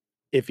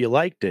If you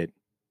liked it,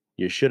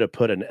 you should have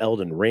put an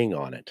Elden Ring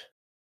on it.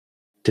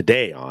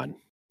 Today on.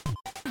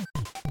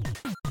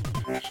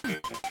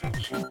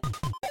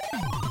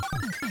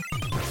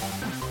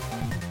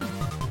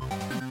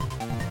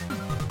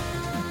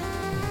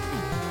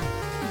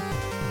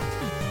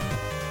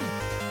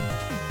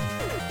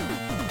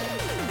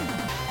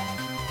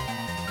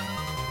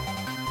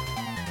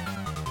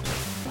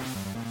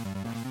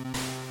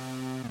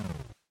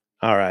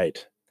 All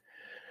right.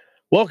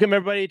 Welcome,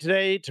 everybody,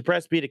 today to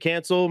Press B to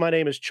Cancel. My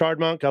name is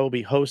Chardmonk. I will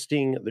be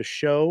hosting the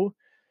show.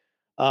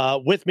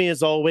 With me,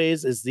 as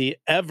always, is the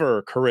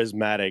ever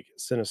charismatic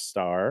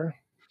Sinistar.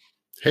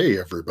 Hey,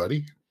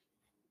 everybody.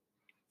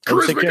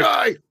 Charisma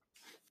guy!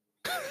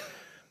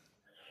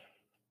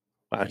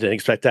 I didn't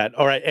expect that.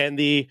 All right. And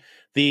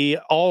the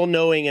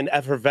all-knowing and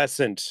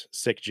effervescent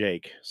Sick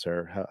Jake,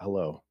 sir.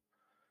 Hello.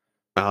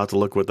 I'll have to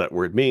look what that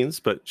word means,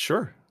 but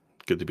sure.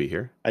 Good to be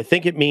here. I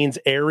think it means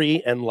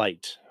airy and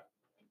light.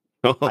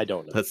 Oh, I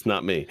don't know. That's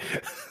not me.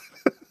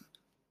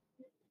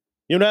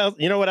 You know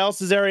what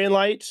else is airy and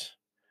light?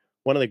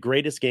 One of the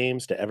greatest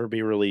games to ever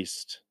be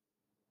released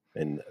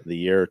in the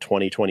year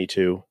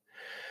 2022.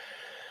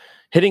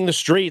 Hitting the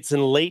streets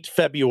in late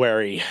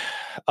February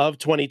of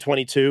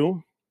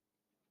 2022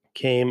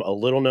 came a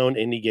little-known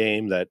indie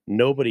game that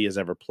nobody has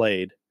ever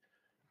played.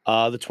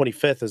 The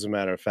 25th, as a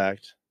matter of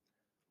fact,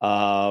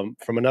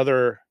 from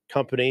another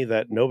company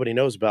that nobody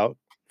knows about,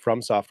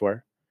 From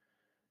Software,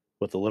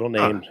 with a little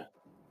named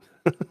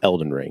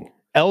Elden Ring.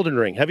 Elden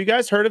Ring. Have you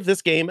guys heard of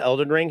this game,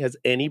 Elden Ring? Has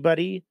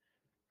anybody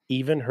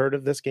even heard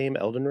of this game,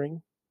 Elden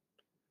Ring?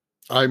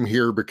 I'm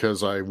here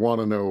because I want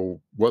to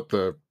know what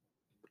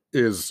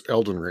is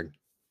Elden Ring.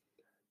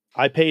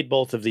 I paid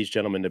both of these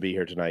gentlemen to be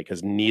here tonight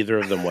because neither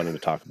of them wanted to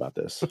talk about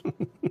this.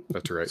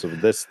 That's right. So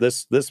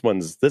this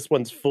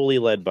one's fully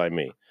led by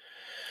me.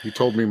 You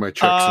told me my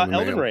check's in the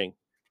Elden mail. Ring.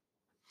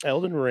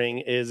 Elden Ring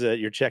is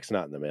your check's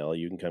not in the mail.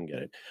 You can come get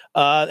it.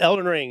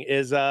 Elden Ring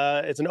is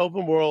it's an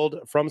open world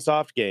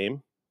FromSoft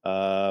game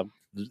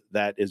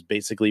that is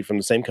basically from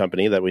the same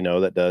company that we know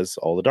that does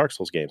all the Dark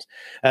Souls games,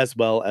 as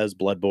well as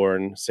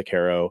Bloodborne,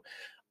 Sekiro,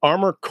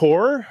 Armored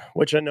Core,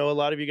 which I know a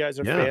lot of you guys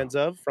are fans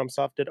of.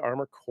 FromSoft did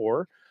Armored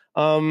Core,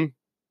 and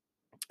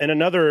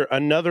another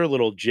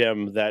little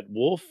gem that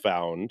Wolf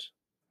found.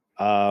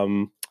 What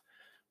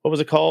was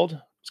it called?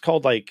 It's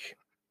called like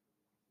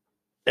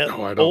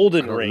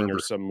Elden Ring remember. Or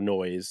some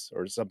noise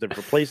or something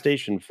for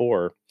PlayStation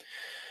 4.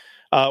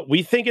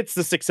 We think it's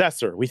the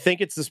successor. We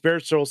think it's the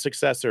spiritual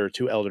successor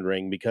to Elden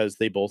Ring because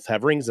they both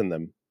have rings in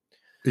them.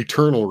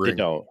 Eternal Ring. They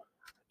don't.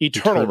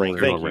 Eternal Ring.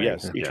 Thank you.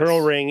 Yes.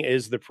 Eternal Ring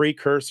is the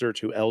precursor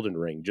to Elden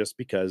Ring just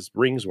because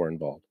rings were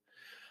involved.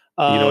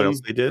 You know what else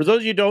they did? For those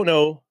of you who don't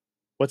know,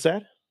 what's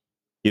that?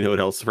 You know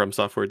what else From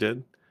Software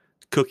did?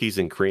 Cookies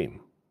and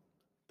cream.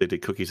 They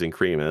did Cookies and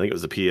Cream. I think it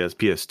was the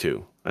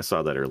PS2. I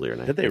saw that earlier.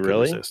 And did they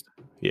really?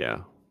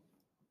 Yeah.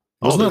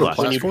 Wasn't that a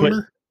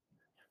platformer?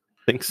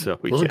 I think so.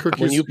 Wasn't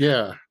Cookies?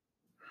 Yeah.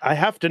 I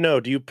have to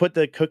know. Do you put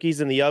the cookies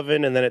in the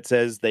oven and then it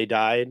says they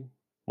died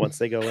once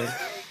they go in?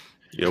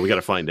 Yeah, we got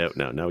to find out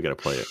now. Now we got to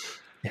play it.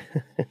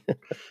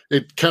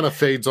 It kind of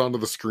fades onto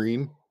the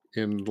screen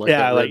in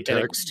that red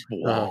text.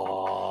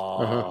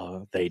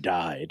 They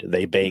died.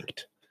 They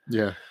baked.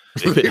 Yeah.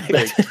 They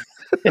baked.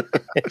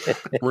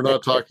 We're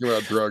not talking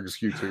about drugs,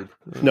 YouTube.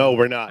 No,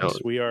 we're not. No.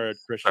 We are a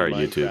Christian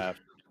Minecraft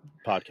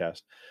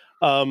podcast.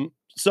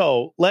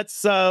 So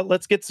let's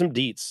get some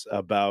deets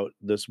about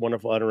this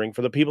wonderful Elden Ring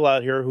for the people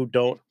out here who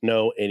don't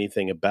know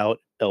anything about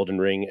Elden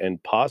Ring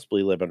and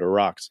possibly live under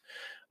rocks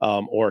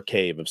or a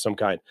cave of some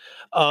kind.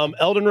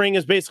 Elden Ring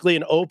is basically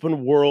an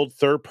open world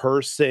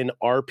third-person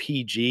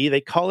RPG.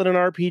 They call it an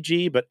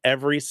RPG, but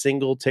every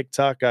single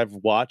TikTok I've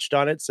watched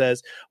on it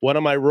says, "What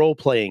am I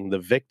role-playing? The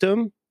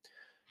victim?"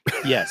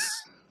 Yes.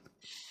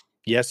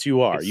 Yes,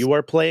 you are. You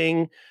are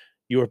playing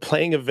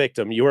a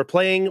victim. You are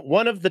playing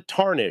one of the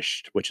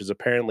Tarnished, which is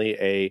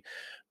apparently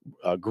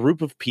a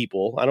group of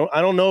people. I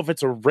don't know if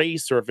it's a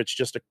race or if it's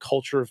just a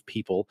culture of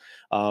people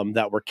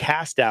that were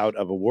cast out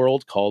of a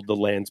world called the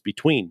Lands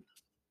Between.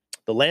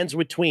 The Lands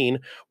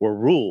Between were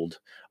ruled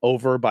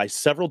over by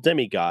several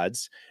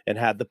demigods and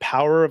had the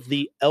power of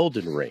the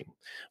Elden Ring.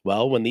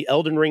 Well, when the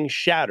Elden Ring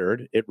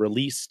shattered, it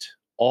released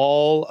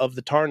all of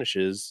the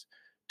Tarnishes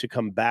to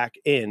come back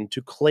in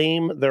to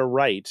claim their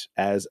right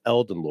as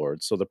Elden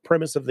Lords. So the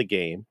premise of the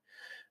game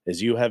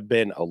is you have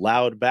been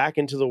allowed back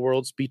into the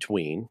worlds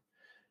between,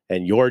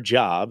 and your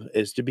job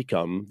is to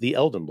become the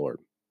Elden Lord.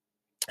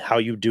 How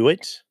you do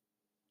it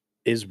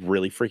is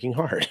really freaking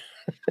hard.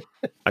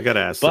 I got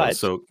to ask,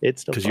 so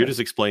because you just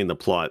explained the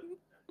plot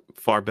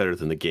far better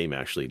than the game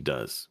actually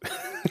does.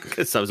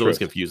 Because I was always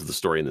confused with the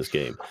story in this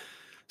game.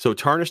 So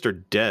Tarnished are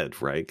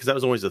dead, right? Because that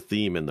was always a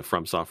theme in the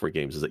From Software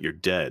games, is that you're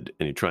dead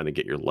and you're trying to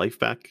get your life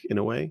back in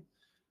a way.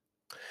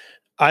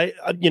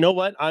 You know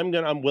what?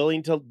 I'm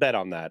willing to bet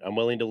on that. I'm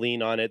willing to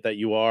lean on it that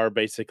you are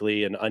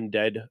basically an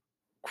undead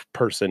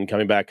person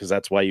coming back because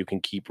that's why you can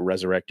keep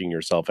resurrecting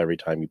yourself every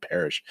time you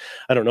perish.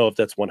 I don't know if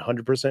that's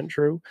 100%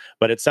 true,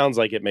 but it sounds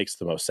like it makes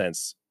the most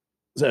sense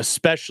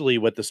especially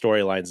with the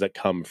storylines that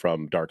come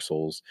from Dark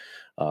Souls,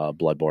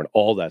 Bloodborne,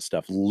 all that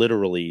stuff.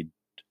 Literally,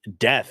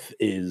 death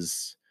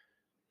is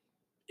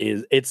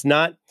it's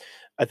not.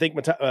 I think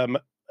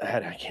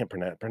I can't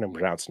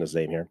pronounce his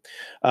name here.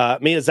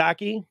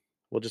 Miyazaki,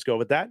 we'll just go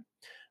with that.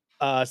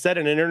 Said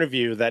in an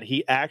interview that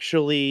he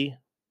actually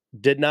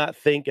did not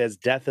think as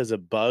death as a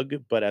bug,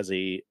 but as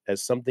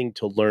something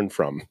to learn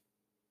from.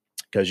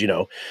 Because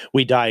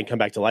we die and come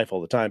back to life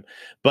all the time.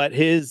 But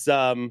his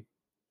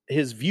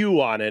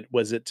view on it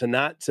was it to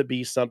not to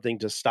be something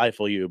to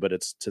stifle you, but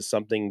it's to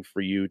something for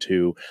you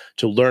to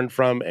learn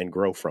from and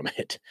grow from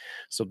it.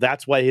 So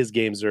that's why his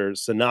games are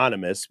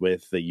synonymous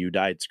with the "you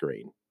died"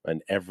 screen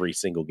in every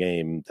single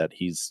game that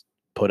he's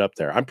put up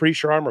there. I'm pretty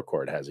sure Armored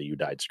Core has a "you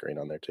died" screen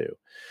on there too.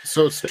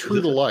 So it's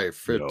true to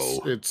life.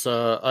 It's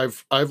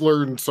I've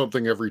learned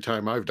something every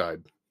time I've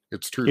died.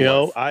 It's true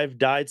to life. I've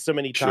died so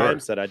many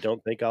times that I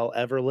don't think I'll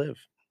ever live.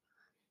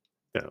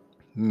 Yeah.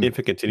 If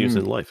it continues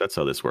in life, that's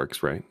how this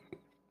works, right?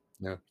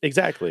 Yeah,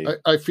 exactly.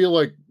 I feel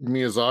like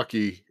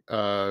Miyazaki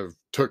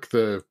took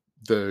the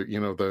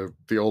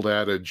old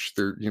adage,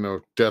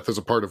 death is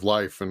a part of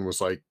life, and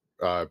was like,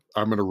 I'm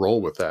going to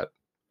roll with that.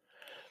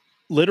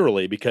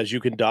 Literally, because you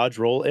can dodge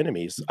roll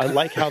enemies. I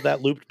like how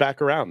that looped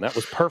back around. That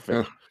was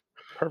perfect.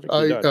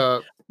 Perfectly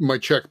done. My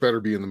check better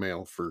be in the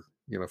mail for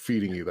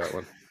feeding you that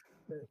one.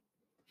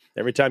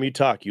 Every time you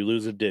talk, you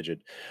lose a digit.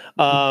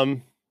 I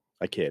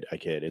kid.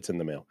 It's in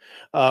the mail.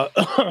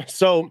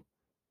 So,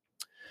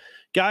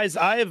 guys,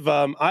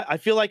 I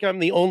feel like I'm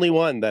the only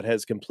one that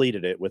has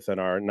completed it within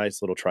our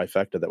nice little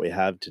trifecta that we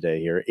have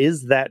today here.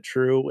 Is that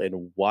true?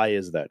 And why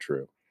is that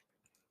true?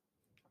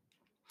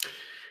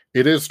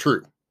 It is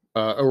true.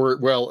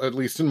 At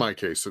least in my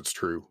case, it's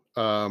true.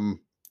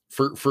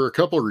 For a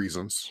couple of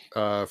reasons.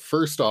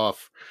 First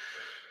off,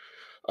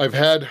 I've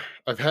had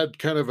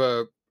kind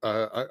of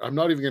I'm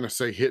not even going to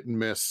say hit and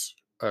miss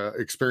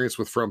experience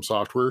with From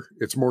Software.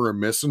 It's more a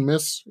miss and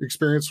miss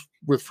experience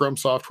with From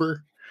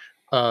Software.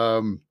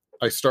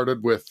 I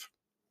started with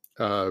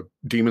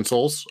Demon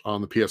Souls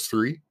on the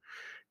PS3,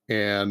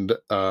 and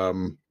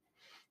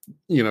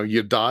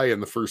you die in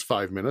the first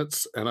 5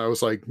 minutes, and I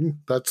was like,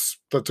 that's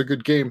a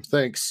good game,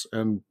 thanks,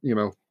 and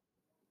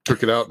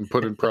took it out and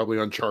put in probably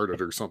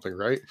Uncharted or something,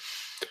 right?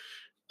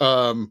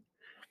 And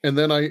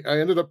then I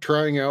ended up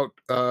trying out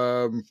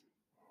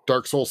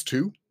Dark Souls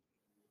 2,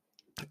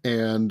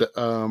 and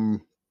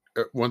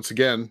once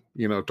again,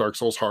 Dark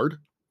Souls hard,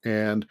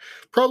 and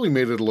probably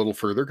made it a little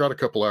further, got a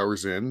couple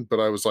hours in, but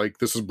I was like,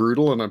 this is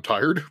brutal and I'm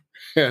tired,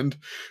 and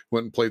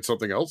went and played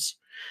something else.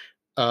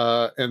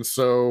 And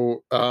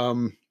so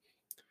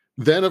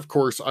then of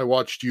course I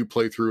watched you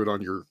play through it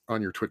on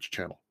your Twitch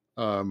channel.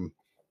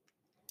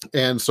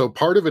 And so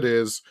part of it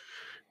is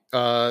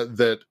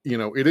that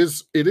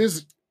it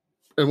is,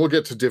 and we'll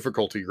get to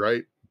difficulty,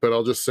 right? But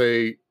I'll just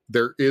say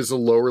there is a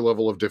lower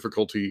level of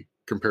difficulty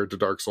compared to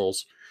Dark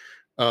Souls.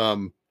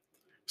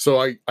 So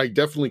I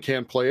definitely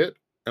can play it,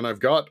 and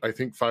I've got, I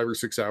think, 5 or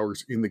 6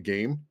 hours in the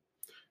game.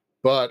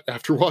 But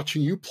after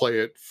watching you play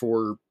it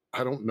for,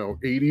 I don't know,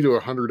 80 to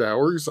 100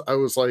 hours, I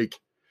was like,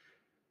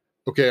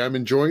 okay, I'm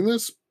enjoying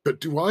this,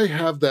 but do I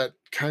have that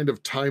kind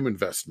of time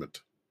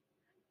investment?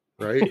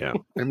 Right? Yeah.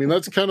 I mean,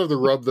 that's kind of the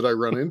rub that I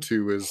run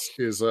into is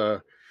I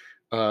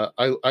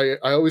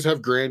always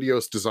have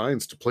grandiose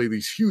designs to play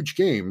these huge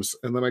games,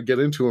 and then I get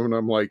into them and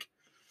I'm like,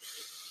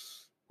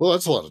 well,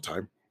 that's a lot of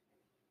time.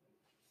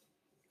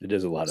 It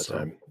is a lot of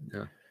time.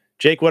 Yeah.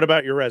 Jake, what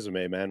about your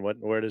resume, man?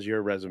 Where does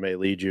your resume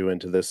lead you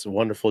into this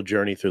wonderful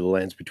journey through the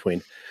lands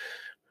between?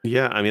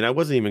 Yeah, I mean, I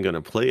wasn't even going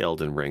to play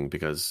Elden Ring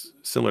because,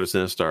 similar to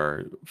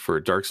Sinistar, for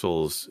Dark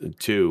Souls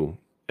 2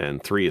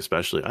 and 3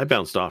 especially, I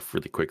bounced off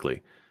really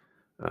quickly.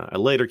 I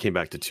later came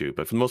back to 2,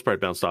 but for the most part, I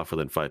bounced off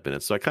within 5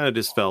 minutes. So I kind of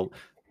just felt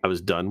I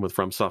was done with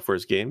From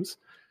Software's games.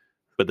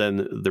 But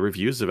then the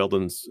reviews of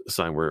Elden Ring.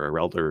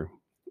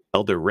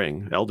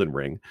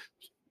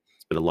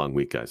 It's been a long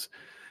week, guys.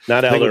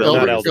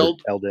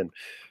 Elden.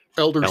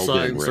 Elder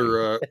Signs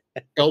are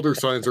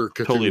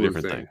Cthulhu totally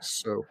different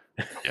things. Thing. So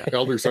yeah.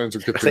 Elder Signs are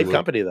Cthulhu. Same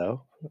company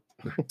though.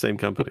 Same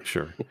company,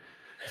 sure.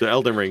 So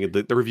Elden Ring,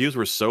 the reviews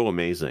were so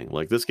amazing.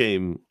 Like this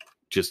game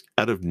just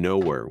out of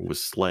nowhere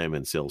was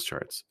slamming sales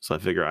charts. So I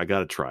figure I got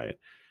to try it.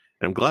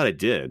 And I'm glad I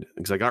did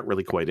because I got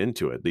really quite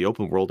into it. The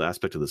open world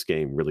aspect of this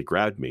game really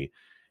grabbed me.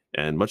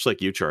 And much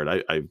like you,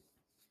 Chart, I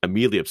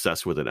immediately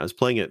obsessed with it. I was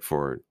playing it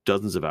for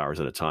dozens of hours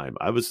at a time.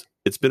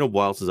 It's been a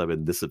while since I've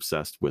been this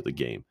obsessed with a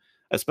game,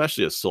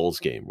 especially a Souls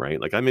game, right?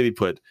 Like I maybe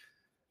put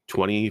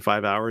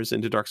 25 hours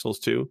into Dark Souls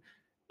 2.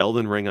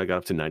 Elden Ring, I got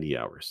up to 90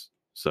 hours.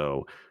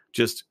 So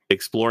just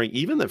exploring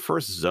even the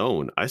first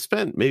zone, I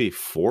spent maybe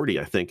 40,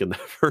 I think, in the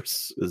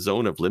first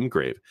zone of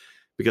Limgrave,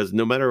 because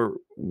no matter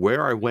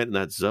where I went in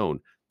that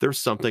zone, there's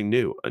something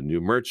new, a new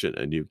merchant,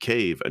 a new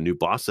cave, a new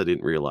boss I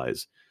didn't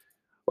realize.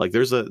 Like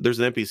there's an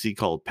NPC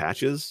called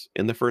Patches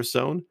in the first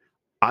zone.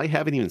 I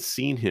haven't even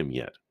seen him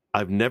yet.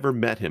 I've never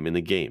met him in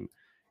the game.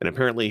 And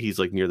apparently he's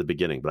like near the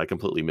beginning, but I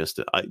completely missed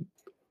it.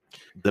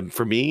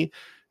 For me,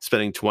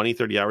 spending 20,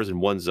 30 hours in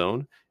one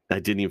zone I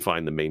didn't even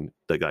find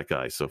that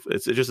guy. So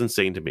it's just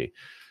insane to me.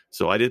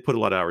 So I did put a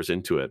lot of hours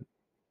into it.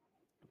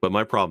 But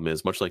my problem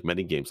is, much like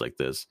many games like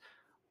this,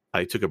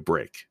 I took a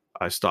break.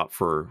 I stopped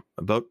for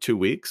about 2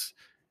 weeks.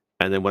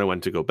 And then when I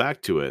went to go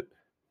back to it,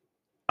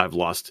 I've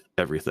lost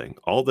everything.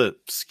 All the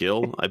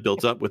skill I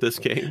built up with this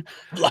game,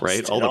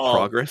 right? All the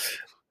progress.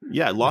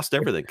 Yeah, I lost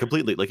everything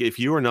completely. Like, if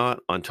you are not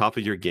on top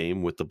of your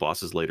game with the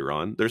bosses later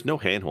on, there's no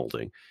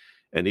hand-holding.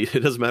 And it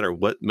doesn't matter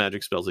what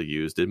magic spells I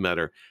used. It didn't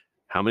matter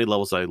how many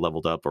levels I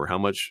leveled up or how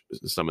much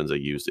summons I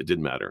used. It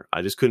didn't matter.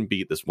 I just couldn't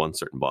beat this one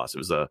certain boss. It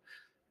was a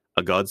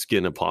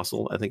Godskin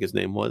Apostle, I think his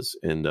name was,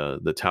 in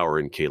the tower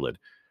in Caelid.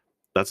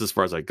 That's as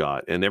far as I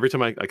got. And every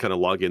time I kind of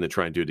log in to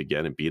try and do it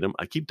again and beat him,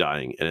 I keep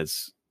dying. And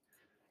it's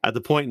at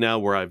the point now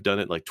where I've done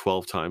it like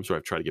 12 times where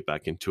I've tried to get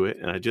back into it,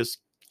 and I just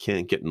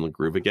can't get in the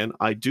groove again.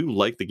 I do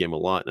like the game a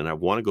lot, and I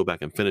want to go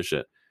back and finish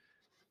it.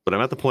 But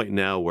I'm at the point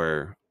now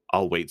where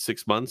I'll wait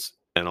 6 months,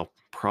 and I'll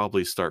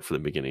probably start from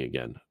the beginning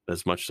again,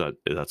 as much as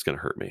that's going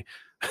to hurt me.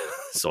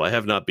 So I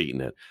have not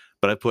beaten it,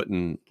 but I put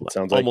in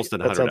almost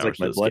 100 hours. That sounds like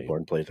my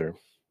Bloodborne playthrough.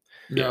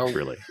 Now, yeah,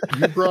 really.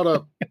 You brought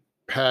up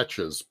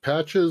Patches.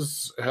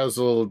 Patches has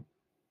a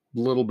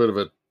little bit of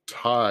a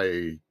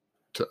tie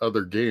to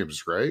other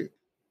games, right?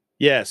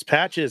 Yes,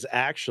 Patches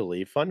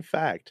actually, fun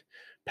fact,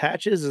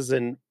 Patches is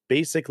in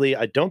basically,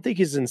 I don't think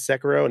he's in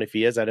Sekiro, and if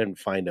he is, I didn't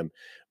find him,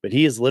 but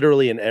he is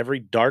literally in every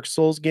Dark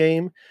Souls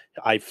game.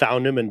 I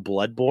found him in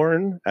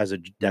Bloodborne as a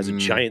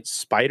giant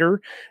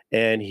spider,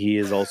 and he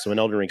is also in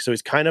Elden Ring. So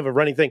he's kind of a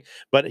running thing,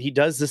 but he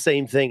does the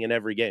same thing in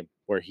every game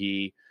where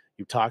you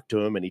talk to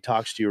him and he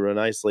talks to you real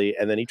nicely,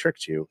 and then he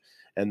tricks you.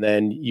 And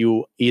then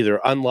you either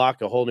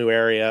unlock a whole new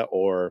area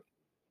or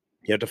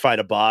you have to fight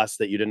a boss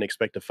that you didn't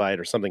expect to fight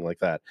or something like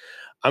that.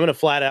 I'm going to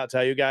flat out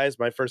tell you guys,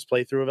 my first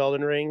playthrough of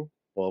Elden Ring,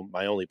 well,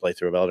 my only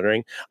playthrough of Elden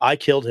Ring, I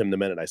killed him the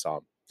minute I saw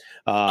him.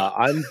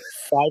 I'm 5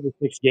 or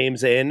 6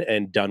 games in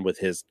and done with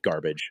his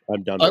garbage.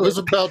 I'm done with I was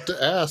about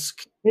to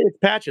ask. It's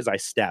Patches. I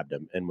stabbed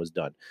him and was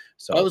done.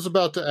 So I was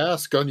about to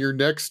ask on your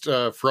next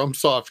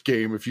FromSoft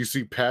game, if you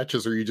see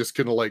Patches, are you just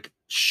going to like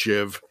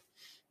shiv?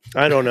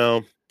 I don't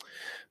know.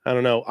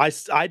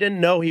 I didn't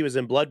know he was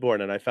in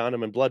Bloodborne, and I found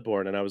him in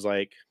Bloodborne, and I was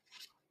like,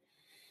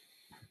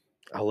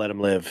 I'll let him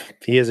live.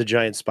 He is a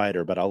giant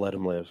spider, but I'll let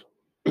him live.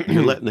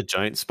 You're letting the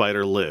giant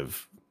spider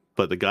live,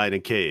 but the guy in a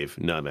cave,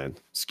 no, man,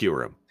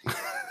 skewer him.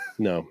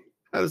 No.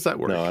 How does that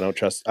work? No, I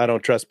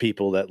don't trust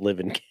people that live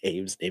in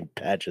caves named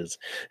Patches.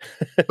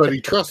 But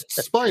he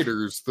trusts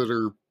spiders that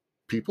are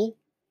people.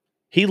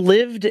 He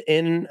lived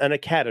in an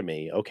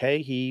academy,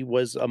 okay? He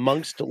was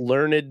amongst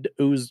learned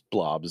ooze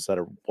blobs that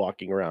are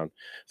walking around,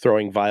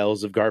 throwing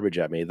vials of garbage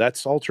at me.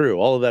 That's all true.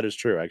 All of that is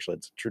true, actually.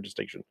 It's a true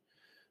distinction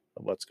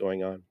of what's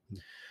going on.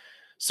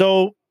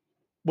 So,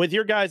 with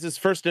your guys'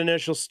 first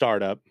initial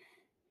startup,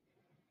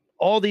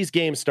 all these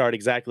games start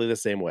exactly the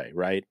same way,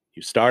 right?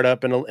 You start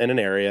up in an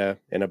area,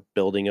 in a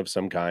building of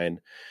some kind.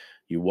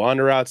 You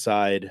wander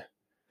outside.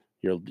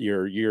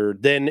 You're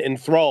then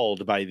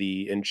enthralled by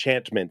the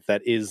enchantment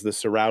that is the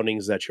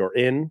surroundings that you're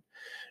in,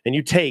 and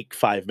you take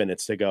 5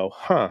 minutes to go,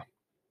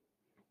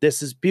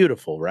 this is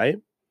beautiful, right?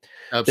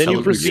 Absolutely. Then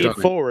you proceed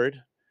stunning.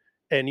 forward,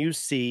 and you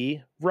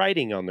see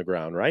writing on the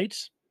ground, right?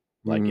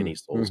 Like any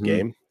Souls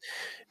game.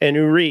 And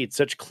you read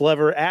such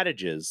clever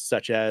adages,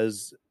 such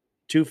as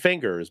 2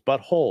 fingers,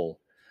 but whole.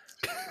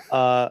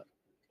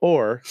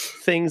 Or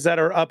things that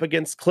are up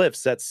against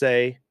cliffs that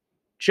say,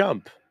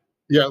 jump.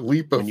 Yeah,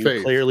 leap of faith.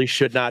 You clearly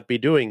should not be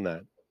doing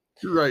that.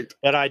 You're right.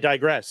 But I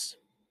digress.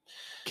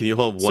 Can you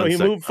hold one So you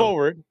second? move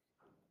forward.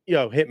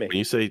 Hit me. When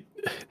you say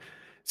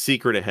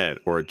secret ahead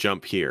or a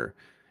jump here,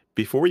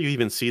 before you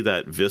even see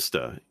that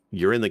vista,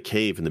 you're in the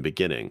cave in the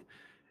beginning.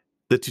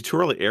 The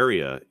tutorial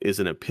area is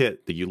in a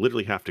pit that you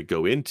literally have to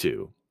go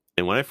into.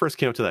 And when I first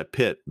came up to that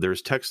pit,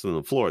 there's text on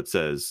the floor. It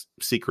says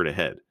secret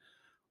ahead.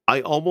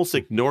 I almost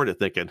ignored it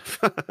thinking,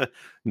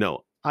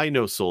 no, I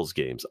know Souls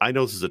games. I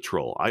know this is a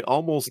troll. I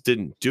almost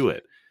didn't do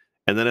it.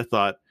 And then I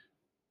thought,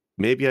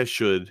 maybe I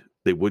should.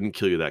 They wouldn't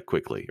kill you that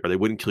quickly, or they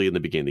wouldn't kill you in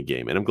the beginning of the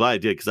game. And I'm glad I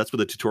did, because that's what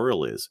the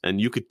tutorial is.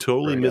 And you could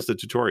totally miss the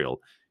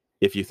tutorial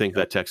if you think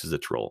that text is a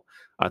troll.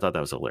 I thought that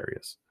was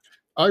hilarious.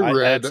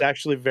 That's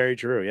actually very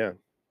true, yeah.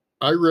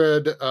 I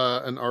read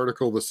an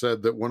article that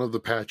said that one of the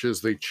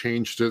patches, they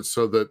changed it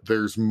so that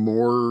there's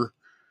more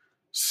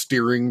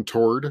steering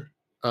toward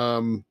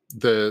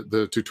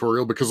the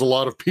tutorial, because a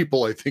lot of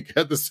people, I think,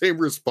 had the same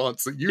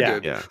response that you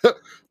did. Yeah.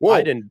 Whoa,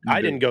 I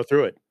didn't go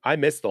through it. I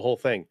missed the whole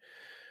thing.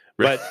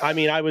 But I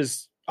mean, I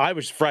was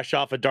fresh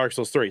off of Dark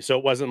Souls 3, so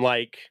it wasn't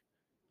like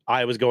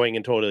I was going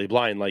in totally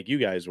blind like you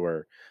guys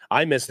were.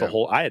 I missed the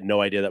whole. I had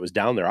no idea that was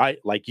down there. I,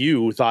 like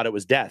you, thought it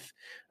was death,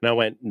 and I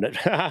went,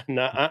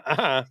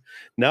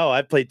 no,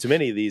 I've played too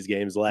many of these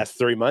games the last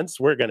 3 months.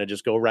 We're gonna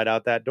just go right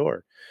out that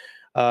door.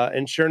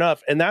 And sure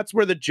enough, and that's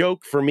where the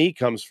joke for me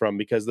comes from,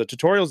 because the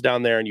tutorial's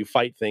down there and you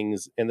fight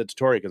things in the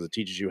tutorial because it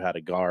teaches you how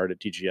to guard, it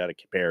teaches you how to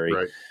parry,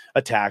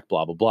 attack,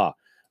 blah, blah, blah.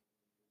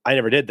 I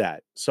never did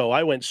that. So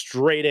I went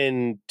straight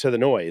into the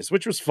noise,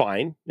 which was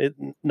fine.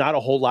 Not a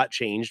whole lot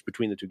changed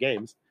between the two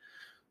games.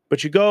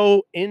 But you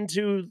go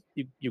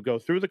you go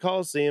through the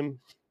Coliseum,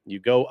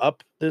 you go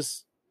up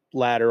this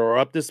ladder or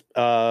up this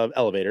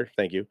elevator.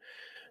 Thank you.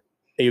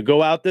 And you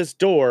go out this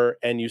door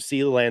and you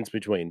see the lands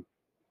between.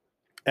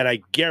 And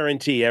I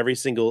guarantee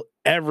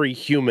every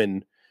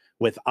human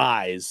with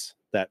eyes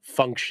that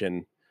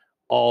function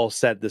all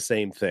said the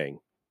same thing.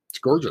 It's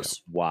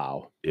gorgeous.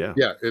 Wow. Yeah.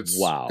 Yeah.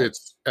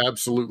 It's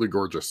absolutely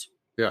gorgeous.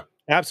 Yeah.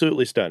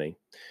 Absolutely stunning.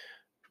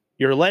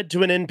 You're led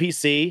to an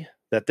NPC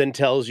that then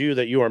tells you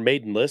that you are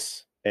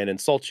maidenless and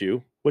insults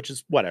you, which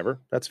is whatever.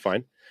 That's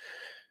fine.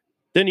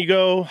 Then you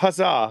go,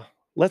 huzzah,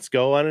 let's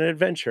go on an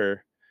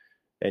adventure.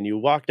 And you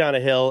walk down a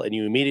hill and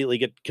you immediately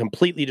get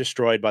completely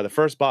destroyed by the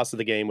first boss of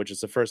the game, which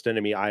is the first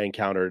enemy I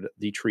encountered,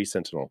 the Tree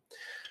Sentinel.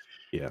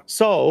 Yeah.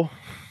 So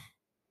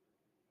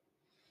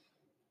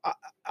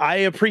I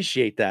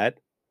appreciate that.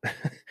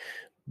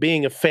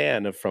 Being a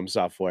fan of From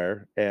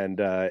Software and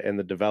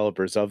the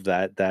developers of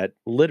that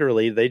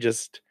literally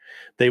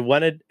they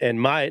wanted,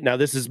 and now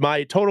this is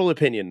my total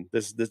opinion.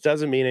 This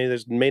doesn't mean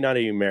anything. There may not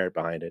even merit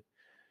behind it,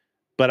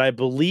 but I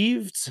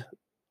believed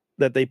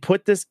that they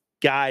put this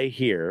guy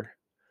here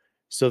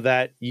so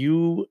that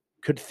you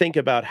could think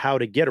about how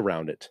to get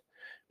around it,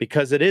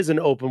 because it is an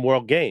open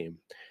world game.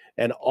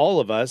 And all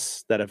of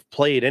us that have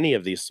played any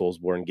of these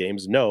Soulsborne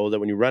games know that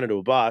when you run into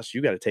a boss,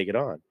 you got to take it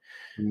on.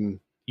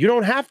 You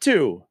don't have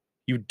to.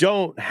 You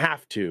don't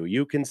have to.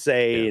 You can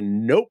say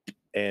nope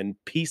and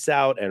peace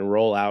out and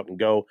roll out and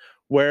go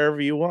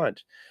wherever you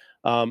want.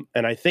 And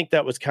I think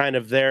that was kind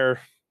of their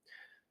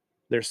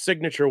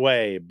signature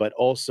way, but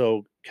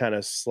also kind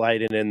of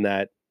sliding in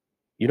that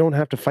you don't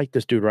have to fight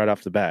this dude right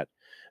off the bat.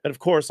 And of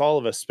course, all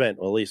of us spent,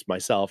 well, at least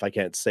myself, I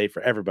can't say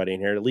for everybody in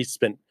here, at least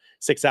spent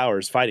 6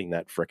 hours fighting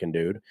that frickin'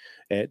 dude,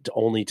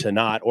 only to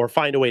not, or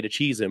find a way to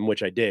cheese him,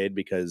 which I did,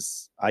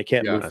 because I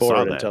can't move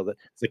forward until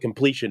the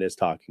completion is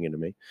talking into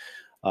me.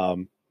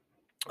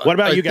 What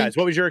about you guys?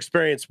 What was your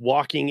experience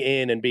walking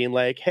in and being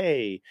like,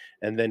 hey,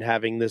 and then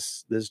having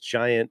this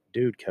giant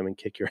dude come and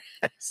kick your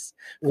ass?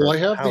 Well,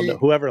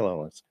 whoever it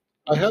was.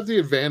 I have the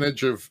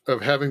advantage of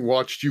having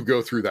watched you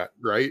go through that,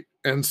 right?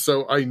 And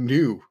so I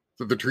knew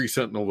that the Tree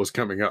Sentinel was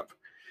coming up.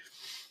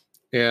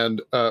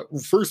 And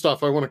first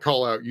off, I want to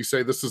call out, you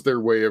say this is their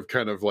way of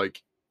kind of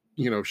like,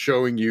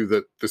 showing you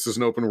that this is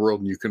an open world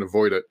and you can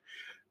avoid it.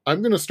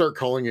 I'm going to start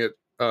calling it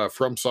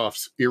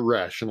FromSoft's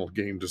irrational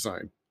game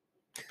design.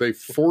 They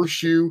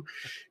force you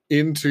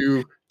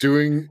into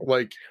doing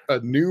like a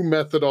new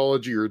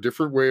methodology or a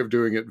different way of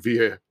doing it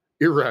via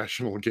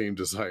irrational game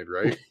design,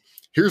 right?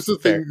 Here's the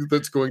thing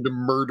that's going to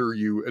murder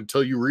you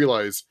until you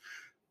realize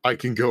I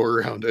can go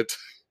around it.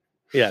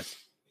 Yes.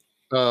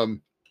 So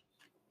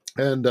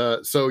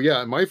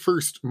yeah, my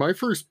first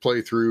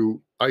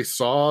playthrough, I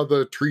saw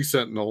the Tree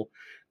Sentinel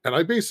and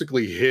I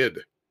basically hid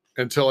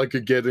until I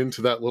could get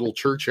into that little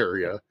church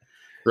area.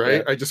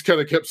 Right. Yeah. I just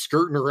kind of kept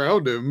skirting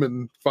around him.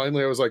 And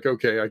finally I was like,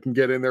 okay, I can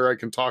get in there. I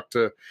can talk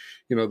to,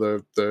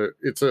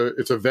 it's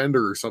a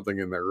vendor or something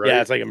in there. Right.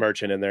 Yeah. It's like a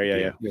merchant in there.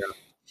 Yeah.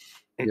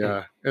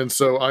 Yeah. And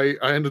so I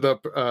ended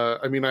up, I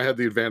had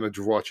the advantage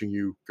of watching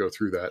you go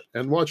through that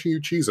and watching you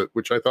cheese it,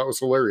 which I thought was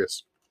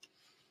hilarious.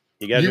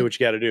 You got to do what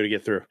you got to do to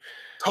get through.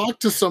 Talk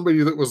to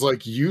somebody that was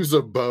like, use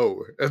a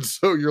bow. And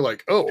so you're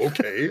like, oh,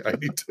 okay, I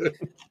need to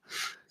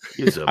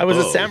use a bow. I was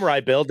a samurai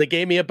build. They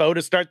gave me a bow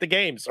to start the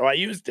game, so I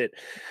used it.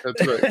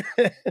 That's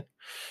right.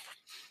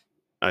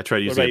 I tried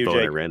using a bow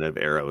and I ran out of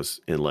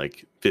arrows in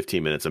like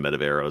 15 minutes. I'm out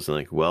of arrows and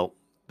like, well,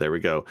 there we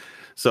go.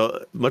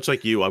 So much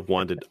like you, I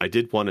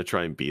did want to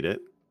try and beat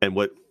it. And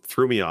what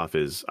threw me off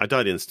is I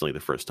died instantly the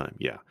first time.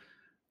 Yeah.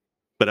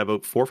 But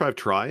about 4 or 5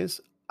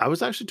 tries, I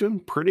was actually doing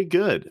pretty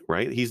good,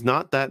 right? He's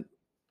not that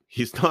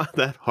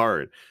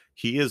hard.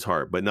 He is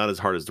hard, but not as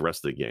hard as the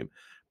rest of the game.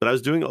 But I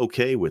was doing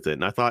okay with it.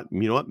 And I thought,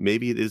 you know what?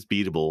 Maybe it is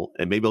beatable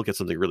and maybe I'll get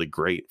something really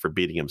great for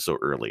beating him so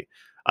early.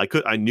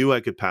 I knew I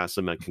could pass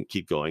him. I can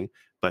keep going,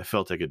 but I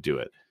felt I could do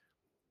it.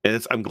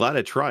 And I'm glad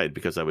I tried,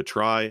 because I would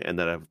try and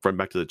then I'd run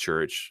back to the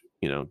church,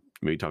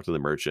 maybe talk to the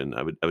merchant.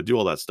 I would do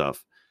all that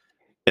stuff.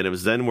 And it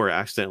was then where I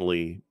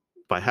accidentally,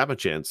 by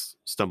happenstance,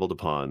 stumbled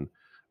upon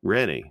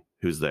Ranni,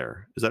 who's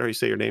there. Is that how you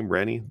say your name?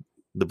 Ranni?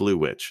 The Blue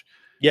Witch.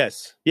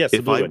 Yes. Yes, the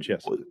Blue Witch,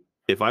 yes.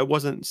 If I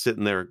wasn't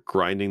sitting there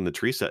grinding the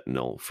Tree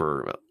Sentinel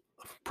for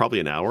probably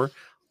an hour,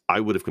 I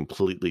would have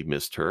completely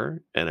missed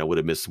her, and I would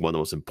have missed one of the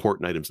most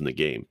important items in the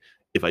game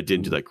if I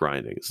didn't do that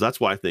grinding. So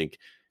that's why I think,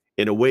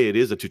 in a way, it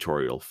is a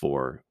tutorial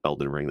for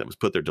Elden Ring that was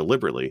put there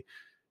deliberately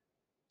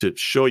to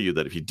show you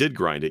that if you did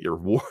grind it, your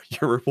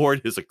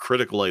reward is a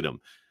critical item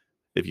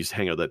if you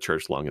hang out that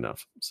church long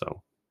enough.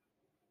 So,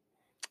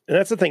 and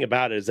that's the thing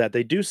about it, is that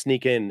they do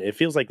sneak in. It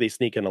feels like they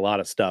sneak in a lot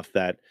of stuff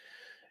that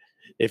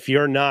if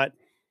you're not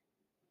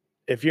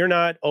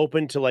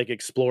open to like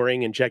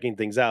exploring and checking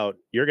things out,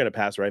 you're going to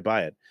pass right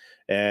by it.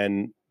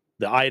 And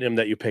the item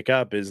that you pick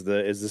up is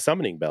the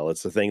summoning bell.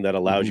 It's the thing that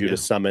allows you to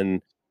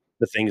summon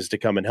the things to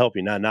come and help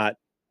you. Not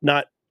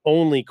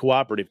only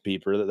cooperative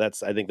people.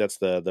 I think that's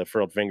the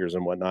furled fingers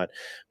and whatnot.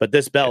 But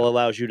this bell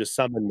allows you to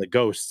summon the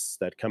ghosts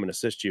that come and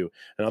assist you.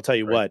 And I'll tell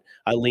you what,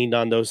 I leaned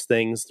on those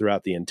things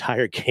throughout the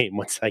entire game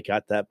once I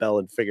got that bell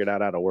and figured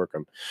out how to work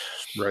them.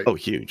 Right. Oh,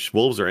 huge.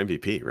 Wolves are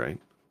MVP, right?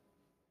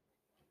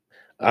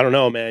 I don't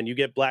know, man. You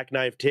get Black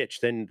Knife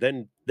Titch, then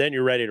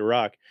you're ready to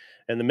rock.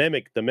 And the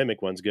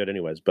mimic one's good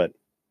anyways, but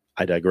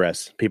I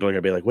digress. People are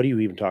gonna be like, what are you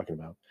even talking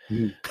about?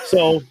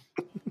 So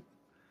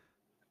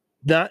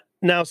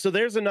so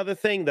there's another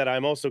thing that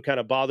I'm also kind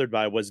of bothered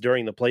by was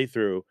during the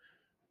playthrough,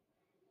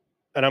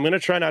 and I'm going to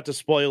try not to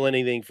spoil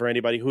anything for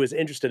anybody who is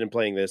interested in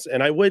playing this.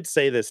 And I would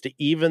say this to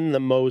even the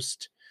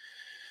most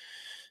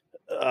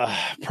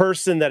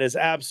person that is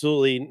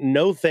absolutely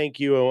no thank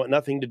you and want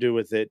nothing to do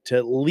with it, to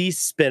at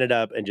least spin it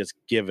up and just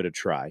give it a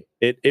try.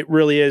 It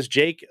really is.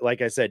 Jake,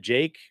 like I said,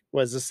 Jake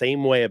was the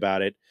same way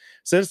about it.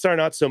 Sinistar,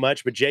 not so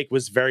much, but Jake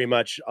was very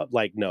much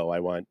like, no, I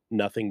want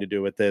nothing to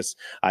do with this.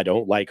 I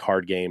don't like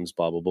hard games,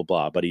 blah, blah, blah,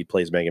 blah. But he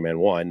plays Mega Man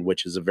 1,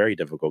 which is a very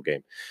difficult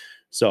game.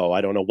 So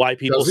I don't know why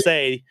people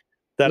say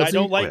that I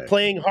don't like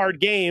playing hard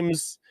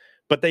games,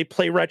 but they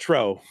play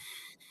retro.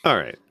 All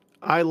right.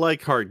 I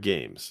like hard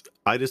games.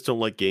 I just don't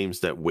like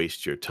games that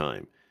waste your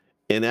time.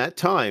 And at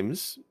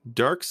times,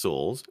 Dark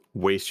Souls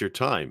waste your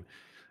time.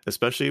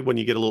 Especially when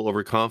you get a little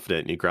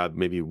overconfident and you grab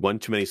maybe one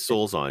too many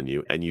souls on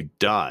you and you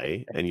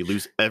die and you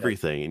lose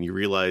everything and you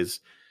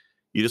realize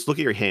you just look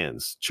at your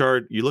hands.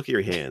 Chard, you look at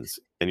your hands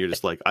and you're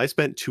just like, I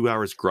spent 2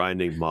 hours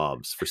grinding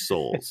mobs for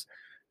souls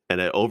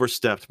and I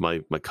overstepped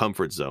my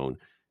comfort zone.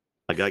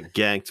 I got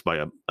ganked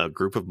by a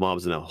group of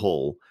mobs in a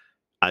hole.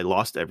 I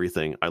lost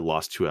everything. I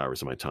lost 2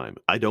 hours of my time.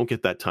 I don't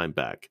get that time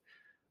back.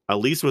 At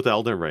least with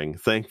Elden Ring,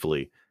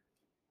 thankfully,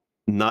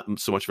 not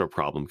so much of a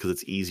problem because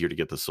it's easier to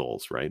get the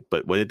souls, right?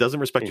 But when it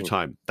doesn't respect your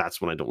time, that's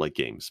when I don't like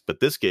games.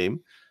 But this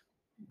game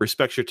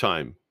respects your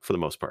time for the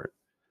most part.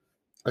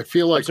 I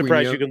feel like I'm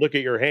surprised you can look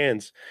at your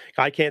hands.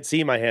 I can't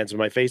see my hands when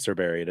my face are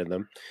buried in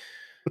them.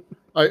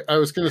 I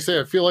was going to say,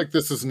 I feel like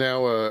this is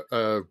now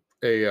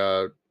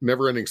a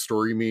never-ending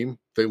story meme.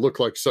 They look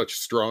like such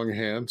strong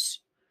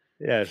hands.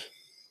 Yes.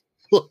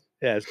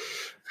 Yes.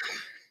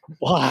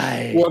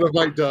 Why? What have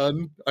I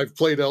done? I've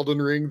played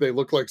Elden Ring. They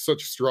look like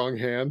such strong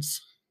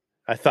hands.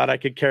 I thought I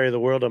could carry the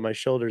world on my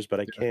shoulders, but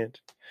I can't.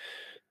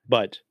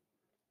 But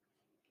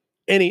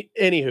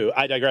anywho,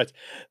 I digress.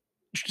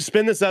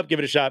 Spin this up, give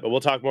it a shot, but we'll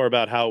talk more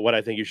about what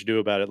I think you should do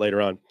about it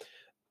later on.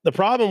 The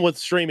problem with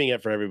streaming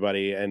it for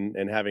everybody and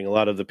having a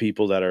lot of the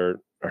people that are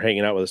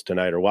hanging out with us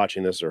tonight or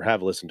watching this or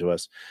have listened to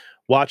us,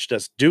 watched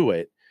us do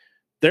it,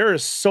 there are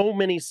so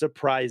many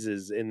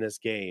surprises in this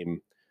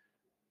game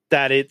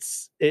that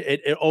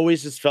it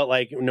always just felt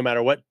like no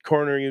matter what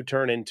corner you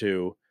turn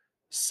into,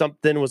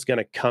 something was going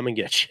to come and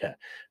get you.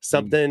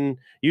 Something,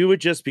 you would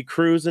just be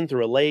cruising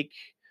through a lake,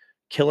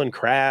 killing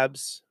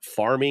crabs,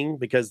 farming,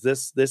 because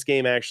this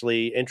game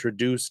actually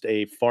introduced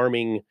a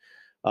farming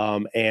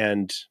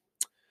and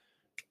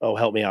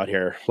help me out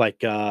here,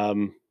 like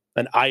an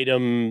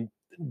item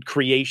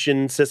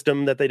creation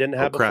system that they didn't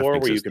have before,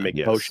 where you can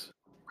make potions.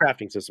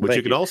 Crafting system, which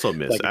you could also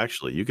miss.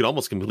 Actually, you could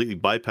almost completely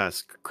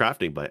bypass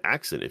crafting by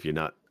accident if you're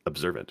not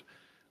observant,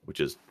 which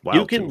is wild.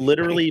 You can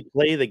literally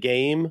play the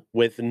game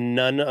with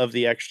none of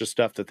the extra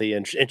stuff that they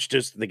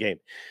introduced to the game.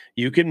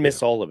 You can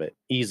miss all of it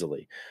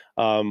easily,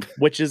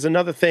 which is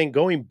another thing.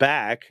 Going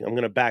back, I'm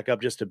going to back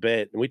up just a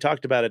bit, and we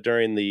talked about it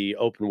during the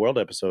open world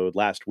episode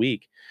last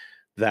week,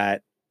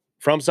 that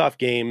FromSoft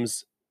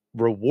games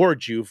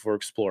reward you for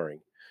exploring.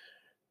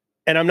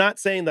 And I'm not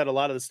saying that a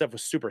lot of the stuff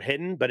was super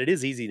hidden, but it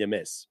is easy to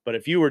miss. But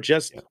if you were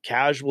just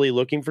casually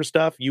looking for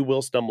stuff, you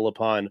will stumble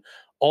upon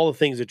all the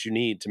things that you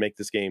need to make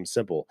this game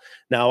simple.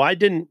 Now, I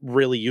didn't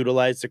really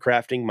utilize the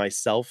crafting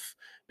myself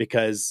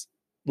because,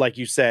 like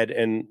you said,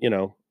 and,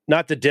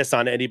 not to diss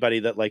on anybody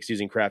that likes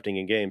using crafting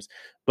in games,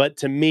 but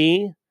to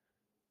me,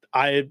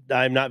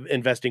 I'm not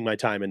investing my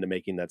time into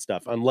making that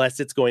stuff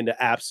unless it's going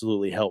to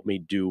absolutely help me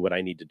do what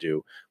I need to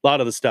do. A lot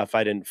of the stuff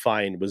I didn't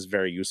find was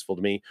very useful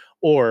to me,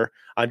 or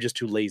I'm just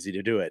too lazy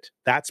to do it.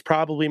 That's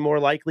probably more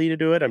likely to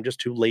do it. I'm just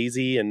too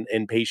lazy and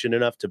impatient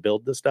enough to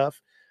build the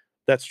stuff.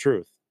 That's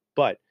truth.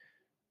 But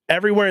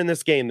everywhere in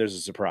this game, there's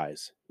a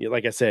surprise.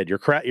 Like I said, you're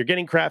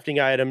getting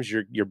crafting items.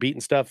 You're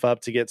beating stuff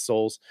up to get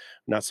souls,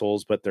 not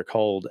souls, but they're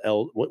called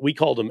we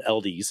called them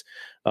LDs,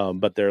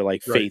 but they're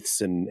like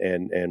faiths and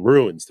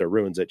runes. They're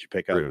runes that you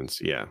pick up.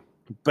 Runes, yeah.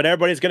 But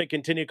everybody's going to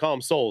continue to call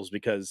them souls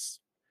because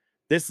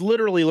this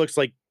literally looks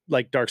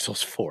like Dark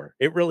Souls 4.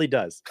 It really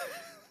does,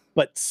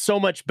 but so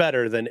much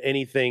better than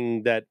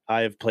anything that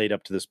I have played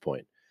up to this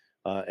point,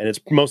 and it's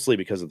mostly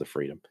because of the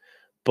freedom.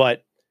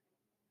 But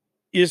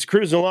you just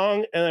cruising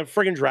along, and a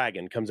friggin'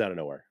 dragon comes out of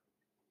nowhere.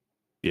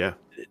 Yeah.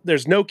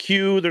 There's no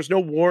cue. There's no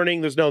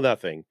warning. There's no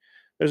nothing.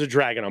 There's a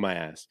dragon on my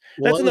ass.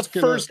 That's in the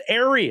first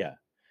area.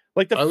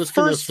 Like the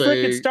first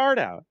freaking start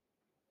out.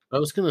 I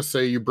was going to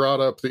say, you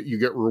brought up that you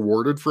get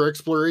rewarded for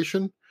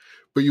exploration,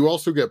 but you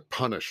also get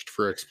punished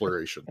for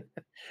exploration.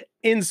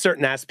 In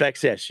certain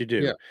aspects, yes, you do.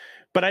 Yeah.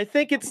 But I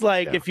think it's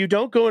like if you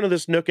don't go into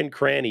this nook and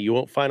cranny, you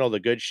won't find all the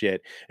good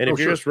shit. And if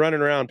you're just running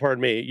around,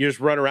 pardon me, you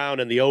just run around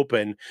in the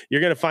open,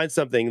 you're going to find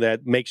something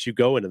that makes you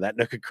go into that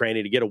nook and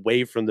cranny to get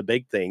away from the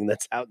big thing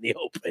that's out in the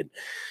open.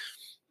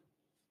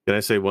 Can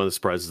I say one of the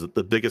surprises?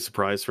 The biggest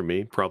surprise for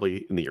me,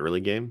 probably in the early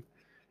game,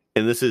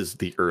 and this is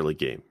the early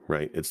game,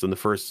 right? It's in the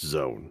first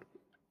zone,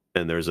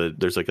 and there's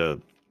like a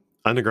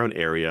underground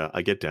area.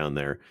 I get down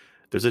there.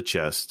 There's a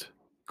chest.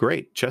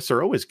 Great, chests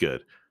are always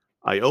good.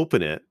 I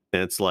open it,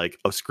 and it's like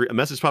a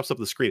message pops up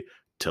on the screen.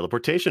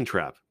 Teleportation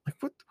trap. Like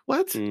what?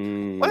 What do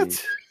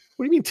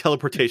you mean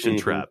teleportation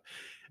trap?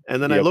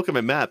 And then I look at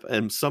my map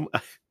and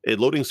a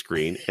loading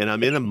screen, and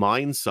I'm in a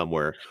mine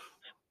somewhere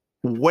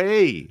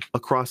way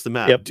across the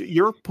map.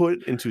 You're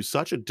put into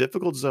such a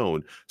difficult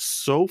zone,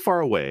 so far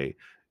away.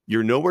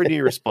 You're nowhere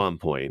near your spawn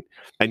point,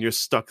 and you're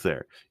stuck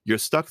there.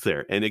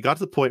 And it got to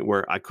the point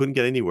where I couldn't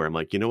get anywhere. I'm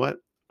like, you know what?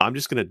 I'm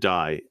just going to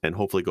die and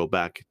hopefully go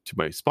back to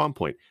my spawn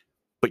point.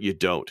 But you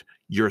don't.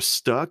 You're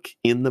stuck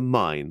in the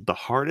mine, the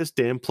hardest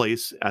damn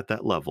place at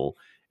that level,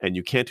 and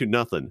you can't do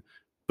nothing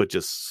but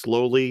just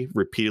slowly,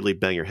 repeatedly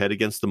bang your head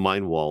against the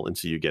mine wall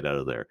until you get out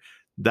of there.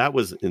 That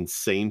was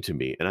insane to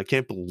me, and I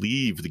can't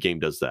believe the game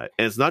does that.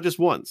 And it's not just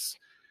once.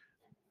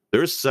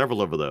 There's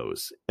several of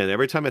those, and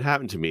every time it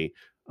happened to me,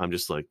 I'm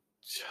just like,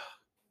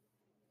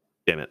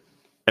 damn it,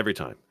 every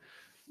time.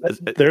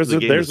 There's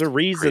a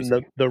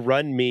reason the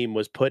run meme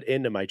was put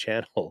into my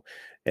channel,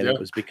 and it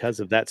was because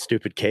of that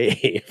stupid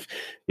cave.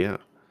 Yeah.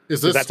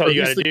 That's all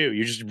you got to do.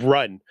 You just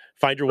run,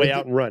 find your way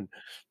out and run.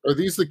 Are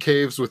these the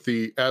caves with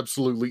the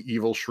absolutely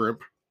evil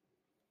shrimp?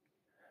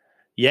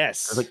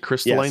 Yes. Like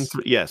crystalline.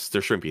 Yes,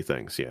 they're shrimpy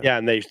things. Yeah. Yeah.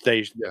 And they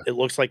it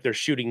looks like they're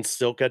shooting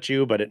silk at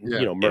you, but it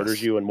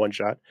murders you in one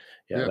shot.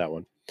 Yeah. That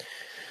one.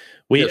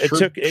 It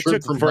took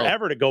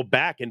forever to go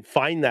back and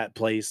find that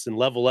place and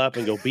level up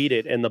and go beat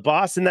it. And the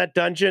boss in that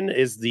dungeon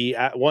is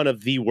one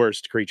of the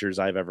worst creatures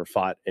I've ever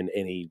fought in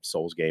any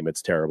Souls game.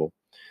 It's terrible.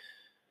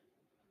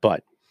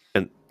 But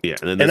and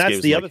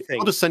that's the other thing.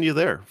 I'll just send you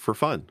there for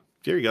fun.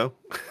 Here you go.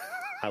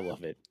 I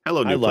love it.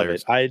 Hello, new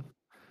players.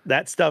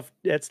 That stuff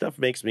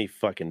makes me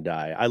fucking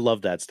die. I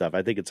love that stuff.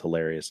 I think it's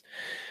hilarious.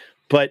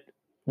 But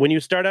when you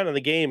start out in the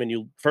game and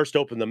you first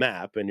open the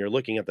map and you're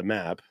looking at the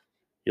map,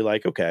 you're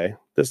like, okay,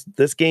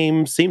 this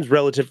game seems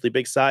relatively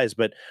big size,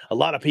 but a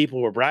lot of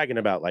people were bragging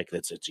about like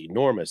it's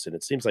enormous, and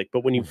it seems like.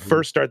 But when you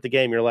first start the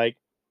game, you're like,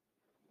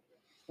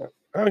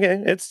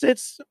 okay,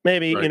 it's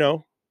maybe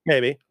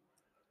maybe,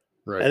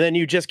 right. And then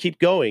you just keep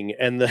going,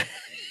 and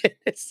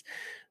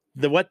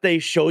what they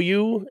show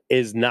you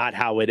is not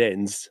how it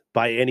ends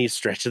by any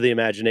stretch of the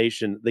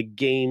imagination. The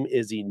game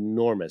is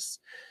enormous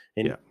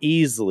and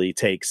easily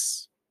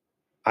takes.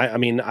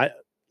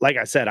 Like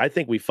I said, I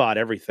think we fought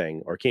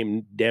everything or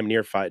came damn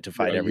near to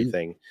fight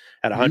everything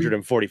at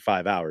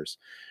 145 hours.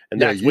 And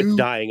that's with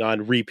dying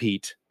on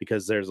repeat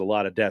because there's a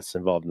lot of deaths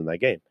involved in that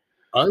game.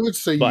 I would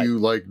say you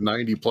like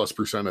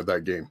 90+% of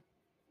that game.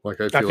 Like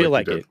I feel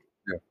like it.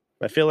 Yeah.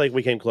 I feel like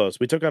we came close.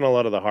 We took on a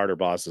lot of the harder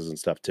bosses and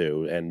stuff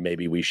too. And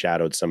maybe we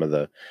shadowed some of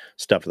the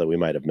stuff that we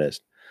might have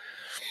missed.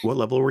 What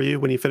level were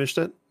you when you finished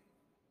it?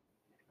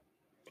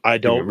 I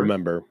don't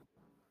remember.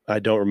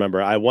 I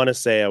want to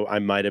say I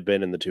might have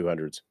been in the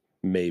 200s.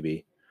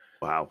 Maybe.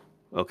 Wow.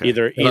 Okay.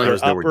 Either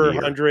upper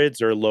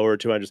hundreds or lower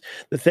 200s.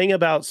 The thing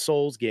about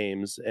Souls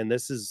games, and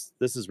this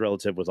is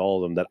relative with all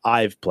of them that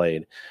I've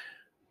played,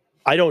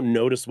 I don't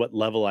notice what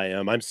level I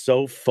am. I'm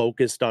so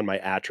focused on my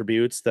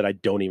attributes that I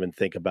don't even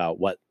think about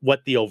what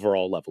the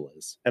overall level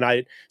is.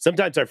 And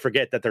sometimes I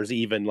forget that there's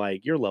even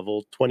like you're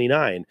level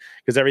 29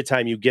 because every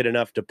time you get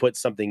enough to put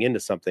something into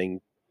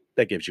something,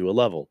 that gives you a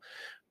level.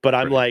 But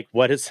I'm like,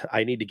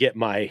 I need to get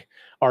my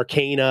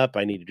arcane up.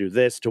 I need to do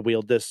this to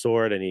wield this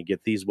sword. I need to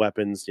get these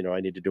weapons.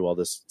 I need to do all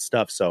this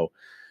stuff. So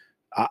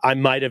I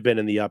might have been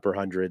in the upper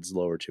hundreds,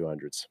 lower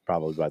 200s,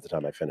 probably by the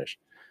time I finished.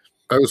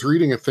 I was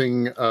reading a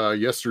thing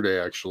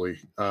yesterday, actually,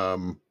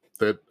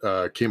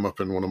 that came up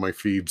in one of my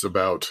feeds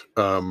about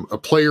a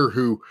player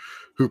who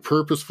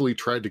purposefully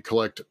tried to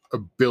collect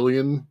 1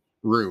 billion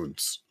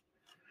runes.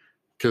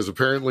 Because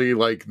apparently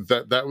like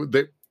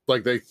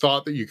they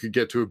thought that you could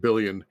get to 1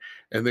 billion,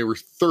 and they were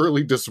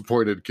thoroughly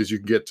disappointed because you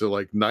can get to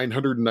like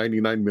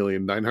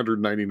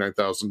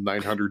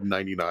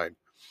 999,999,999,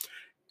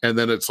 and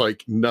then it's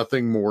like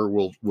nothing more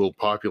will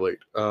populate.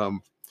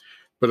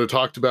 But it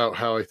talked about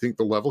how I think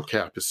the level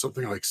cap is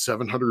something like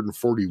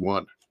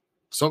 741,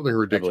 something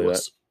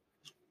ridiculous.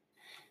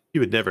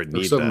 You would never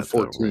need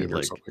 714 that,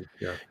 or something.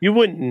 Yeah, you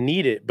wouldn't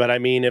need it, but I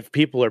mean, if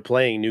people are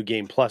playing new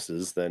game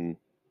pluses, then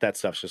that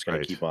stuff's just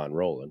going to keep on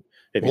rolling.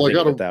 If you think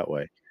of it that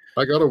way.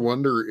 I gotta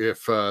wonder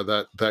if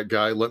that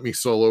guy Let Me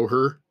Solo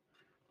Her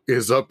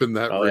is up in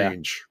that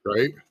range,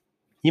 right?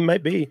 He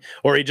might be,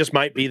 or he just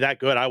might be that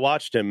good. I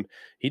watched him;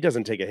 he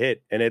doesn't take a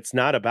hit, and it's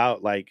not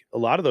about like a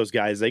lot of those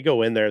guys. They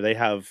go in there, they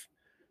have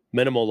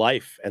minimal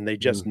life, and they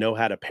just know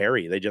how to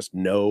parry. They just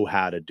know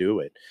how to do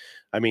it.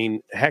 I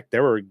mean, heck,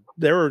 there were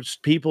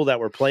people that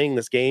were playing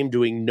this game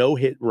doing no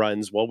hit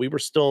runs while we were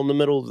still in the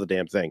middle of the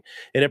damn thing,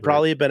 and it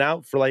probably had been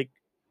out for like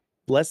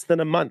less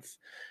than a month.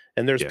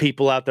 And there's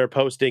people out there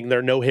posting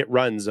their no-hit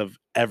runs of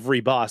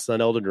every boss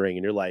on Elden Ring,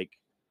 and you're like,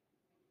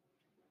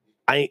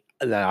 I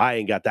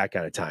ain't got that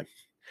kind of time.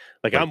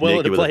 Like I'm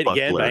willing to play it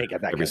again, but I ain't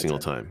got that every kind single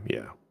of time.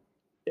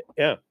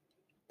 Yeah.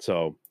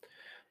 So,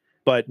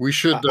 but we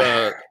should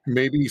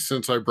maybe,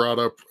 since I brought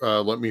up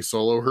Let Me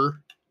Solo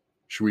Her,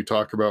 should we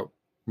talk about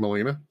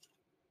Mileena?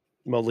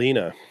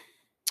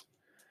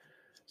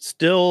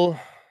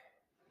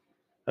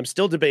 I'm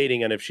still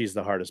debating on if she's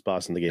the hardest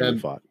boss in the game we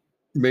fought.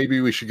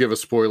 Maybe we should give a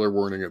spoiler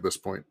warning at this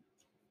point.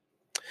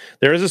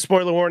 There is a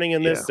spoiler warning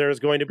in this. Yeah. There is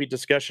going to be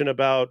discussion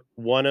about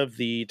one of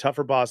the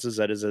tougher bosses.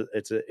 That is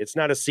it's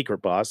not a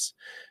secret boss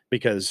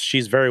because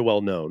she's very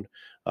well known.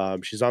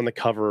 She's on the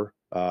cover.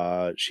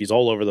 She's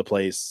all over the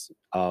place.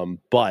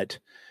 But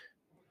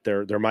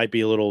there might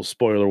be a little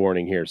spoiler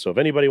warning here. So if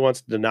anybody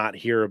wants to not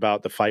hear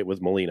about the fight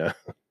with Mileena,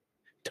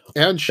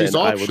 and she's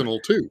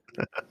optional too.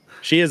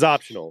 She is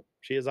optional.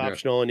 She is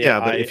optional, and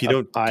but if you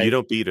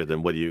don't beat her,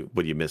 then what do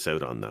you miss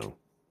out on though?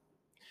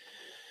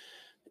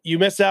 You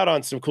miss out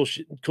on some cool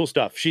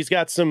stuff. She's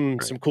got some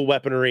cool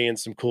weaponry and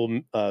some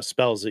cool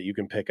spells that you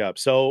can pick up.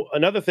 So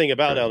another thing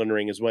about Elden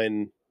Ring is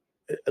when,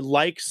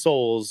 like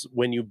Souls,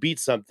 when you beat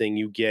something,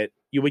 you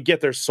would get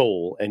their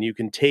soul, and you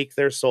can take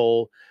their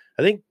soul.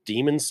 I think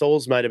Demon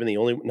Souls might have been the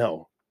only.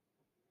 No,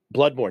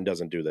 Bloodborne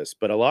doesn't do this,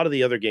 but a lot of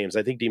the other games,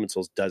 I think Demon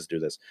Souls does do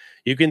this.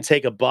 You can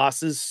take a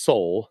boss's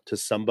soul to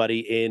somebody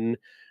in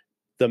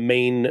the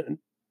main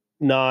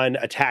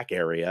non-attack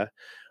area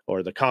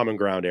or the common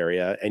ground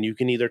area, and you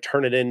can either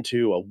turn it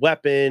into a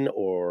weapon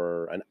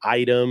or an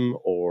item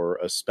or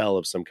a spell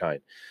of some kind.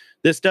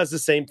 This does the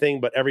same thing,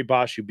 but every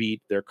boss you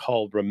beat, they're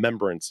called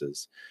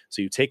remembrances.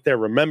 So you take their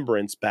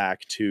remembrance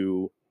back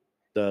to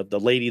the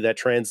lady that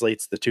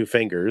translates the two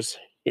fingers.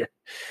 Yeah.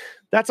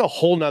 That's a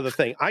whole nother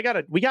thing.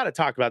 We gotta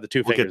talk about the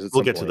two fingers.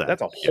 We'll get to that.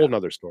 That's a whole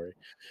nother story.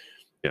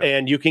 Yeah.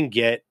 And you can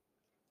get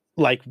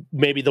like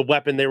maybe the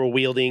weapon they were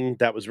wielding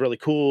that was really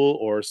cool,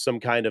 or some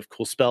kind of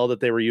cool spell that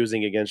they were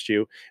using against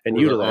you, and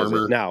utilize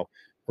it now.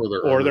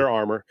 Or their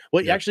armor.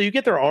 Well, actually, you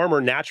get their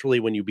armor naturally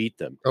when you beat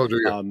them. Oh, do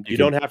you? You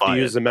don't have to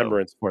use the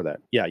remembrance for that.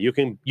 Yeah,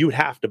 you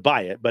have to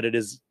buy it, but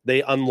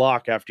they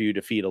unlock after you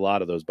defeat a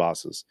lot of those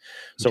bosses.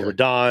 So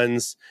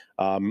Radahn's,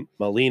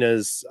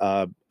 Mileena's,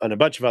 and a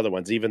bunch of other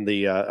ones. Even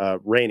the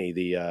Rainy,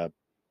 the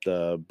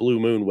Blue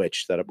Moon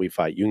Witch that we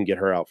fight, you can get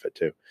her outfit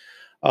too.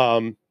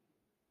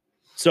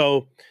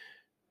 So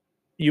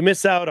you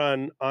miss out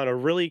on a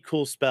really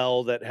cool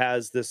spell that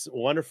has this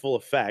wonderful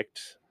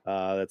effect.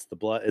 That's the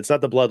blood. It's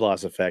not the blood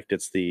loss effect.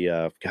 It's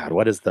the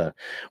what is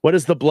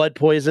the blood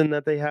poison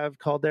that they have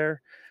called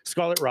there?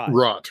 Scarlet Rot.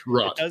 Rot.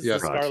 It does the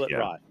Scarlet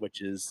Rot,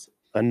 which is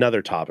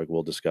another topic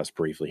we'll discuss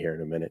briefly here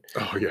in a minute.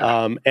 Oh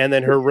yeah. And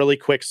then her really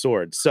quick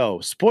sword. So,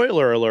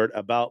 spoiler alert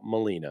about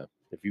Mileena.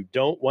 If you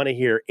don't want to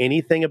hear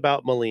anything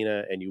about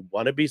Mileena and you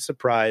want to be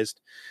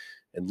surprised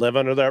and live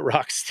under that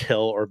rock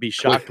still, or be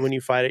shocked when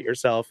you fight it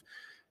yourself,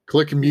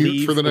 click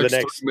mute for the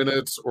next 3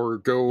 minutes, or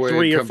go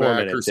away and come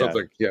back minutes, or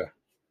something. Yeah.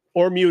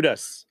 Or mute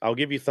us. I'll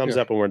give you thumbs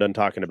up when we're done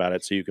talking about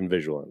it so you can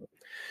visualize it.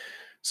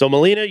 So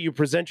Mileena, you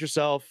present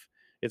yourself.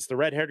 It's the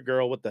red-haired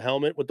girl with the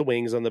helmet with the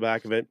wings on the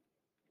back of it.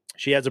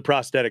 She has a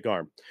prosthetic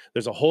arm.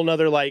 There's a whole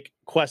nother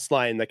quest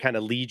line that kind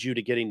of leads you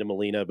to getting to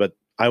Mileena, but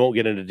I won't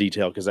get into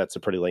detail because that's a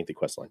pretty lengthy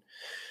quest line.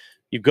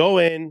 You go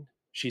in.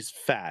 She's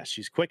fast.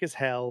 She's quick as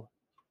hell.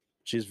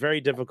 She's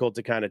very difficult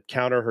to kind of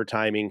counter her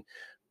timing,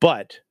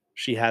 but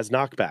she has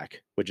knockback,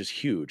 which is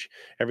huge.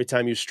 Every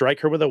time you strike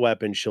her with a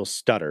weapon, she'll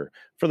stutter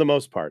for the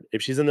most part.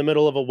 If she's in the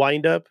middle of a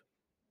windup,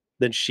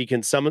 then she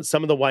can some of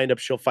the windups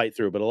she'll fight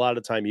through, but a lot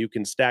of the time you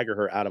can stagger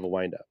her out of a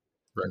windup.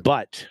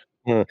 Right.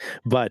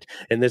 But,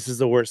 and this is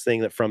the worst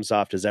thing that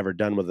FromSoft has ever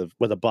done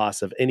with a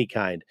boss of any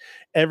kind.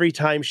 Every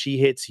time she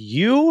hits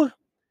you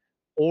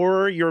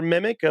or your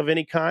mimic of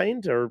any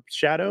kind or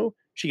shadow,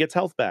 she gets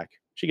health back.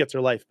 She gets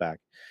her life back.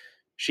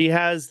 She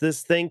has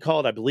this thing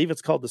called, I believe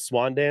it's called the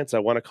Swan Dance. I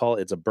want to call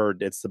it,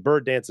 it's the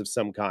bird dance of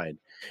some kind.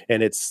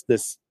 And it's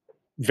this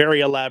very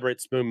elaborate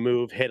spoon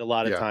move, hit a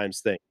lot of times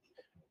thing.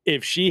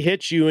 If she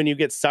hits you and you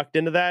get sucked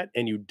into that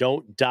and you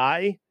don't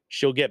die,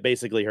 she'll get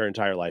basically her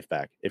entire life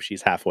back if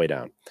she's halfway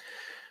down.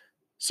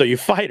 So you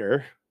fight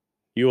her,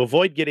 you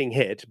avoid getting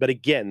hit. But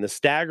again, the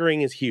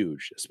staggering is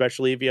huge,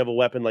 especially if you have a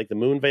weapon like the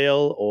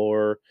Moonveil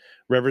or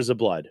Rivers of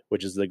Blood,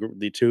 which is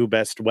the two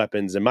best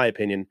weapons, in my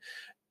opinion,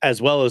 as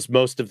well as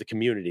most of the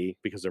community,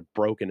 because they're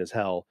broken as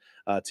hell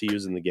to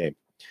use in the game.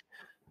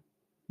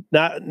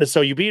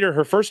 So you beat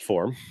her first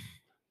form,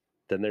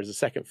 then there's a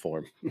second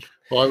form.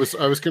 Well, I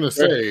was going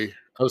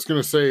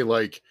to say,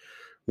 like,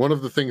 one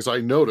of the things I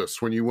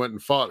noticed when you went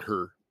and fought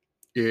her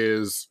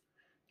is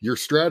your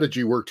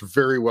strategy worked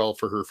very well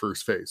for her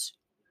first phase.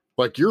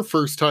 Like, your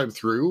first time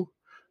through,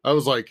 I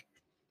was like,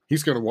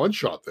 he's going to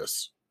one-shot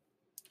this.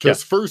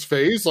 Because first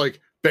phase, like,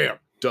 bam,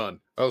 done.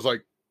 I was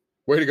like,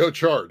 way to go,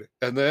 Chard.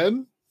 And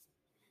then...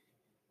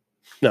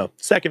 No,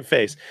 second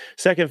phase.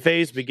 Second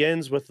phase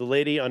begins with the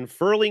lady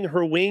unfurling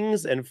her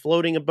wings and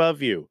floating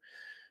above you.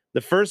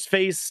 The first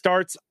phase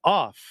starts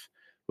off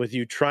with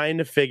you trying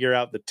to figure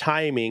out the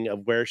timing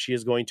of where she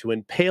is going to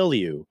impale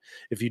you.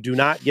 If you do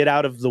not get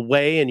out of the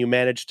way and you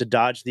manage to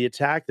dodge the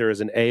attack, there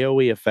is an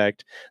AoE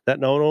effect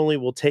that not only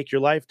will take your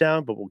life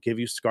down, but will give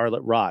you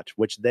Scarlet Rot,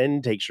 which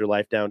then takes your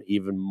life down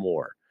even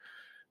more.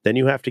 Then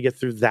you have to get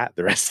through that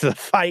the rest of the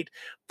fight,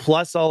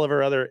 plus all of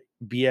her other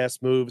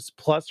BS moves,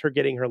 plus her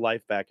getting her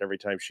life back every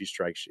time she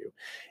strikes you.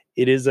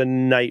 It is a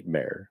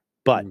nightmare.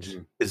 But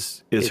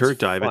is her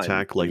dive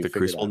attack like the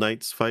Crucible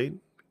Knights fight?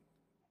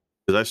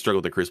 Because I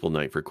struggled with the Crucible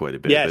Knight for quite a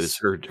bit. Yes. But is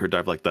her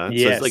dive like that?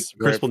 Yes. So it's like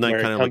Crucible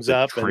Knight kind of like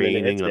the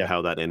training of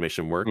how that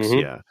animation works.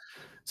 Mm-hmm. Yeah.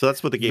 So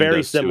that's what the game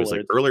does too. Is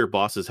like earlier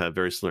bosses have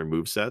very similar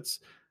move sets,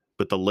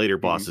 but the later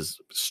bosses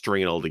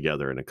string it all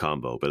together in a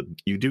combo. But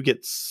you do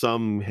get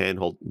some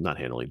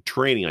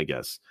training, I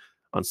guess,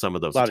 on some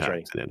of those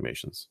attacks and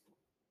animations.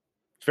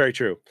 It's very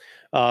true.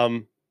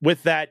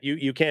 With that,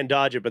 you can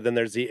dodge it, but then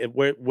there's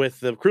with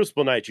the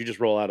Crucible Knights, you just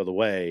roll out of the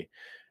way,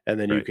 and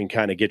then you can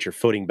kind of get your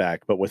footing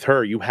back. But with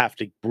her, you have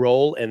to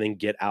roll and then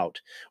get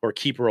out or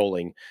keep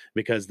rolling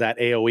because that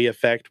AoE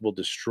effect will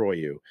destroy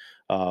you.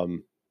 I'll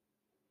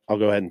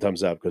go ahead and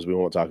thumbs up because we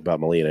won't talk about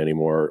Mileena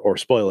anymore or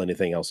spoil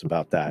anything else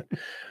about that.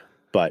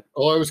 But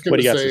I was going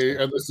to say,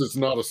 and this is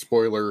not a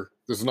spoiler.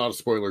 This is not a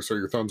spoiler, so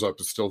your thumbs up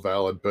is still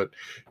valid. But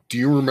do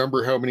you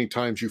remember how many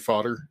times you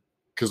fought her?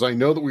 Because I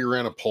know that we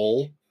ran a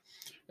poll.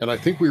 And I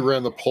think we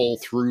ran the poll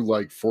through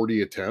like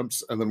 40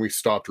 attempts, and then we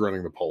stopped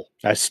running the poll.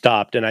 I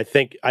stopped, and I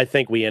think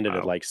we ended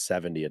at like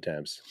 70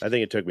 attempts. I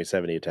think it took me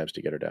 70 attempts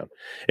to get her down.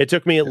 It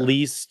took me at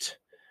least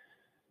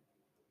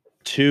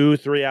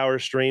 2-3 hour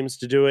streams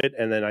to do it,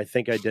 and then I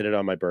think I did it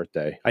on my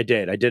birthday. I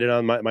did it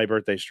on my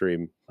birthday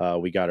stream.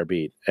 We got her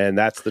beat, and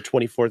that's the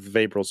 24th of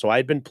April. So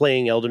I'd been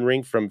playing Elden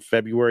Ring from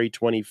February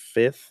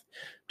 25th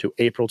to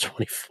April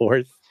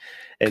 24th,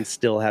 and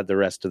still had the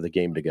rest of the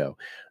game to go.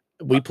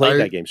 We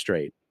played that game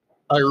straight.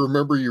 I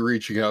remember you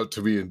reaching out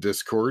to me in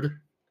Discord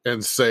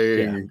and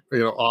saying,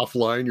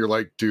 offline, you're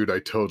like, dude, I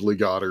totally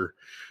got her.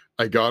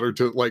 I got her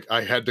to, like,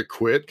 I had to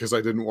quit because I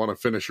didn't want to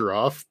finish her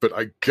off, but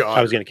I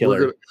was going to kill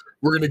her.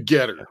 We're going to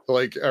get her.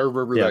 Like, I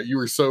remember that. You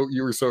were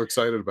so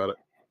excited about it.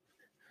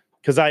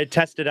 Because I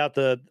tested out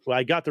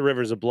I got the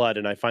Rivers of Blood,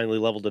 and I finally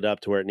leveled it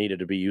up to where it needed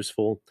to be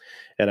useful.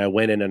 And I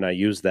went in and I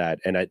used that,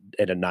 and it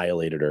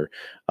annihilated her.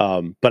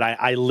 But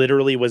I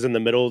literally was in the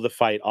middle of the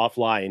fight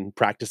offline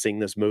practicing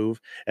this move,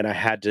 and I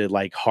had to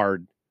like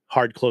hard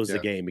close the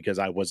game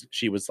because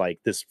she was like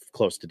this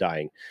close to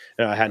dying.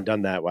 And I hadn't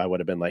done that. I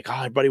would have been like, oh,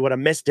 everybody would have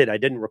missed it. I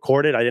didn't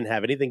record it. I didn't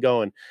have anything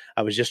going.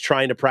 I was just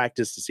trying to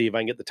practice to see if I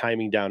can get the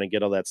timing down and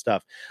get all that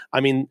stuff.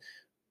 I mean,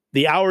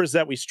 the hours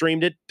that we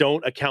streamed it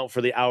don't account for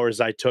the hours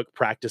I took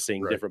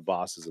practicing different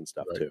bosses and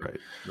stuff too.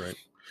 Right.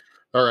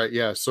 All right.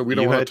 Yeah. So we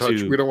don't want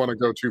to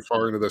go too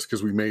far into this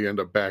because we may end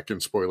up back in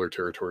spoiler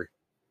territory.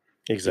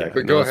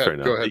 Exactly. But go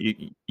ahead.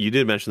 You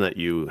did mention that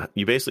you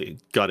basically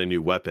got a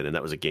new weapon, and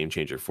that was a game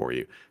changer for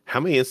you. How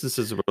many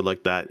instances were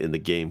like that in the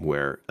game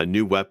where a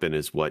new weapon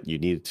is what you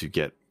needed to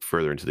get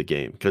further into the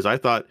game? Because I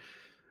thought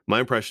my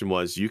impression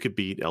was you could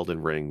beat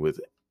Elden Ring with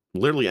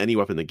literally any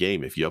weapon in the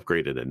game if you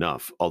upgraded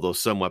enough, although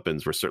some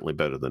weapons were certainly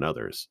better than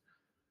others.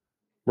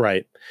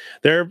 Right.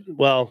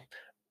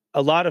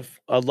 A lot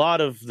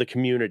of the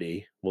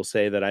community will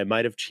say that I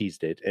might have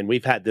cheesed it, and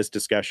we've had this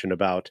discussion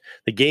about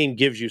the game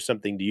gives you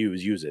something to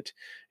use it.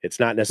 It's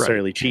not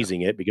necessarily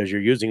cheesing it because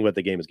you're using what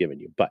the game has given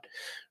you, but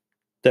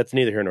that's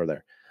neither here nor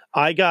there.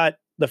 I got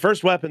the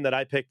first weapon that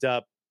I picked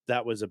up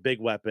that was a big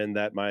weapon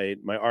that my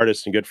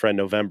artist and good friend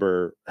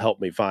November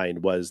helped me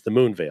find was the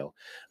Moonveil.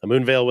 A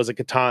Moonveil was a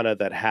katana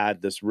that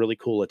had this really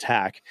cool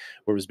attack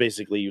where it was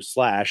basically you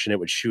slash and it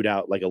would shoot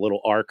out like a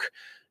little arc,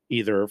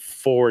 either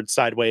forward,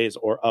 sideways,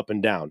 or up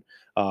and down.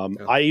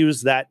 I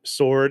used that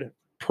sword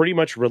pretty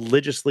much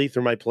religiously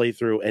through my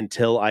playthrough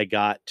until I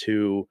got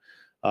to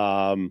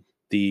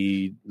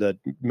the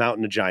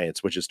Mountain of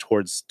Giants, which is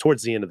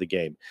towards the end of the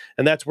game.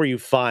 And that's where you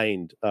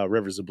find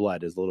Rivers of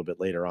Blood is a little bit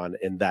later on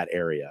in that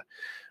area.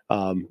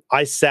 I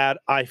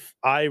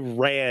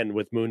ran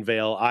with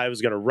Moonveil. I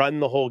was going to run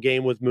the whole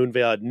game with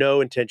Moonveil. I had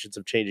no intentions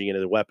of changing into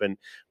the weapon.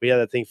 We had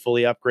that thing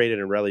fully upgraded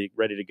and ready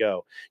to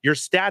go. Your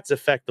stats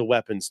affect the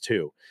weapons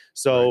too.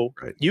 So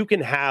you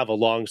can have a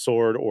long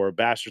sword or a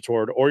bastard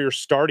sword or your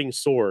starting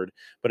sword,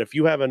 but if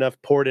you have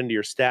enough poured into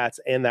your stats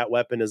and that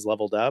weapon is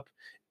leveled up,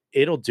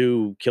 it'll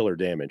do killer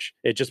damage.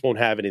 It just won't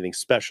have anything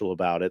special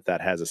about it that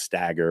has a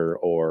stagger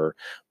or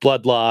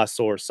blood loss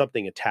or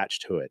something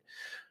attached to it.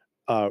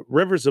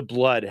 Rivers of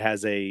Blood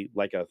has a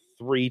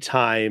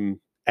 3-time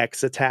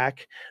X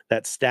attack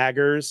that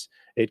staggers.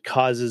 It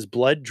causes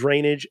blood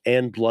drainage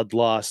and blood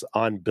loss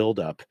on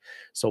buildup.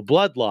 So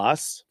blood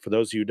loss, for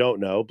those of you who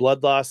don't know,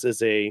 blood loss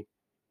is a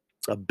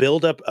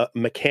buildup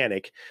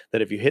mechanic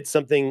that if you hit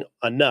something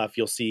enough,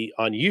 you'll see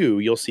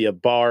a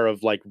bar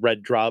of like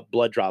blood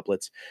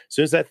droplets. As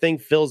soon as that thing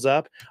fills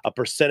up, a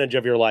percentage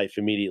of your life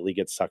immediately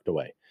gets sucked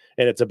away.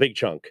 And it's a big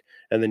chunk.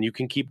 And then you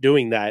can keep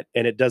doing that.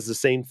 And it does the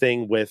same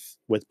thing with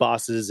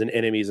bosses and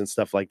enemies and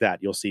stuff like that.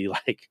 You'll see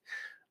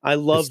I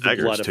love the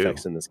blood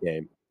effects in this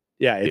game.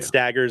 Yeah, it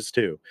staggers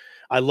too.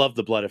 I love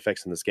the blood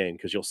effects in this game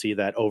because you'll see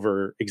that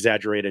over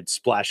exaggerated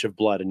splash of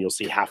blood and you'll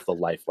see half the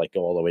life like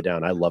go all the way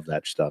down. I love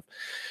that stuff.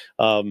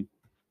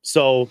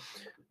 So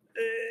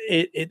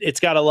it's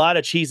got a lot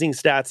of cheesing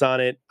stats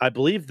on it. I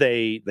believe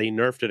they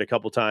nerfed it a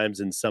couple times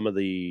in some of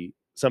the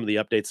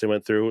updates they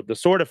went through. The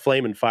Sword of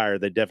Flame and Fire,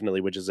 they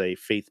definitely, which is a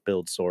faith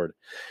build sword,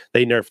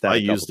 they nerfed that. I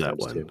used that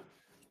one too.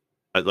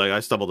 I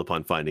stumbled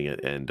upon finding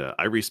it, and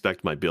I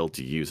respect my build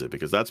to use it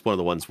because that's one of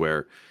the ones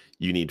where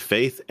you need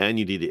faith and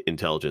you need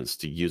intelligence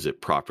to use it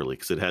properly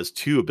because it has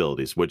two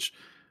abilities, which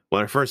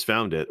when I first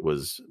found it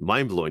was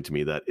mind-blowing to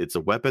me that it's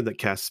a weapon that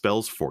casts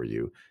spells for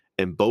you,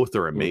 and both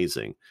are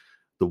amazing.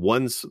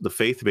 The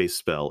faith-based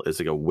spell is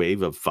like a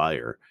wave of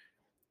fire,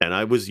 and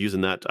I was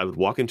using that. I would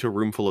walk into a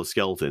room full of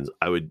skeletons,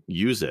 I would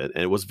use it,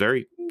 and it was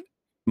very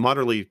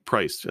moderately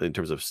priced in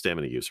terms of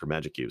stamina use or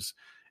magic use,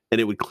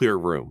 and it would clear a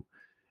room.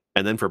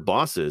 And then for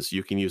bosses,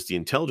 you can use the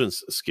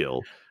intelligence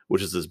skill,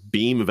 which is this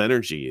beam of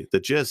energy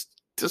that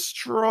just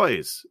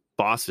destroys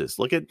bosses.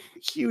 Look at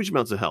huge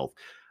amounts of health.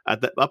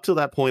 Up to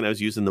that point, I was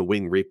using the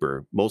Wing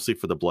Reaper, mostly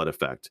for the blood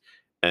effect.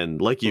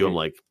 And like you, I'm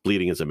like,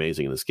 bleeding is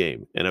amazing in this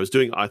game. And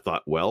I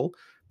thought, well,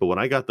 but when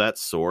I got that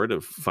sword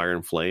of Fire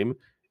and Flame,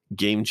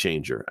 game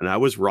changer. And I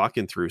was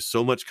rocking through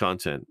so much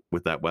content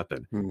with that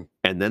weapon.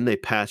 And then they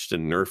patched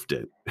and nerfed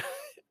it.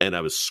 And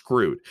I was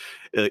screwed.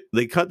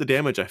 They cut the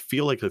damage, I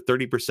feel like, to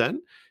 30%.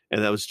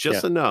 And that was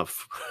just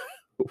enough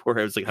where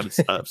I was like,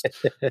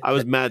 I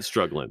was mad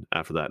struggling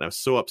after that. And I was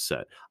so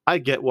upset. I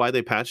get why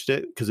they patched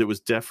it because it was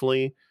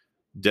definitely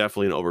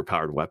an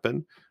overpowered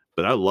weapon.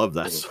 But I love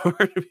that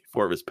sword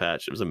before it was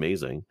patched. It was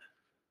amazing.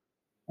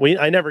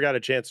 I never got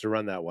a chance to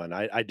run that one.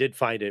 I did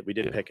find it. We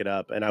did pick it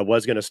up. And I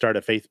was going to start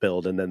a faith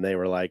build. And then they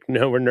were like,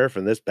 no, we're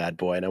nerfing this bad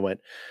boy. And I went,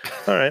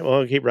 all right, well,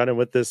 I'll keep running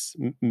with this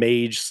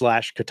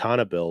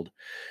mage/katana build.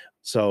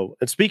 So,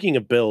 and speaking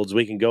of builds,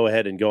 we can go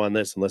ahead and go on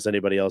this unless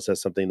anybody else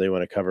has something they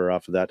want to cover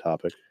off of that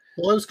topic.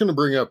 Well, I was going to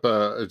bring up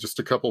just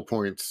a couple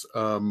points.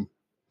 The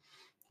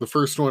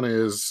first one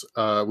is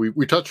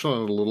we touched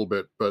on it a little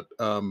bit, but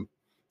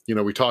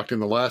we talked in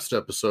the last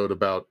episode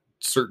about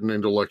certain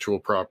intellectual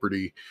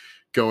property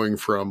going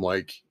from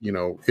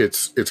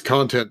its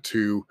content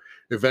to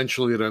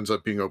eventually it ends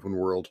up being open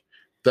world.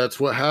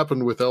 That's what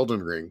happened with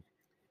Elden Ring.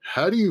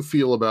 How do you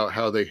feel about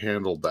how they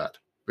handled that?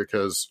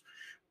 Because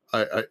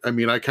I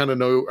mean, I kind of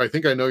know, I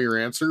think I know your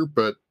answer,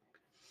 but,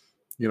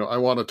 I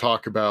want to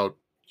talk about,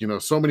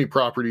 so many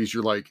properties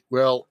you're like,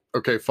 well,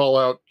 okay,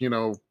 Fallout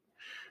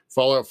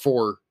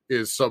 4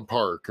 is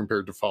subpar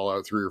compared to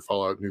Fallout 3 or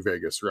Fallout New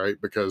Vegas, right?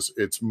 Because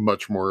it's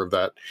much more of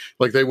that.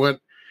 Like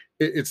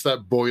it's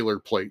that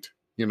boilerplate,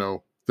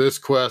 this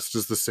quest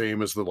is the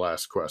same as the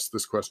last quest,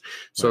 this quest.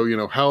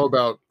 So, how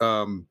about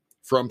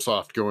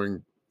FromSoft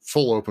going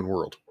full open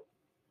world?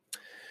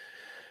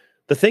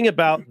 The thing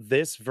about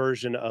this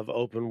version of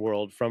open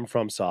world from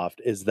FromSoft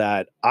is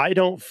that I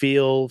don't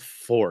feel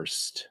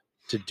forced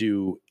to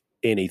do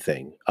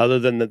anything other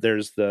than that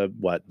there's the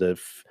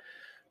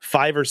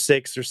 5 or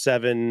 6 or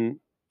 7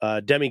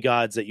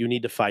 demigods that you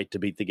need to fight to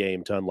beat the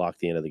game to unlock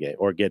the end of the game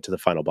or get to the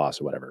final boss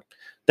or whatever.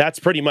 That's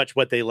pretty much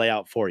what they lay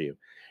out for you.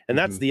 And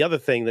that's the other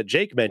thing that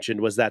Jake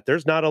mentioned was that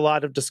there's not a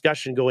lot of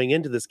discussion going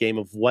into this game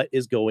of what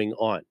is going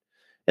on.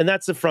 And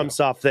that's a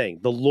FromSoft thing.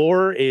 The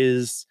lore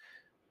is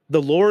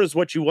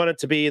what you want it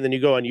to be. And then you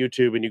go on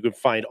YouTube and you can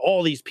find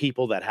all these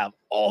people that have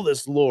all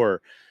this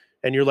lore.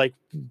 And you're like,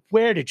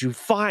 where did you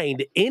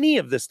find any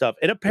of this stuff?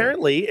 And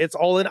apparently it's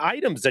all in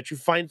items that you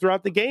find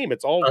throughout the game.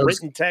 It's all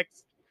written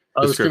text.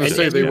 I was going to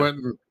say they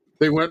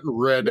went and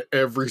read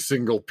every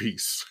single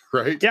piece,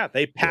 right? Yeah,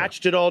 they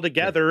patched it all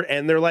together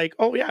and they're like,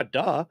 oh yeah,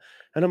 duh.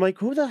 And I'm like,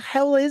 who the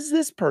hell is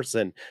this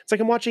person? It's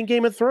like I'm watching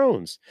Game of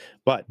Thrones.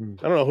 But I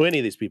don't know who any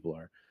of these people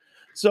are.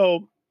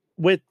 So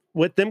with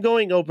them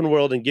going open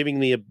world and giving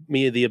me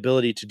the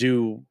ability to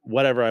do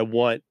whatever I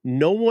want,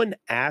 no one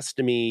asked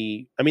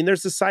me. I mean,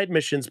 there's the side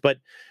missions, but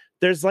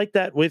there's like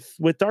that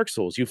with Dark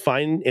Souls. You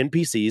find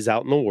NPCs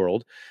out in the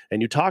world and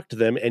you talk to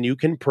them and you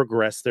can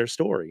progress their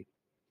story.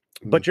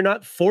 But you're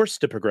not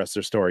forced to progress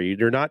their story.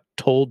 You're not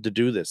told to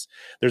do this.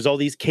 There's all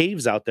these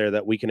caves out there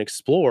that we can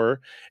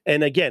explore.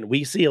 And again,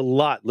 we see a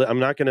lot.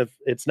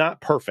 It's not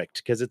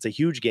perfect because it's a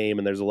huge game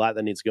and there's a lot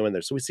that needs to go in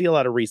there. So we see a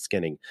lot of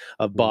reskinning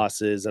of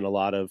bosses and a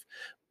lot of,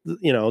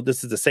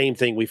 this is the same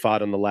thing we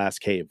fought in the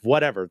last cave.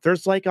 Whatever.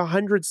 There's like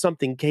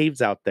 100-something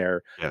caves out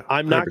there. Yeah,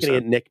 I'm not going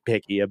to get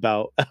nitpicky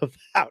about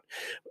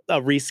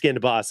a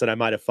reskinned boss that I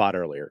might have fought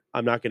earlier.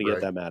 I'm not going to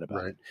get that mad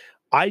about it.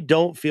 I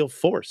don't feel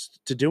forced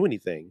to do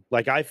anything.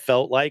 Like I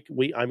felt like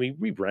we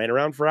ran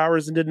around for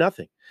hours and did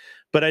nothing.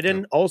 But I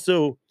didn't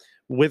also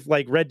with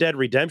like Red Dead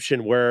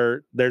Redemption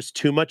where there's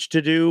too much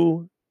to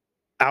do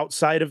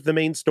outside of the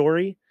main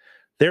story.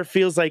 There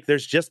feels like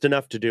there's just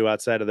enough to do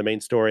outside of the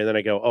main story. And then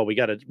I go, oh, we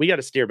got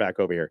to steer back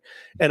over here.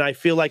 And I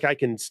feel like I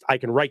can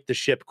right the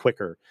ship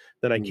quicker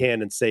than I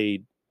can in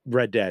say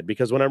Red Dead,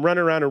 because when I'm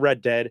running around in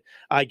Red Dead,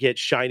 I get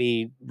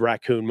shiny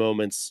raccoon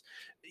moments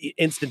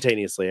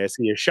instantaneously. I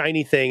see a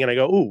shiny thing and I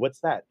go, ooh,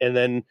 what's that? And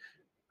then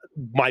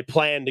my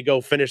plan to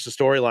go finish the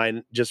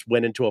storyline just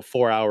went into a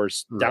 4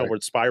 hours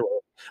downward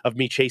spiral of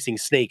me chasing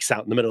snakes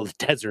out in the middle of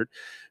the desert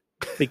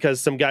because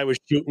some guy was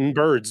shooting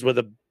birds with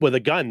a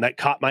gun that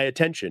caught my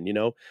attention.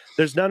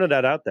 There's none of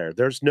that out there.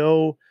 There's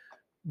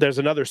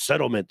another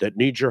settlement that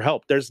needs your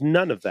help. There's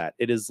none of that.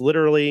 It is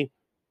literally,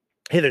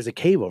 hey, there's a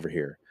cave over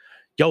here.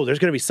 Yo, there's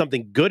going to be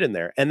something good in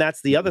there. And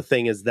that's the other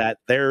thing, is that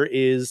there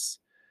is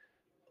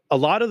a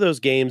lot of those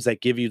games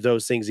that give you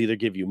those things either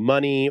give you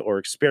money or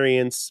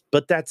experience,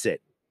 but that's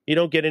it. You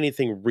don't get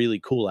anything really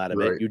cool out of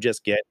it. You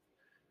just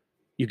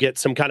get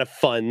some kind of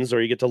funds,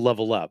 or you get to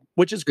level up,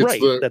 which is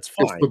great. That's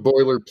fine. It's the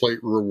boilerplate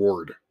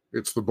reward.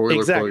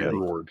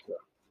 Reward. Yeah.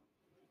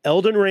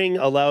 Elden Ring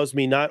allows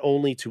me not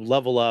only to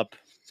level up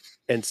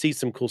and see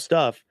some cool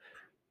stuff,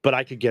 but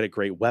I could get a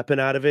great weapon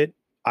out of it.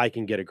 I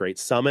can get a great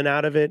summon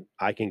out of it.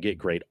 I can get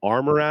great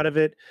armor out of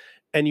it.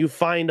 And you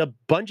find a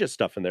bunch of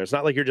stuff in there. It's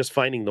not like you're just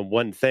finding the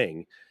one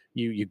thing.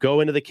 You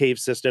go into the cave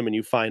system and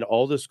you find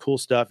all this cool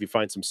stuff. You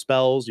find some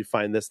spells, you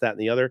find this, that, and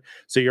the other.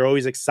 So you're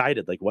always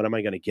excited. Like, what am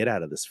I going to get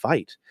out of this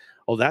fight?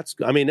 Oh,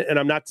 and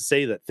I'm not to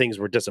say that things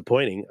were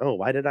disappointing. Oh,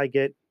 why did I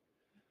get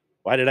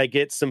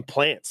some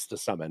plants to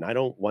summon? I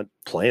don't want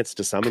plants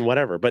to summon,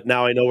 whatever. But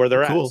now I know where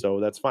they're at, so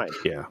that's fine.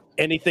 Yeah.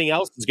 Anything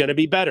else is going to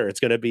be better. It's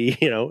going to be,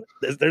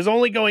 there's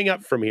only going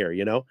up from here,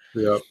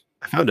 Yeah.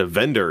 I found a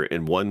vendor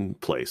in one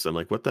place. I'm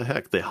like, what the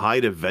heck? They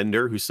hide a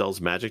vendor who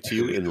sells magic to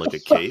you in like a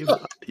cave.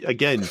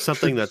 Again,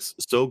 something that's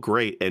so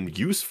great and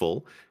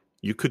useful,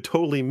 you could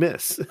totally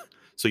miss.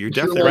 So you're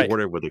definitely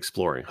rewarded with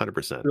exploring,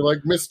 100%. You're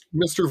like,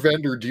 Mr.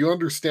 Vendor, do you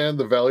understand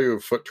the value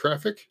of foot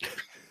traffic?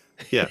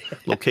 Yeah.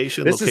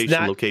 Location.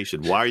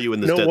 Why are you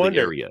in this deadly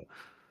area?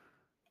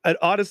 And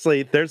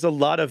honestly, there's a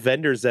lot of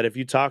vendors that if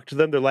you talk to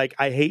them, they're like,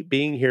 I hate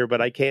being here,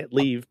 but I can't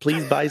leave.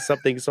 Please buy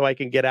something so I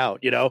can get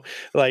out.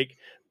 Like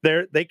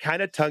they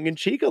kind of tongue in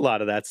cheek a lot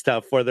of that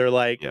stuff where they're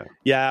like,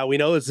 yeah, we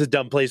know this is a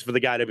dumb place for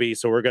the guy to be,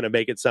 so we're going to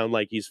make it sound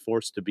like he's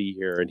forced to be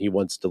here and he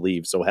wants to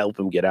leave. So help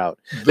him get out.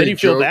 Then you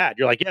feel bad.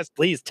 You're like, yes,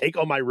 please take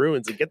all my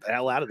ruins and get the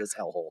hell out of this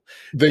hellhole.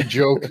 They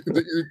joke.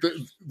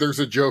 There's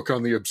a joke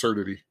on the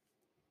absurdity.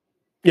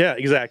 Yeah,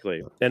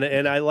 exactly.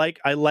 And I like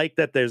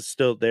that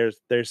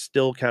there's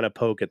still kind of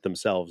poke at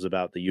themselves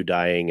about the you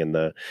dying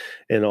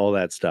and all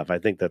that stuff. I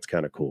think that's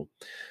kind of cool.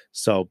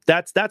 So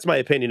that's my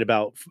opinion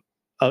about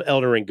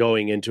Elden Ring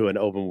going into an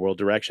open world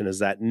direction, is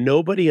that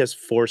nobody has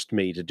forced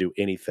me to do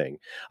anything.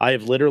 I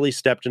have literally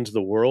stepped into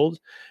the world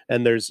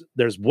and there's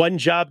one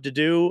job to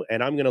do,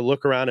 and I'm going to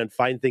look around and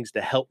find things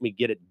to help me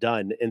get it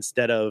done,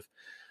 instead of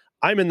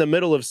I'm in the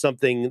middle of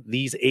something.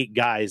 These 8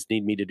 guys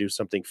need me to do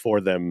something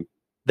for them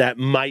that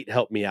might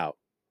help me out,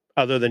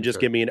 other than just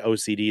give me an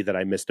OCD that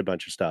I missed a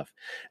bunch of stuff.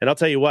 And I'll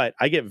tell you what,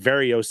 I get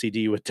very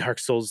OCD with Dark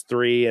Souls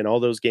 3 and all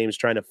those games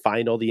trying to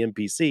find all the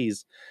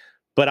NPCs,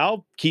 but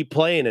I'll keep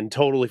playing and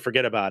totally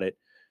forget about it.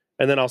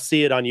 And then I'll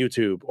see it on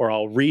YouTube, or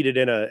I'll read it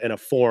in a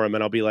forum,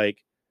 and I'll be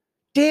like,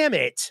 damn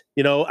it.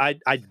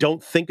 I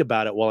don't think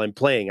about it while I'm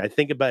playing. I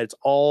think about it's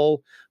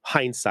all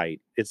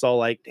hindsight. It's all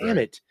like, damn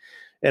it.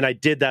 And I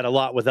did that a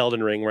lot with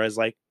Elden Ring, where I was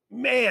like,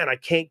 man, I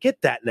can't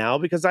get that now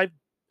because I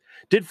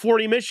did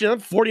 40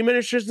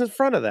 missions in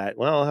front of that.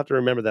 Well, I'll have to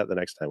remember that the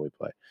next time we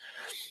play.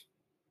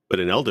 But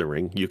in Elden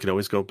Ring, you can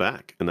always go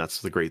back, and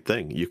that's the great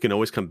thing. You can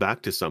always come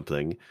back to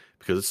something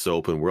because it's so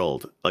open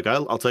world. Like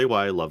I'll tell you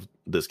why I love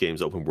this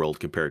game's open world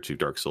compared to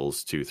Dark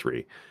Souls 2,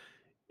 3,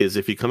 is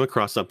if you come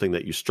across something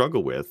that you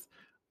struggle with,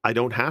 I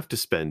don't have to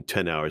spend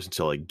 10 hours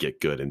until I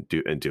get good and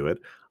do it.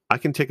 I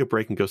can take a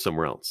break and go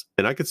somewhere else,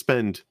 and I could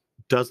spend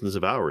dozens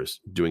of hours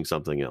doing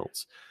something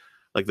else.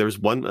 Like there's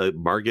one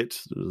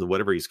Margit,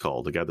 whatever he's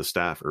called, the guy, the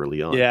staff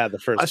early on. Yeah, the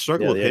first. I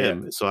struggled with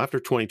him. Yeah. So after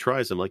 20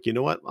 tries, I'm like, you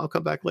know what? I'll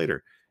come back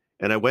later.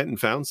 And I went and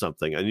found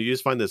something, and you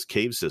just find this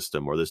cave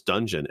system or this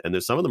dungeon, and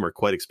there's some of them are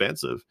quite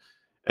expansive,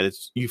 and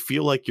you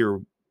feel like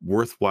you're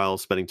worthwhile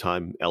spending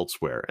time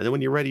elsewhere. And then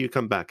when you're ready, you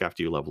come back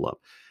after you level up.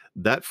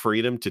 That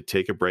freedom to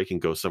take a break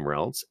and go somewhere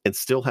else and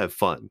still have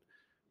fun.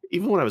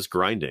 Even when I was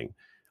grinding,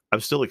 I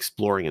was still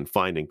exploring and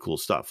finding cool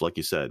stuff. Like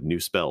you said, new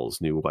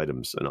spells, new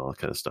items, and all that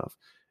kind of stuff.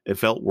 It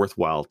felt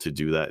worthwhile to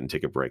do that and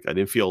take a break. I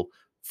didn't feel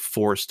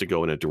forced to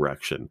go in a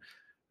direction.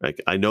 Like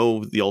I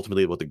know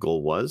ultimately what the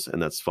goal was,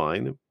 and that's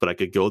fine, but I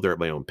could go there at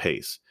my own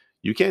pace.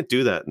 You can't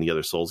do that in the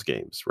other Souls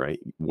games, right?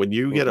 When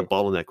you get a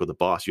bottleneck with a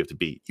boss you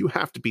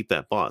have to beat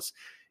that boss.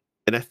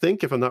 And I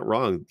think, if I'm not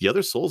wrong, the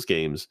other Souls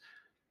games,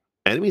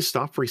 enemies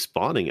stop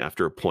respawning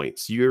after a point.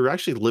 So you're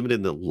actually limited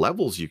in the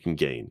levels you can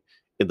gain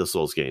in the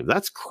Souls game.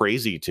 That's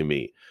crazy to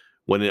me.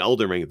 When in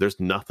Elden Ring, there's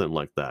nothing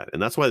like that.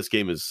 And that's why this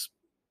game is,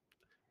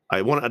 I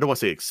don't want to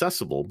say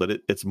accessible,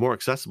 but it's more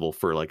accessible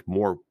for like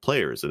more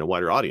players and a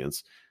wider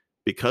audience,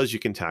 because you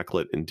can tackle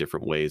it in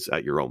different ways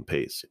at your own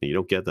pace. And you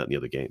don't get that in the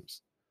other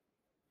games.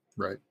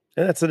 Right.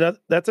 And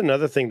that's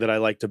another thing that I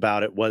liked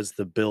about it was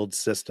the build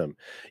system.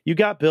 You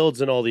got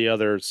builds in all the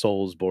other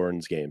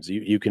Soulsborne games.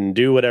 You can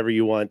do whatever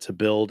you want to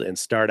build and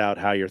start out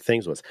how your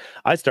things was.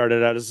 I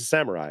started out as a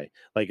samurai,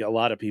 like a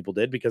lot of people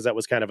did, because that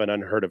was kind of an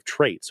unheard of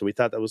trait. So we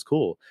thought that was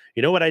cool.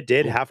 You know what I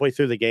did halfway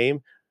through the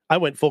game? I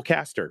went full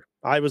caster.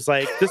 I was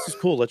like, this is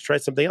cool. Let's try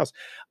something else.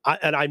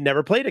 And I've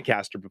never played a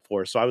caster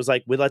before. So I was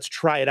like, well, let's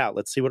try it out.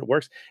 Let's see what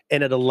works.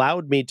 And it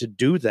allowed me to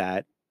do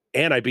that.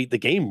 And I beat the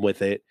game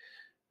with it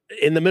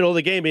in the middle of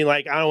the game, being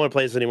like, I don't want to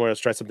play this anymore. Let's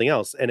try something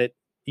else. And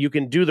you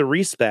can do the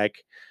respec,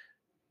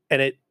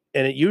 and it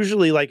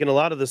usually, like in a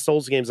lot of the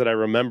Souls games that I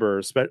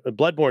remember,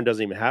 Bloodborne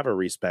doesn't even have a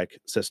respec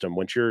system.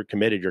 Once you're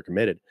committed, you're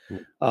committed.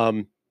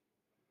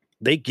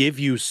 They give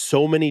you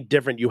so many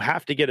different, you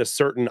have to get a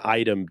certain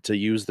item to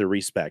use the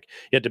respec.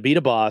 You have to beat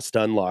a boss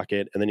to unlock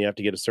it, and then you have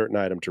to get a certain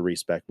item to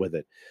respec with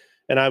it.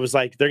 And I was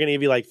like, they're going to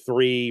give you like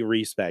 3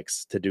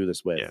 respecs to do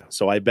this with. Yeah.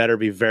 So I better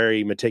be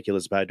very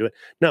meticulous about doing it.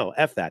 No,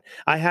 F that.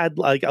 I had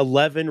like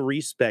 11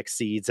 respec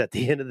seeds at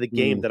the end of the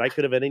game that I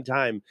could have at any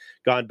time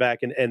gone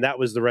back. And that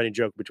was the running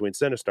joke between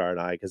Sinistar and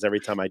I, because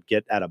every time I'd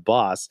get at a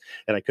boss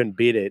and I couldn't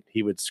beat it,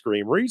 he would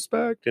scream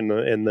respec in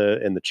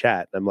the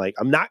chat. I'm like,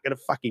 I'm not going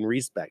to fucking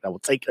respec. I will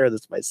take care of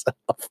this myself.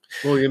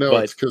 Well,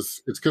 it's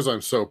because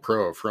I'm so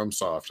pro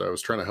FromSoft. I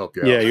was trying to help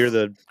you out. Yeah, you're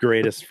the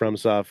greatest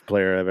FromSoft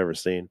player I've ever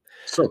seen.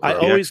 So I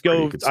always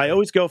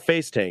go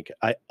face tank.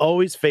 I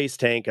always face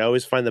tank. I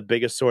always find the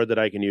biggest sword that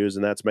I can use,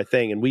 and that's my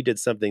thing. And we did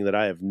something that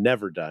I have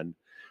never done,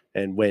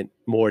 and went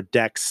more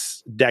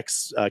Dex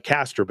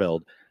caster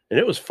build, and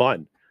it was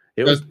fun.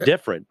 It was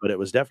different, but it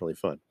was definitely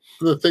fun.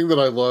 The thing that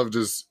I loved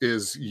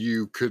is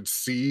you could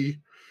see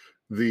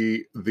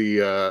the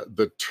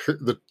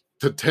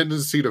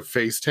tendency to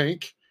face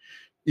tank.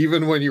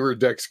 Even when you were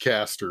Dex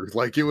caster,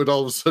 like it would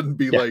all of a sudden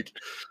be like,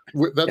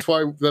 that's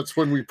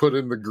when we put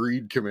in the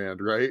greed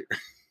command, right?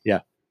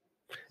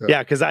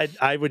 Yeah, because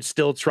I would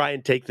still try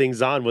and take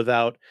things on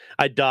without,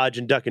 I'd dodge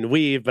and duck and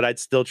weave, but I'd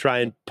still try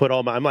and put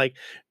I'm like,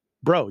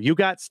 bro, you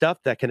got stuff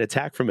that can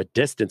attack from a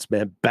distance,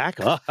 man. Back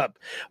up.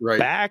 Right.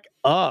 Back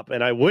up.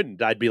 And I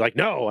wouldn't. I'd be like,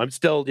 no,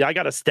 I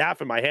got a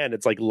staff in my hand.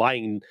 It's like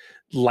lying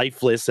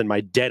lifeless in my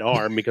dead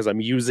arm because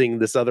I'm using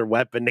this other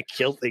weapon to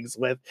kill things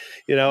with,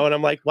 and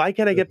I'm like, why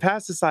can't I get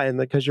past this item?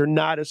 Because you're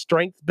not a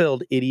strength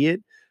build,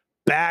 idiot.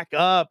 Back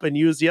up and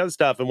use the other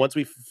stuff. And once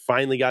we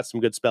finally got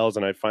some good spells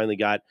and I finally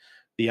got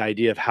the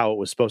idea of how it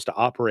was supposed to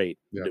operate,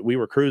 we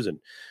were cruising.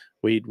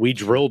 We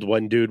drilled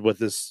one dude with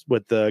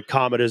the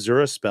Comet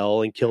Azura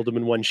spell and killed him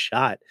in one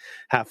shot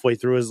halfway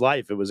through his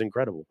life. It was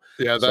incredible.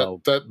 Yeah,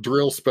 that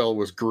drill spell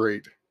was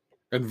great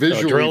and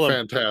visually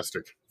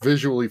fantastic.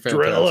 Visually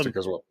fantastic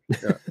as well.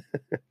 Yeah.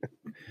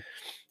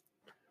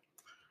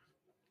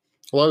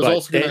 Well, I was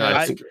also going to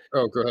ask.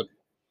 Go ahead.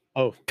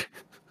 Oh,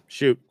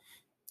 shoot,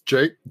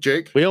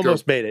 Jake. We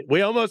almost made it.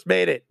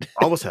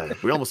 Almost had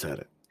it. We almost had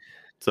it.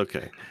 It's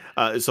okay.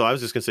 So I was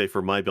just going to say,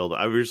 for my build,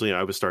 I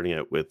was starting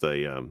out with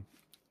I'm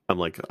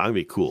like, I'm going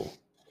to be cool.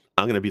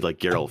 I'm going to be like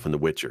Geralt from The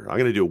Witcher. I'm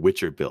going to do a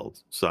Witcher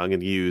build. So I'm going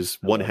to use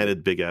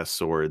one-headed big-ass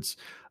swords.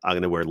 I'm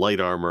going to wear light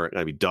armor. I'm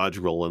going to be dodge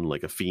rolling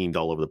like a fiend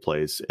all over the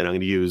place. And I'm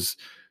going to use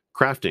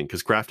crafting,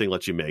 because crafting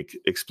lets you make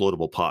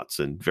explodable pots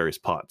and various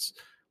pots.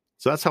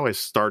 So that's how I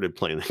started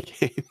playing the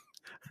game.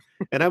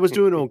 And I was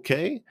doing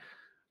okay.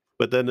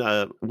 But then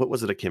what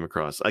was it I came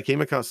across? I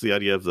came across the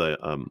idea of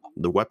the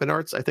weapon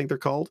arts, I think they're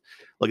called.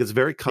 Like, it's a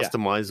very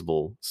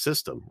customizable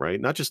system,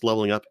 right? Not just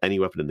leveling up any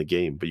weapon in the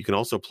game, but you can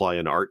also apply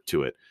an art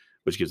to it,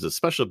 which gives a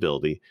special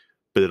ability,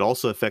 but it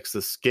also affects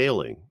the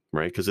scaling,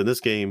 right? Because in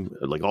this game,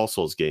 like all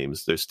Souls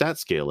games, there's stat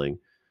scaling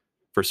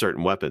for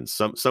certain weapons.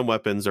 Some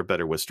weapons are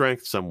better with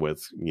strength, some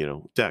with,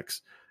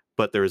 dex.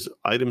 But there's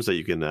items that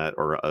you can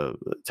or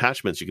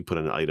attachments you can put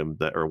in an item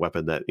that or a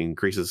weapon that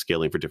increases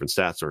scaling for different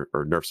stats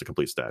or nerfs a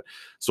complete stat.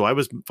 So I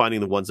was finding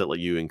the ones that let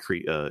you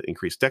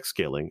increase dex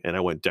scaling, and I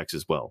went dex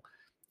as well.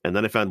 And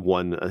then I found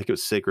one, I think it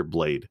was Sacred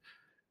Blade,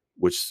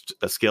 which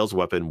scales a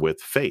weapon with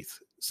faith.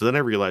 So then I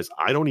realized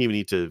I don't even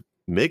need to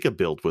make a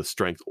build with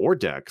strength or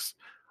dex.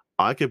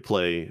 I could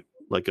play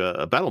like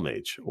a battle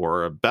mage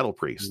or a battle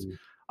priest. Mm-hmm.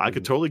 I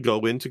could totally go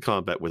into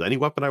combat with any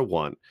weapon I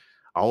want.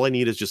 All I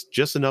need is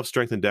just enough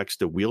strength and dex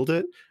to wield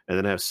it, and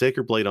then I have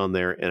Sacred Blade on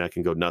there, and I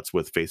can go nuts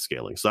with faith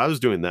scaling. So I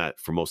was doing that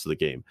for most of the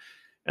game.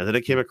 And then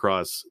I came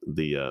across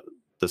the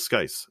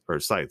scythes, or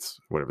scythes,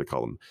 whatever they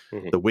call them.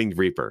 Mm-hmm. The Winged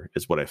Reaper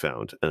is what I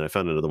found, and I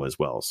found another one as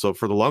well. So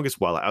for the longest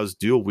while, I was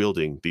dual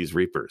wielding these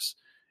Reapers,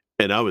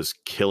 and I was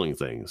killing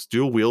things.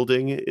 Dual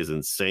wielding is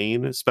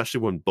insane,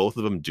 especially when both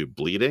of them do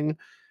bleeding,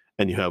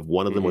 and you have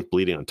one of them with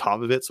bleeding on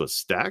top of it, so it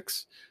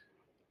stacks.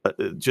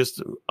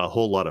 Just a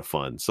whole lot of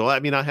fun. So I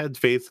mean, I had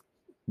faith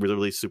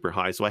really super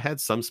high, so I had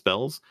some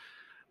spells,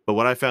 but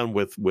what I found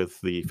with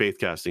the faith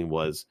casting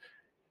was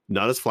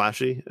not as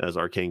flashy as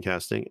arcane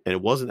casting, and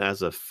it wasn't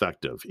as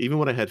effective. Even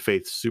when I had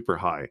faith super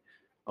high,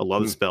 a lot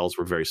of the spells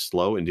were very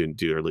slow and didn't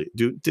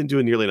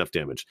do nearly enough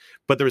damage.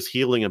 But there was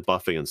healing and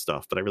buffing and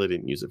stuff, but I really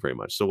didn't use it very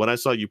much. So when I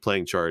saw you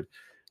playing Chard,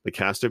 the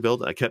caster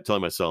build, I kept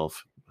telling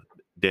myself,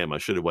 damn, I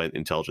should have went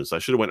intelligence. I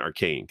should have went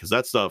arcane, because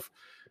that stuff,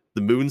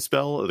 the moon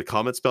spell or the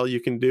comet spell you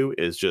can do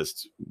is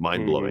just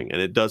mind-blowing,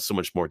 and it does so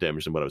much more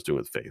damage than what I was doing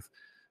with faith.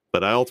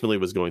 But I ultimately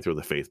was going through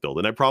the faith build,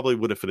 and I probably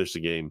would have finished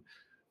the game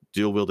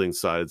dual wielding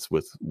sides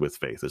with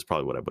faith is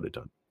probably what I would have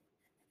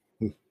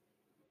done.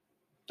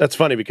 That's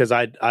funny, because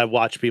I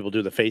watched people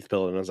do the faith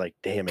build, and I was like,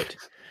 damn it.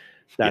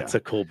 That's a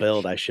cool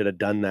build. I should have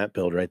done that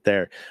build right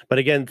there. But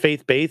again,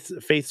 faith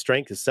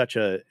strength is such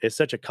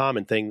a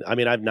common thing. I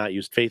mean, I've not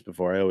used faith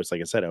before.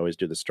 Like I said, I always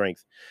do the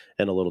strength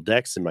and a little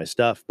dex in my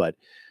stuff, but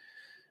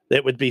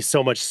it would be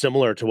so much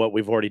similar to what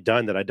we've already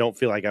done that I don't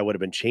feel like I would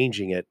have been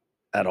changing it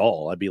at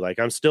all. I'd be like,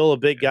 I'm still a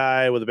big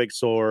guy with a big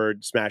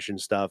sword smashing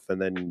stuff,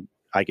 and then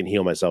I can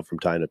heal myself from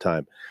time to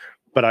time.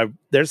 But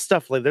there's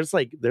stuff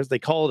like they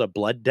call it a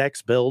blood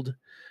dex build,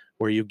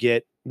 where you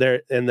get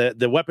there, and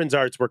the weapons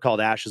arts were called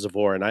Ashes of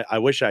War, and I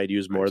wish I had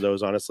used more of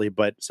those, honestly.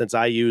 But since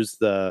I used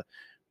the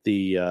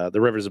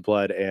Rivers of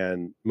Blood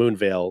and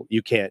Moonveil,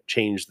 you can't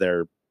change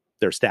their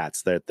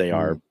stats. That they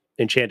are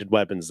enchanted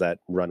weapons that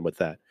run with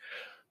that.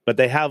 But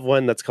they have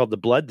one that's called the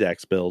Blood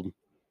Dex build,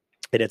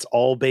 and it's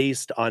all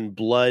based on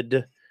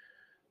blood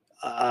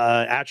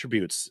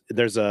attributes.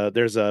 There's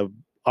a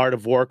art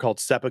of war called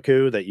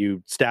Seppuku that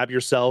you stab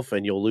yourself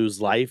and you'll lose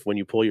life when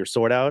you pull your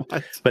sword out,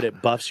 but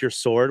it buffs your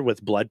sword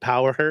with blood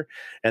power.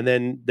 And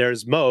then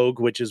there's Moog,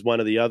 which is one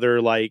of the other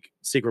like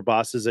secret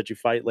bosses that you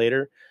fight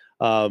later.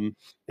 And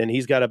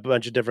he's got a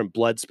bunch of different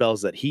blood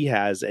spells that he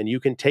has, and you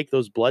can take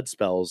those blood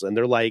spells and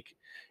they're like,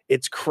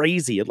 it's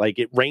crazy.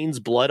 It rains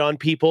blood on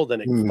people,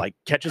 then it like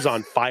catches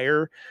on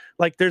fire.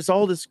 Like there's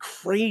all this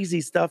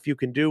crazy stuff you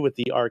can do with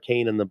the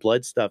arcane and the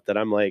blood stuff that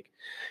I'm like,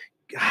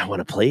 I want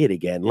to play it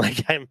again.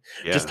 Like I'm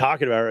just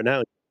talking about it right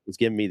now. It's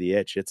giving me the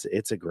itch.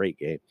 It's a great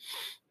game.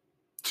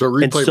 So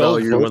replay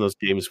value, one of those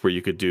games where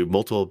you could do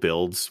multiple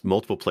builds,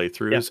 multiple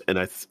playthroughs, and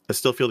I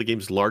still feel the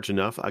game's large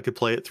enough. I could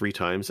play it 3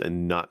 times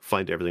and not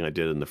find everything I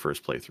did in the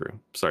first playthrough.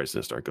 Sorry,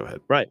 Sinistar, go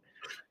ahead. Right.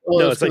 Well,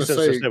 no, it's like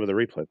Sinistar with a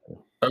replay.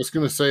 I was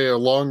going to say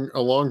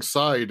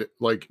alongside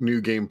like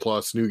New Game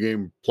Plus, New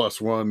Game Plus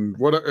One,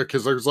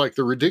 because there's like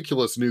the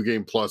ridiculous New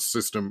Game Plus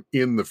system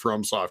in the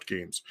FromSoft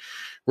games,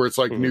 where it's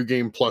like New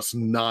Game Plus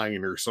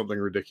 9 or something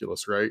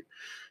ridiculous, right?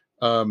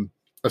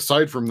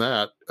 Aside from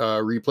that,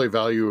 replay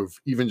value of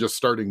even just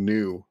starting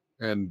new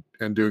and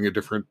doing a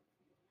different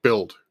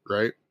build,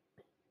 right?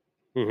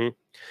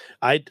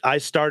 I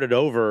started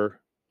over.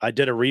 I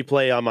did a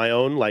replay on my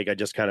own. Like I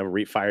just kind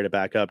of fired it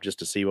back up just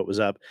to see what was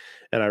up.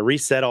 And I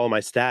reset all my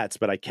stats,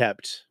 but I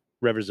kept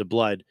Rivers of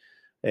Blood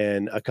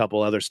and a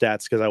couple other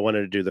stats because I wanted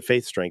to do the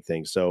faith strength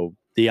thing. So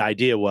the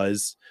idea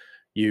was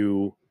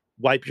you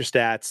wipe your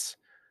stats,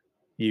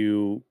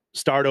 you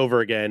start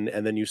over again,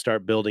 and then you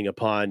start building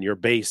upon your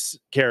base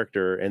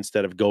character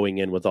instead of going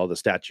in with all the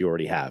stats you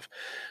already have.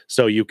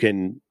 So you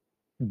can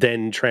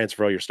then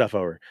transfer all your stuff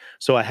over.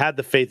 So I had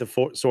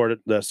the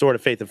Sword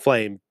of Faith and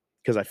Flame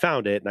because I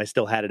found it and I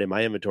still had it in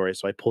my inventory.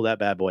 So I pull that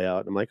bad boy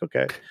out and I'm like,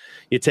 okay,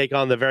 you take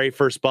on the very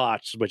first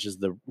boss, which is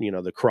the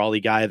crawly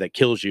guy that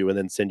kills you and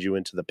then sends you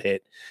into the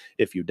pit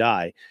if you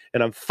die.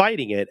 And I'm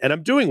fighting it and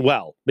I'm doing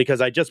well because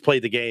I just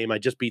played the game. I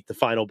just beat the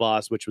final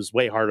boss, which was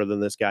way harder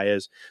than this guy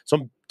is. So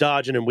I'm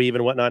dodging and weaving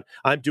and whatnot.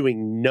 I'm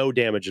doing no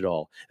damage at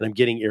all. And I'm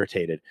getting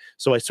irritated.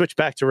 So I switch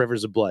back to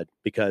Rivers of Blood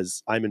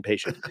because I'm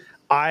impatient.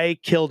 I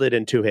killed it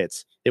in 2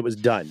 hits. It was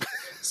done.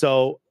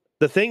 So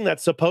the thing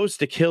that's supposed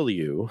to kill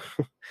you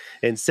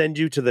and send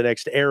you to the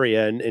next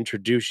area and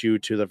introduce you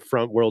to the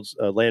front world's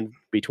land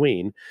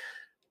between,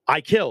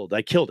 I killed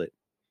it.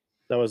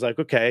 I was like,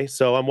 okay,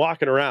 so I'm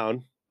walking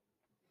around.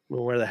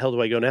 Well, where the hell do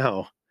I go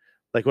now?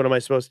 Like, what am I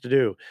supposed to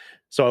do?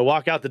 So I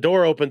walk out, the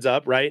door opens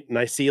up, right? And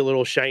I see a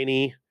little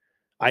shiny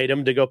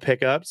item to go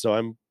pick up. So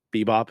I'm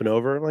bebopping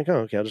over. I'm like, oh,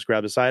 okay, I'll just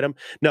grab this item.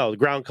 No, the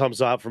ground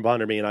comes up from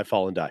under me and I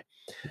fall and die.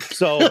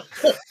 So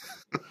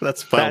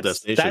that's Final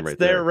Destination right there. That's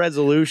their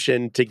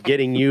resolution to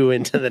getting you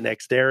into the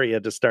next area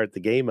to start the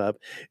game up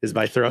is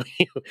by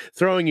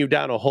throwing you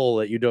down a hole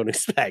that you don't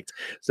expect.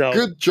 So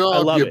good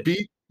job.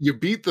 You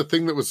beat the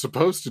thing that was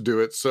supposed to do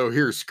it. So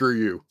here, screw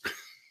you.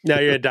 Now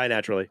you're gonna die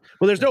naturally.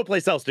 Well, there's no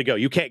place else to go.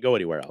 You can't go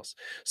anywhere else.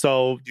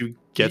 So you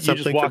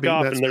just walk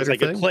off and there's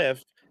like a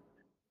cliff.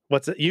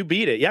 What's it? You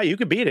beat it. Yeah, you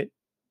could beat it.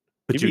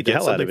 But you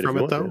get something from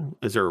it though?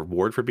 Is there a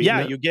reward for beating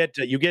it?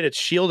 Yeah, you get its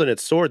shield and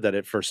its sword that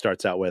it first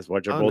starts out with,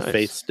 which are both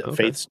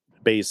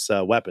faith-based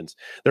weapons.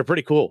 They're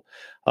pretty cool,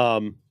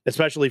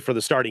 especially for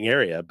the starting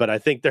area. But I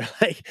think they're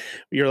like,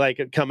 you're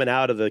like coming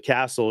out of the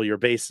castle, your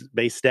base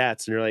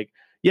stats, and you're like,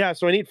 yeah,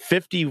 so I need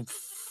 50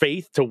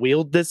 faith to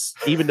wield this,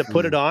 even to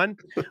put it on.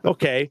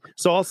 Okay,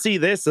 so I'll see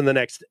this in the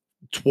next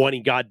 20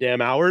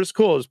 goddamn hours.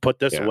 Cool, just put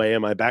this away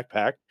in my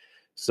backpack.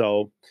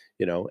 So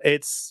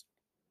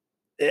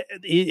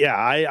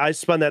I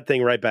spun that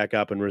thing right back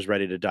up and was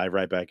ready to dive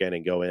right back in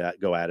and go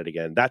at it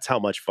again. That's how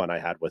much fun I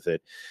had with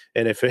it.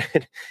 And if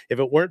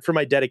it weren't for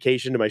my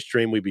dedication to my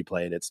stream, we'd be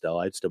playing it still.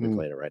 I'd still be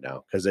playing it right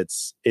now because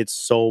it's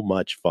so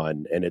much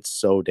fun and it's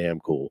so damn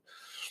cool.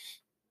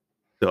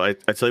 So I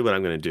tell you what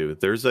I'm going to do.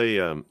 There's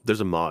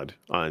a mod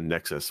on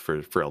Nexus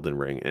for Elden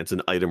Ring, and it's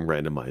an item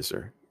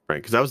randomizer, right?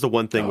 Because that was the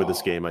one thing with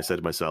this game. I said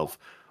to myself,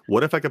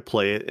 what if I could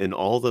play it and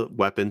all the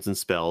weapons and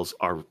spells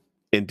are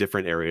in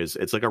different areas?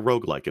 It's like a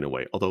roguelike in a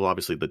way, although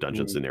obviously the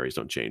dungeons and areas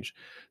don't change.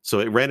 So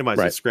it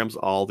randomizes, it scrams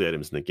all the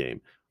items in the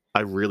game. I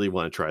really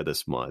want to try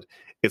this mod.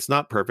 It's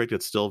not perfect.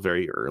 It's still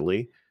very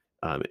early.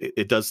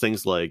 It does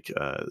things like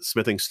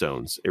smithing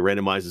stones. It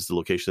randomizes the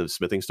location of the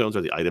smithing stones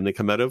or the item they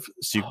come out of.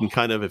 So you can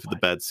kind of, if the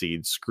bad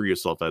seed, screw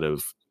yourself out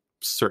of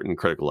certain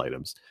critical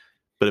items.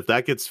 But if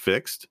that gets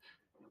fixed,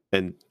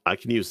 and I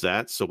can use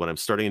that, so when I'm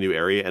starting a new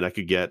area, and I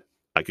could get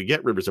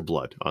Rivers of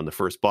Blood on the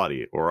first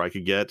body, or I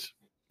could get,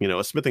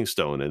 a smithing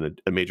stone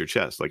and a major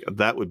chest. Like,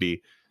 that would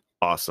be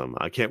awesome.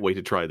 I can't wait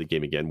to try the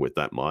game again with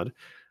that mod.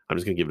 I'm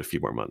just going to give it a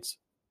few more months.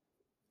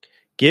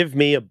 Give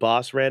me a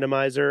boss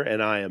randomizer,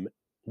 and I am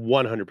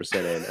 100%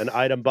 in. An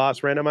item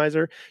boss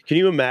randomizer. Can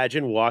you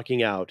imagine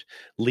walking out,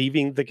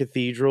 leaving the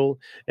cathedral,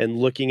 and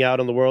looking out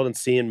on the world and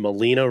seeing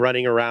Melina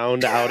running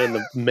around out in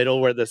the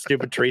middle where the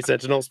stupid tree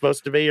sentinel is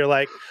supposed to be? You're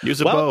like,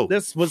 use a bow.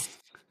 This is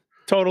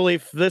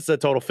a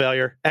total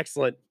failure.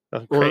 Excellent.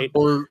 Great.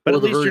 But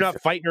at least you're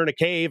not fighting her in a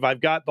cave. I've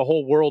got the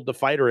whole world to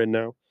fight her in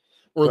now.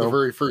 Or the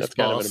very first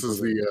boss is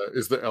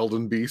the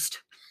Elden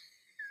Beast.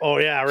 Oh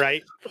yeah,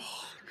 right.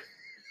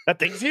 That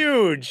thing's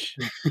huge.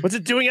 What's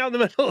it doing out in the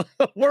middle of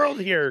the world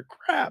here?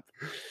 Crap.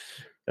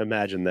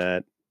 Imagine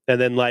that. And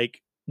then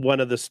like one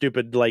of the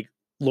stupid like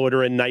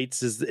loitering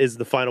knights is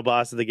the final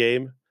boss of the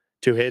game.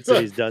 2 hits and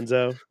he's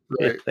donezo.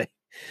 Right.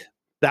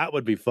 That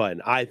would be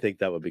fun. I think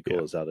that would be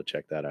cool as hell to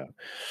check that out.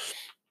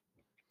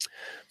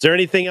 Is there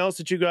anything else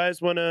that you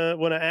guys want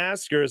to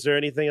ask, or is there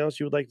anything else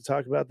you would like to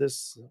talk about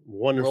this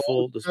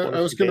wonderful? I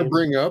was going to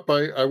bring up.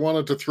 I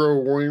wanted to throw a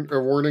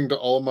warning to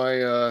all my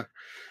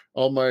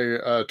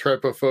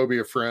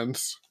trypophobia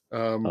friends.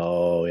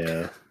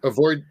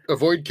 Avoid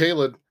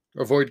Caelid.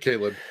 Avoid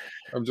Caelid.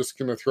 I'm just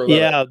going to throw that.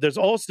 Yeah, there's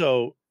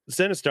also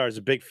Sinistar is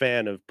a big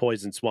fan of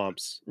poison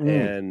swamps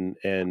and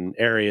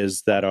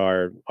areas that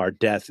are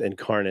death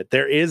incarnate.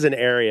 There is an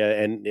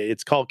area, and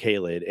it's called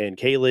Caelid, and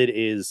Caelid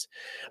is,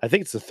 I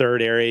think it's the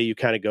third area you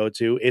kind of go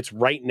to. It's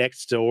right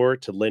next door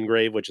to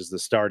Lingrave, which is the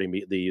starting,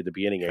 the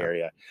beginning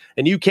area.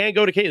 And you can't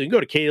go to Caelid. You can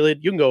go to Caelid.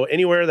 You can go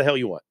anywhere the hell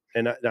you want.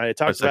 And I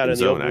talked about it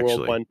in the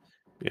overworld one.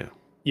 Yeah.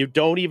 You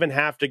don't even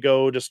have to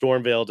go to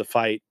Stormvale to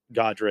fight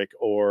Godric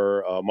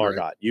or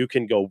Margot. Right. You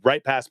can go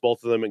right past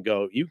both of them and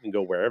you can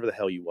go wherever the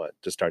hell you want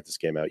to start this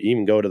game out. You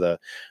even go to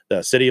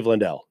the city of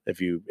Lindell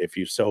if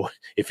you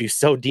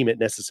so deem it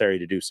necessary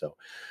to do so.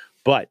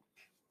 But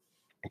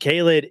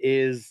Caelid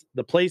is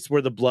the place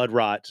where the blood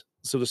rot.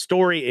 So the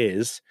story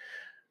is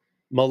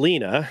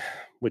Melina,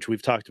 which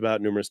we've talked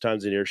about numerous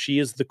times in here. She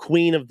is the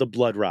queen of the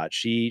blood rot.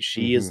 She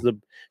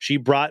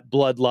brought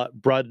blood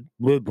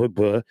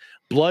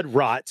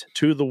rot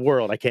to the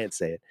world. I can't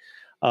say it.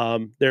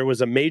 There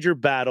was a major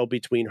battle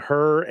between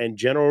her and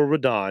General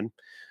Radahn,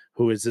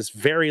 who is this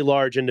very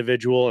large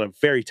individual and a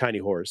very tiny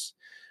horse.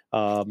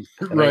 And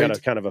I got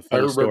a kind of a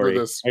funny story.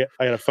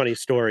 I got a funny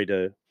story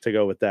to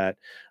go with that.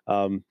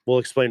 We'll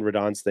explain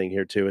Radahn's thing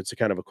here too. It's a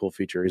kind of a cool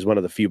feature. He's one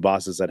of the few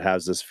bosses that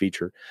has this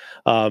feature.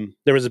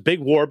 There was a big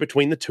war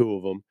between the two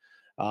of them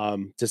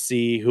to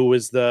see who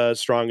was the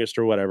strongest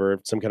or whatever,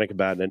 some kind of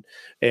combatant.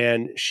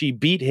 And she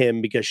beat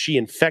him because she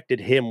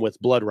infected him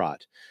with blood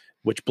rot,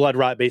 which blood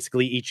rot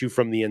basically eats you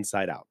from the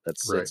inside out.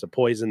 It's a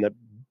poison that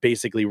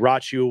basically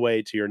rots you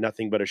away to you're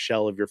nothing but a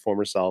shell of your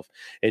former self,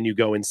 and you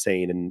go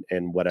insane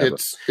and whatever.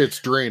 It's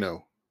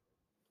Drano.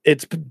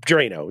 It's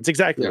Drano. It's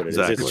exactly what it is.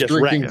 It's just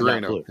drinking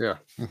Drano. Yeah.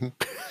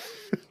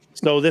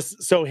 Mm-hmm.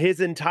 So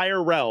his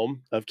entire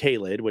realm of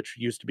Caelid, which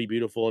used to be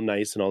beautiful and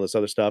nice and all this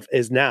other stuff,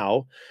 is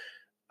now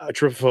a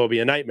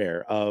trypophobia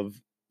nightmare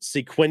of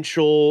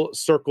sequential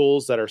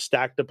circles that are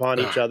stacked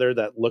upon each other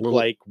that look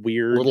like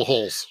weird little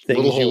holes.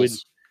 Little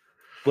holes.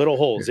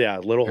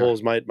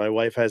 Holes. My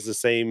wife has the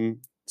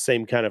same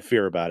kind of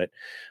fear about it.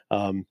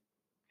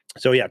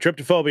 So yeah,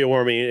 trypophobia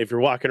warning. If you're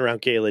walking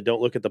around Caelid,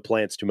 don't look at the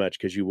plants too much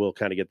because you will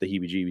kind of get the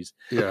heebie-jeebies.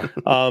 Yeah.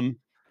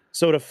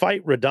 So to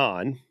fight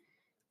Radahn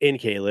in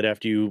Caelid,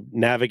 after you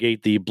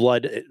navigate the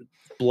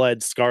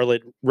blood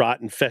scarlet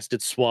rot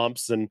infested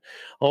swamps and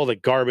all the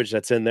garbage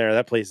that's in there,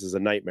 that place is a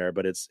nightmare,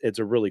 but it's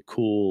a really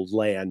cool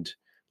land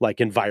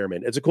like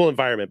environment. It's a cool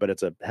environment, but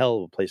it's a hell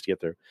of a place to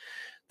get there.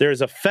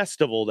 There's a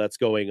festival that's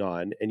going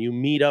on, and you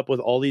meet up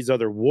with all these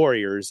other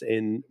warriors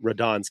in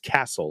Radahn's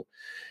castle.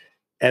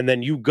 And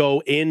then you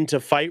go in to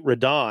fight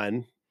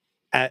Radahn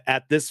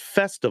at this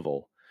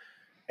festival,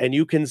 and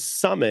you can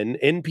summon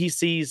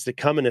NPCs to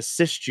come and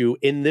assist you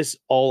in this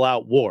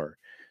all-out war.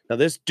 Now,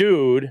 this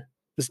dude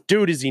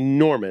is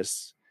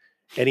enormous,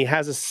 and he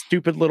has a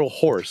stupid little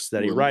horse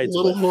that he rides.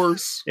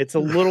 Horse. It's a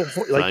little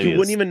horse. Like, you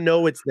wouldn't even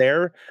know it's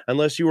there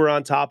unless you were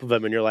on top of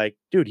him, and you're like,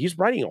 dude, he's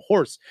riding a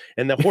horse,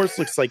 and the horse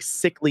looks like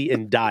sickly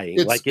and dying.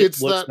 It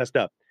looks messed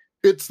up.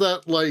 It's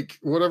that, like,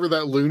 whatever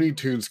that Looney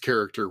Tunes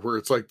character where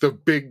it's like the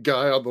big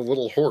guy on the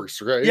little horse,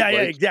 right? Yeah,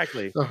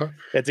 exactly.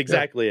 That's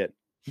exactly it.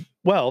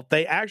 Well,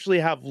 they actually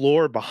have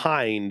lore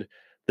behind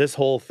this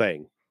whole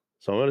thing.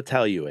 So I'm going to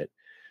tell you it.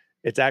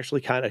 It's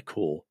actually kind of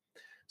cool.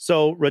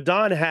 So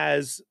Radahn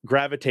has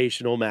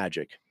gravitational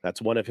magic.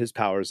 That's one of his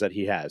powers that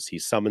he has. He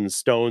summons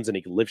stones and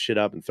he can lift shit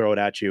up and throw it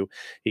at you.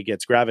 He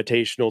gets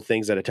gravitational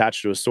things that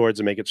attach to his swords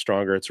and make it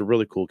stronger. It's a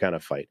really cool kind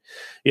of fight.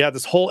 You have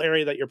this whole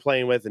area that you're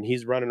playing with, and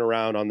he's running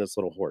around on this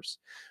little horse.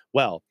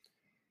 Well,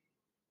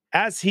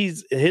 as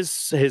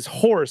his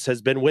horse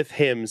has been with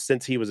him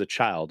since he was a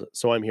child.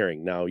 So I'm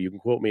hearing. Now you can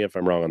quote me if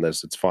I'm wrong on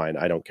this. It's fine.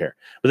 I don't care.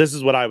 But this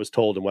is what I was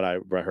told and what I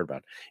heard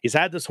about. He's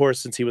had this horse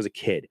since he was a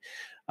kid.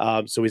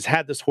 So he's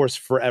had this horse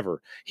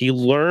forever. He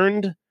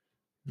learned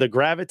the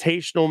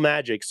gravitational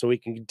magic so he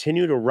can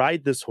continue to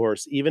ride this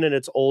horse even in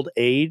its old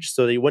age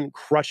so that he wouldn't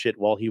crush it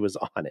while he was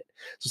on it.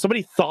 So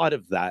somebody thought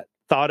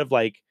of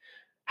like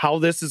how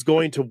this is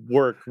going to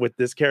work with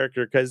this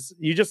character, because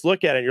you just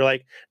look at it and you're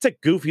like, it's a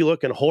goofy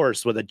looking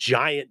horse with a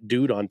giant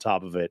dude on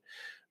top of it.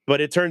 But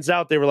it turns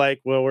out they were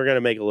like, well, we're going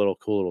to make a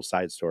cool little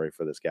side story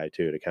for this guy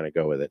too, to kind of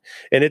go with it.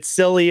 And it's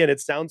silly and it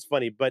sounds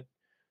funny, but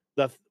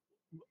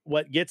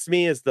what gets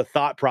me is the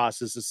thought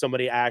process is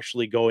somebody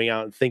actually going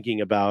out and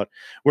thinking about,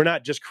 we're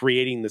not just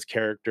creating this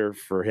character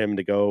for him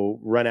to go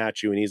run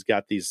at you and he's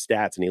got these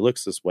stats and he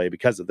looks this way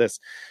because of this.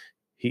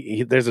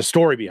 There's a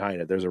story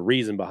behind it. There's a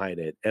reason behind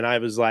it. And I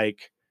was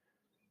like,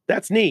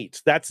 that's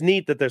neat. That's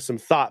neat that there's some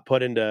thought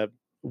put into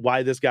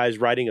why this guy's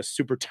riding a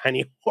super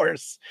tiny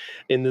horse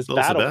in this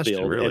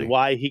battlefield, really, and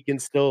why he can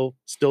still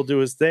do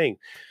his thing.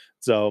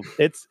 So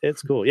it's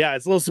cool. Yeah,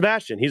 it's little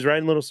Sebastian. He's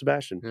riding little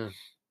Sebastian. Yeah.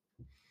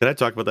 Can I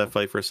talk about that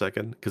fight for a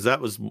second? Because that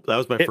was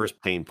my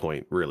first pain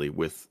point, really,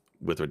 with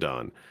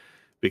Radahn,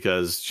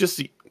 because just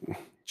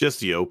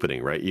the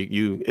opening, right?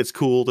 You it's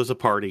cool. There's a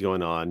party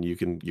going on. You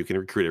can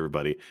recruit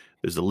everybody.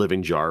 There's a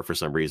living jar for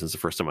some reason. It's the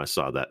first time I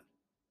saw that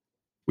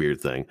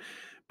weird thing.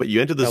 But you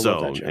enter the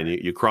zone and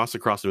you cross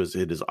across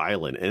his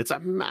island, and it's a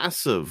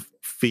massive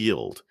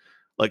field.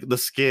 Like, the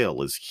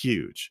scale is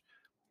huge,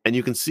 and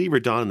you can see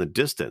Radahn in the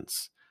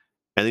distance,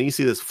 and then you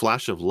see this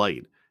flash of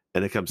light,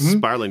 and it comes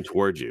spiraling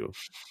towards you.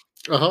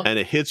 And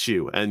it hits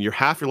you, and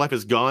half your life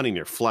is gone, and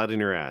you're flat in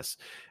your ass.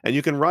 And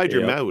you can ride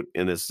your mount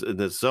in this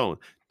zone.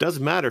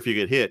 Doesn't matter if you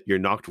get hit; you're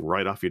knocked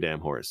right off your damn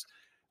horse.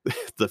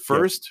 The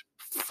first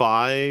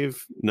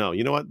 5, no,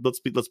 you know what? Let's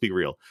be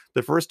real.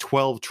 The first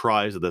 12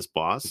 tries of this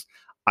boss,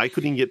 I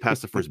couldn't even get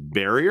past the first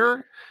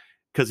barrier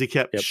because he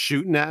kept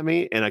shooting at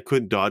me, and I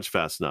couldn't dodge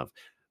fast enough.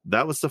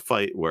 That was the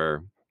fight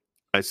where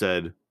I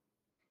said,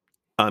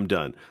 I'm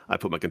done. I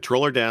put my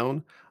controller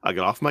down. I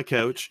got off my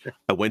couch.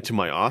 I went to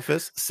my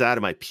office, sat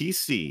at my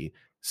PC,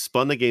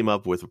 spun the game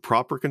up with a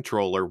proper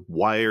controller,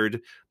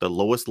 wired the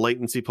lowest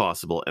latency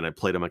possible, and I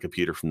played on my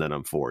computer from then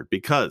on forward,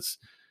 because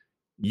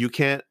you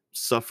can't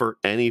suffer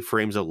any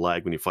frames of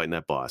lag when you're fighting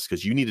that boss,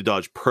 because you need to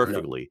dodge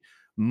perfectly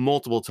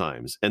multiple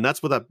times. And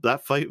that's what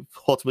that fight,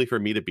 ultimately, for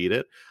me to beat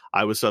it,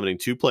 I was summoning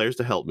 2 players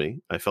to help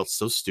me. I felt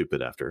so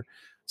stupid after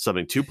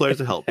summoning 2 players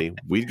to help me.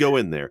 We'd go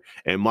in there,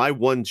 and my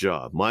one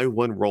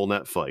role in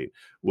that fight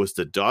was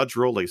to dodge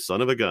roll like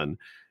son of a gun,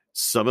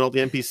 summon all the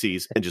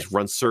NPCs, and just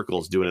run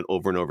circles doing it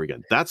over and over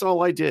again. That's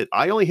all I did.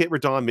 I only hit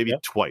Radahn maybe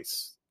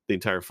twice the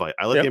entire fight.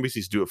 I let the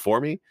NPCs do it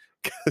for me,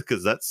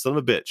 because that son of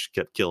a bitch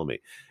kept killing me.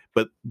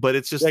 But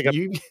it's just,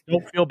 you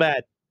don't feel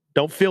bad.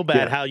 Don't feel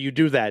bad how you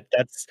do that.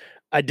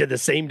 I did the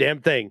same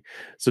damn thing.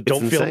 So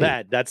don't feel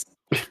bad. That's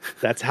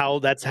how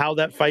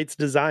that fight's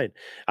designed.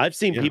 I've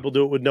seen people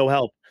do it with no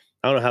help.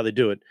 I don't know how they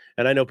do it.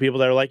 And I know people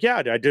that are like, yeah,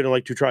 I did it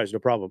like 2 tries, no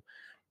problem.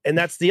 And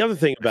that's the other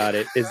thing about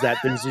it, is that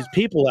there's these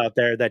people out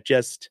there that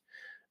just,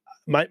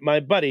 my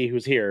buddy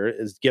who's here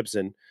is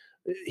Gibson.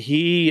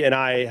 He and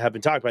I have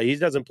been talking about, he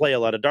doesn't play a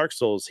lot of Dark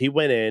Souls. He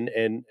went in,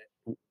 and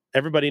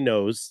everybody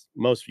knows,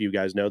 most of you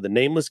guys know, the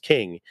Nameless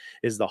King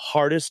is the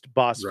hardest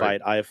boss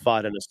fight I have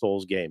fought in a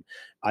Souls game.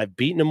 I've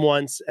beaten him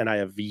once, and I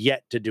have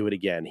yet to do it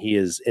again. He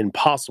is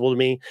impossible to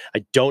me.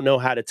 I don't know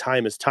how to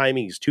time his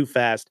timing. He's too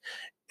fast.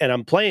 And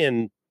I'm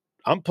playing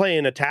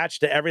attached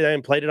to everything.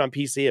 I played it on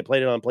PC. I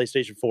played it on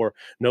PlayStation 4.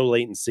 No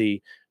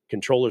latency.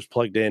 Controllers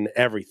plugged in.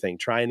 Everything.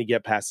 Trying to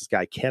get past this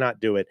guy. Cannot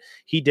do it.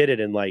 He did it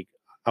in, like,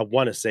 I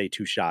want to say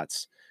 2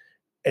 shots.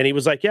 And he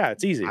was like, yeah,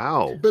 it's easy.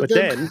 Wow. But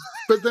then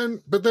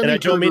he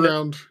turned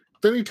around.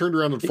 Then he turned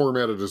around and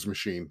formatted his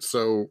machine.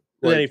 So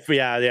then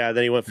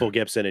he went full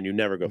Gibson, and you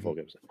never go full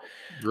Gibson.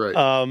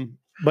 Right.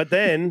 But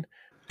then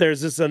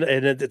there's this, and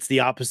it's the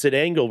opposite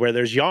angle where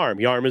there's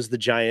Yarm. Yarm is the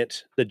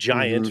giant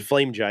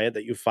flame giant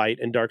that you fight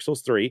in Dark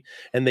Souls 3,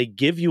 and they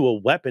give you a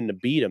weapon to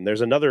beat him.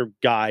 There's another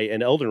guy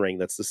in Elden Ring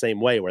that's the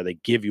same way, where they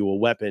give you a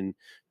weapon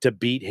to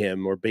beat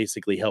him, or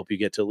basically help you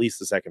get to at least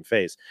the second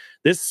phase.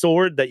 This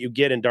sword that you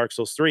get in Dark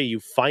Souls 3, you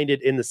find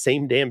it in the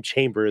same damn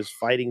chamber as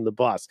fighting the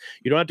boss.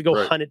 You don't have to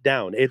go hunt it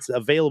down. It's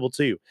available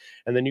to you.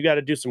 And then you got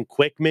to do some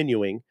quick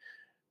menuing,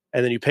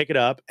 and then you pick it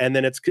up, and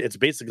then it's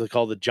basically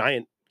called the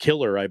Giant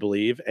Killer, I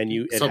believe, and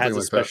it has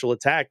a special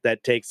attack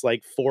that takes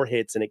like 4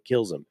 hits and it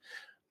kills him.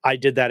 I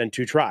did that in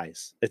 2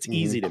 tries. It's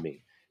easy to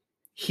me.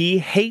 He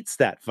hates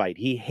that fight.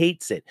 He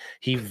hates it.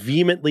 He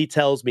vehemently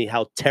tells me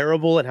how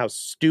terrible and how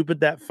stupid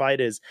that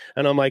fight is.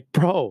 And I'm like,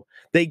 bro,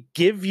 they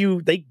give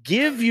you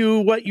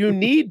what you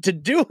need to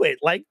do it.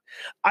 Like,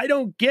 I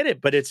don't get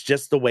it, but it's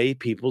just the way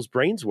people's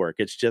brains work.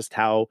 It's just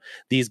how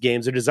these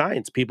games are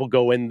designed. People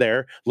go in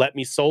there, let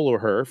me solo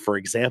her, for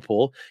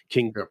example,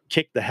 can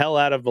kick the hell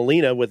out of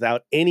Melina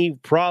without any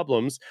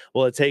problems.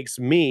 Well, it takes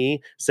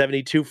me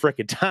 72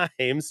 frickin'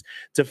 times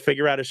to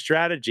figure out a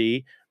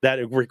strategy that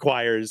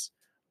requires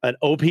an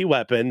OP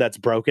weapon that's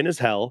broken as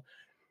hell,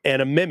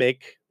 and a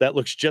mimic that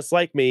looks just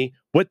like me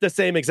with the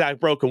same exact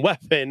broken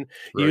weapon,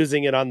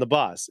 using it on the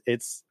boss.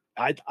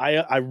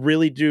 I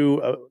really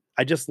do.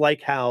 I just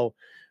like how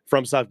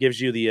FromSoft gives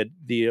you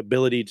the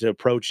ability to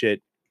approach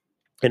it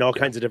in all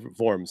kinds of different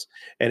forms,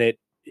 and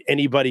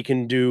anybody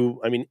can do.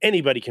 I mean,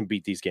 anybody can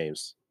beat these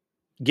games.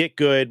 Get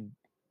good,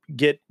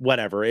 get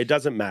whatever. It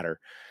doesn't matter.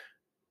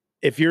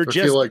 If you're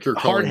just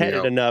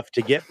hard-headed enough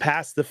to get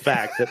past the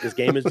fact that this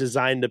game is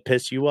designed to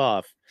piss you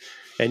off,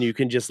 and you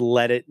can just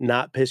let it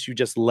not piss you,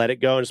 just let it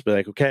go and just be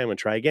like, okay, I'm going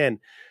to try again.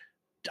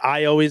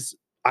 I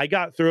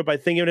got through it by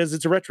thinking of it as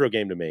it's a retro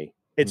game to me.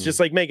 It's just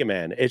like Mega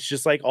Man. It's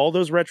just like all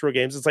those retro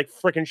games. It's like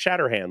freaking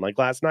Shatterhand, like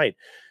last night.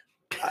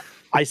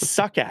 I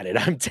suck at it.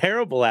 I'm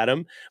terrible at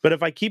them. But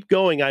if I keep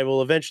going, I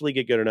will eventually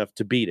get good enough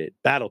to beat it.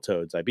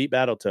 Battletoads. I beat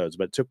Battletoads,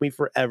 but it took me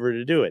forever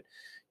to do it.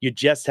 You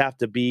just have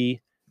to be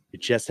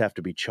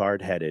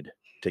charred-headed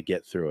to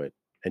get through it,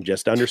 and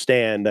just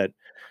understand that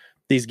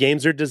these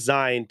games are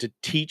designed to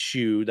teach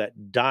you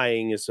that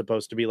dying is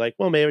supposed to be like,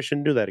 well, maybe I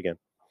shouldn't do that again.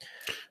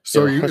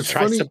 So let's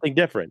try something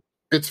different.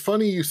 It's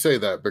funny you say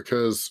that,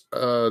 because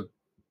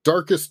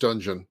Darkest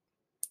Dungeon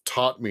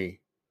taught me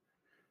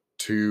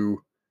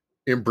to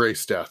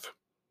embrace death.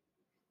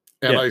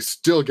 And I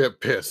still get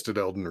pissed at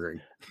Elden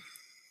Ring.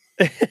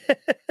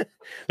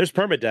 There's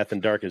permadeath in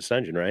Darkest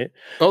Dungeon, right?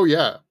 Oh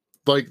yeah.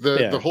 Like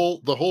the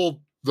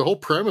whole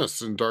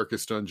premise in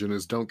Darkest Dungeon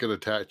is don't get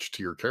attached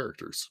to your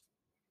characters.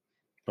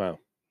 Wow.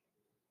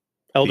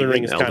 Elden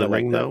Ring is kind of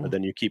like that, but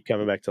then you keep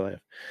coming back to life.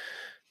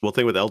 Well, the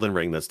thing with Elden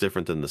Ring that's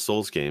different than the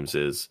Souls games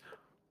is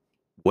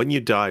when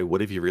you die,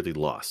 what have you really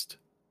lost,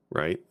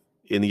 right?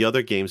 In the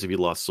other games, if you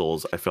lost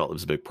souls, I felt it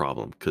was a big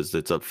problem because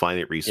it's a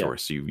finite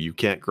resource. Yeah. You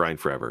can't grind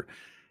forever.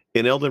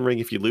 In Elden Ring,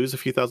 if you lose a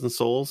few thousand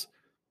souls,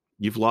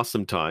 you've lost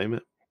some time,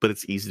 but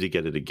it's easy to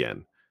get it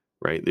again,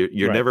 right?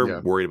 You're never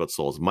worried about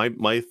souls.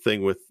 My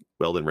thing with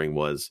Elden Ring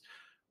was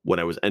when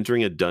I was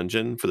entering a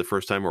dungeon for the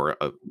first time, or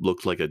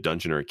looked like a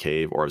dungeon or a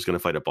cave, or I was going to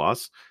fight a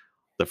boss,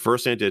 the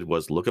first thing I did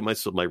was look at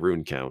my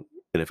rune count,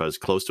 and if I was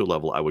close to a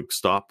level, I would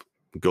stop,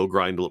 go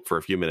grind for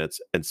a few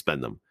minutes, and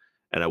spend them.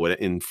 And I went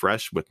in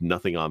fresh with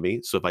nothing on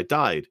me. So if I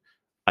died,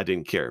 I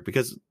didn't care.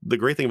 Because the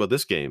great thing about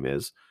this game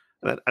is,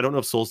 and I don't know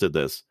if Souls did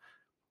this,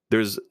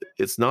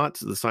 it's not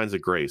the Signs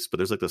of Grace, but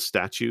there's like the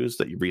statues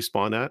that you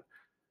respawn at.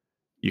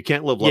 You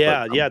can't level up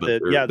at them,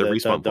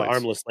 the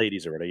armless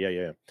ladies or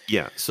whatever.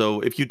 Yeah.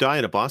 So if you die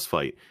in a boss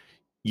fight,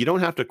 you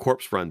don't have to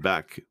corpse run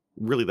back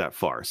really that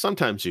far.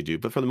 Sometimes you do,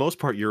 but for the most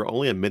part, you're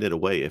only a minute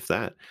away, if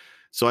that.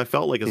 So I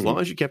felt like as long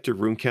as you kept your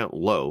rune count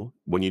low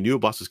when you knew a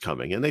boss was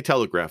coming, and they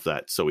telegraph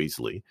that so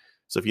easily.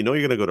 So if you know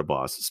you're going to go to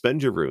boss,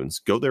 spend your runes,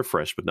 go there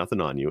fresh with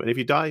nothing on you. And if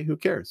you die, who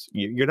cares?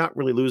 You're not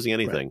really losing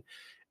anything. Right.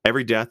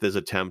 Every death is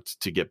an attempt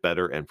to get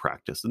better and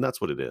practice. And that's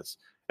what it is.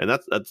 And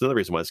that's another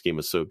reason why this game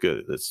is so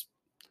good. It's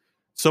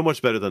so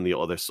much better than the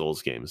other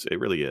Souls games. It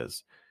really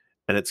is.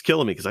 And it's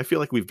killing me because I feel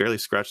like we've barely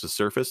scratched the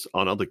surface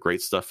on all the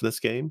great stuff in this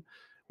game.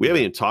 We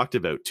haven't even talked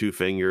about Two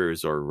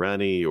Fingers or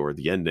Rennie or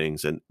the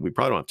endings, and we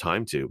probably don't have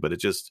time to, but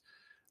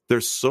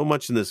there's so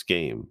much in this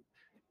game.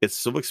 It's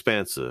so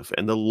expansive,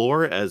 and the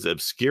lore, as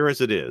obscure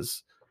as it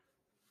is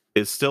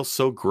still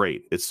so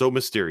great. It's so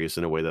mysterious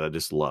in a way that I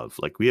just love.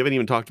 Like, we haven't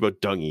even taled about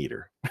Dung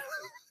Eater.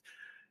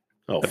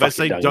 If I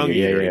say Dung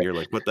Eater, and you're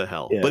like, what the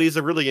hell? Yeah. But he's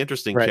a really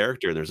interesting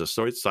character, and there's a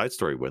side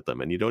story with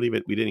him, and we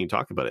didn't even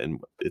talk about it.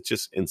 And it's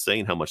just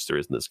insane how much there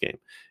is in this game.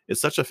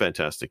 It's such a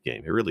fantastic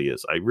game. It really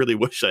is. I really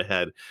wish I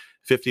had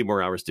 50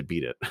 more hours to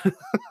beat it.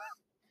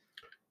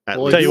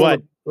 I'll tell you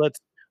what,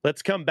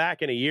 let's come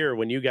back in a year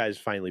when you guys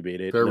finally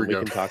beat it. We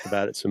can talk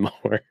about it some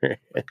more.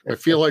 I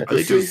feel like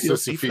this is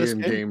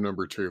Sisyphean game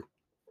number 2.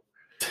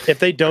 If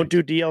they don't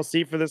do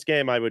DLC for this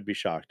game, I would be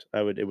shocked.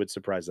 It would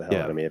surprise the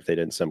hell out of me if they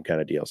did some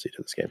kind of DLC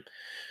to this game.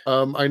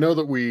 I know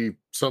that we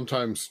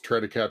sometimes try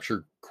to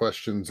capture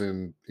questions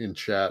in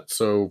chat.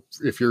 So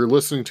if you're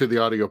listening to the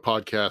audio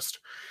podcast,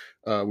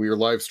 we are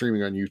live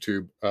streaming on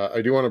YouTube.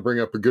 I do want to bring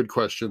up a good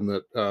question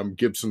that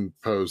Gibson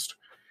posed.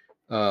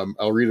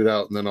 I'll read it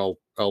out and then I'll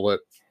let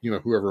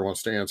whoever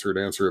wants to answer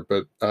it.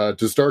 But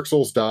does Dark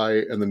Souls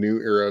die and the new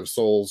era of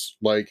Souls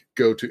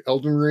go to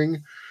Elden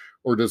Ring?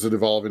 Or does it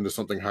evolve into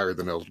something higher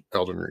than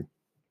Elden Ring?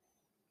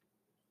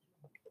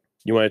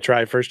 You want to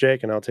try first,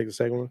 Jake, and I'll take the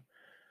second one?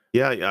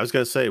 Yeah, I was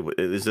going to say,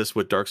 is this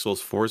what Dark Souls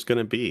 4 is going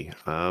to be?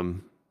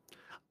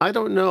 I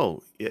don't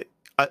know.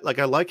 I like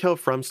how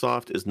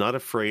FromSoft is not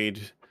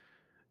afraid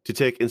to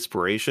take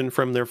inspiration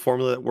from their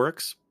formula that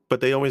works, but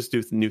they always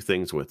do new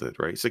things with it,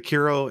 right?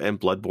 Sekiro and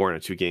Bloodborne are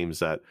 2 games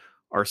that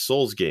are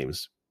Souls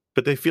games,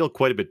 but they feel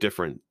quite a bit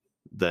different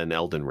than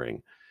Elden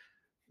Ring.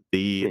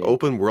 The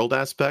open world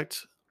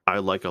aspect I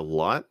like a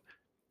lot.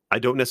 I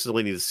don't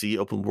necessarily need to see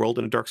open world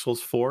in a Dark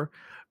Souls 4,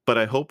 but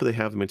I hope they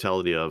have the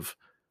mentality of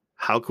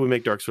how can we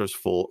make Dark Souls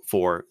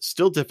 4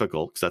 still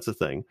difficult, because that's a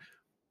thing,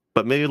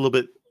 but maybe a little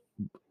bit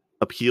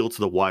appeal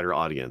to the wider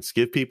audience.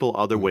 Give people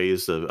other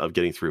ways of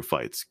getting through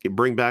fights.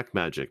 Bring back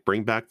magic.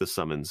 Bring back the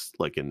summons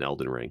like in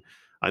Elden Ring.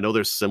 I know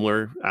there's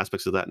similar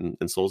aspects of that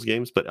in Souls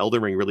games, but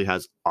Elden Ring really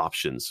has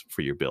options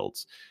for your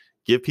builds.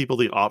 Give people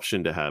the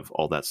option to have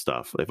all that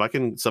stuff. If I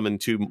can summon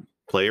 2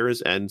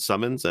 players and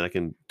summons and I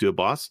can do a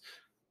boss,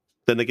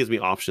 then that gives me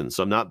options.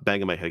 So I'm not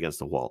banging my head against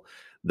the wall.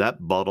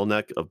 That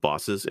bottleneck of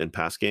bosses in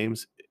past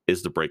games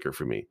is the breaker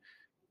for me.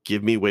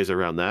 Give me ways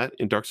around that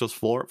in Dark Souls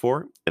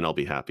 4 and I'll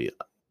be happy.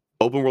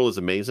 Open world is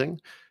amazing,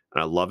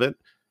 and I love it.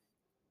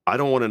 I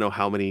don't want to know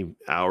how many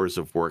hours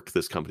of work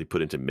this company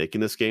put into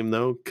making this game,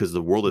 though, because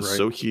the world is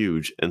so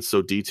huge and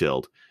so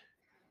detailed.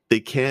 They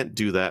can't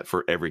do that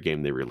for every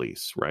game they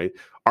release, right?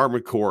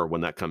 Armored Core,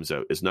 when that comes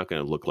out, is not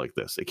going to look like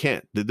this. It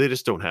can't. They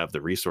just don't have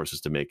the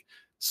resources to make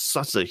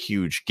such a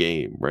huge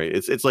game, right?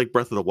 It's like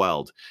Breath of the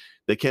Wild.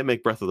 They can't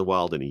make Breath of the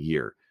Wild in a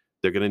year.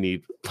 They're going to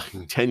need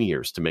like 10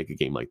 years to make a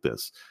game like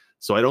this.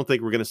 So I don't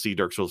think we're going to see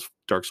Dark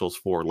Souls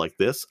 4 like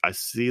this. I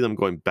see them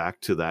going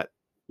back to that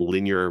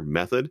linear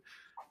method,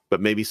 but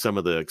maybe some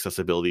of the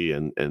accessibility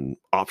and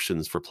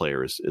options for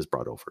players is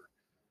brought over.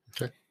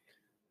 Okay.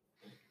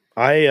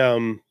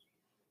 I'm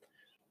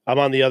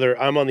on the other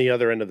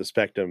end of the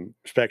spectrum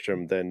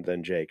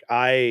than Jake.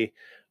 I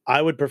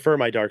would prefer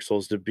my Dark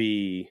Souls to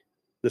be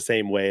the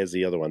same way as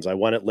the other ones. I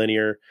want it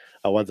linear.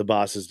 I want the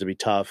bosses to be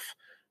tough.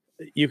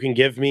 You can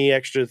give me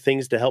extra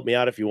things to help me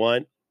out if you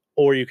want,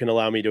 or you can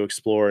allow me to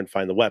explore and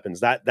find the weapons.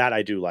 That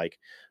I do like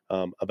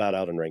about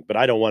Elden Ring, but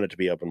I don't want it to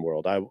be open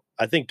world. I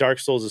think Dark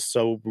Souls is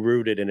so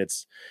rooted in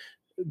its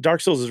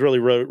really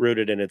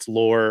rooted in its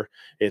lore.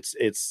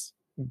 It's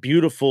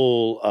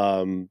beautiful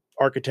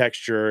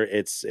architecture.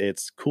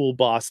 It's cool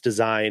boss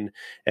design,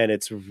 and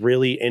it's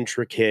really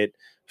intricate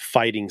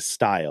fighting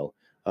style.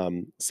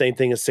 Same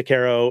thing as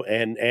Sekiro,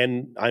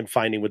 and I'm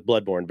finding with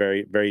Bloodborne,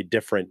 very, very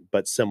different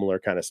but similar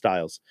kind of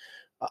styles.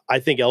 I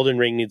think Elden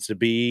Ring needs to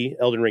be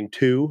Elden Ring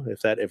 2,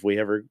 if we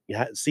ever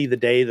see the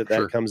day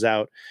that comes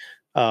out.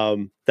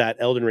 That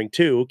Elden Ring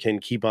 2 can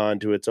keep on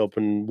to its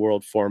open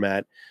world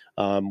format.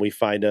 We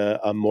find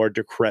a more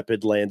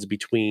decrepit Lands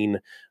Between.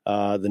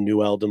 The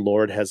new Elden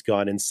Lord has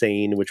gone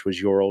insane, which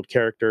was your old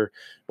character,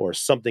 or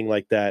something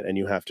like that, and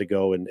you have to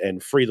go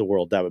and free the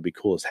world. That would be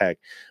cool as heck.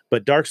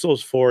 But Dark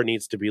Souls 4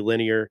 needs to be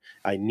linear.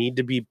 I need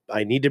to be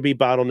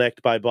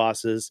bottlenecked by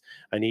bosses.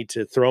 I need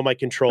to throw my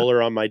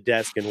controller on my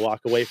desk and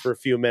walk away for a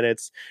few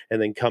minutes,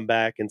 and then come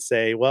back and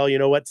say, well, you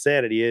know what?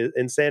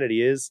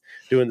 Insanity is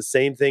doing the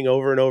same thing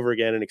over and over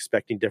again and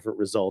expecting different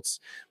results.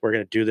 We're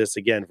going to do this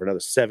again for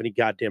another 70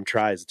 goddamn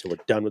tries until we're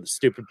done with the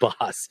stupid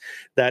boss.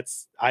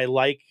 I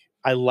like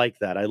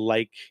that. I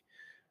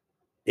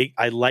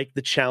like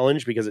the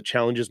challenge because it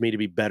challenges me to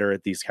be better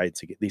at these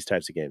types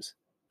of games.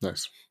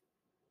 Nice.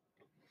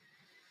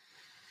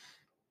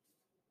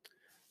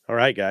 All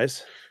right,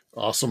 guys.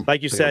 Awesome.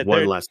 Like you said,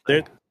 one last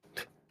thing.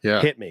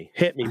 Yeah. Hit me,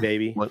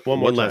 baby.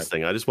 One last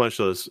thing. I just want to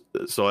show this.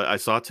 So I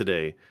saw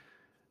today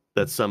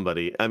that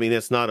somebody, I mean,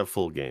 it's not a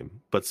full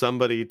game, but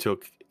somebody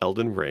took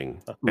Elden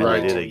Ring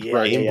and did a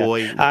Game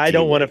Boy. I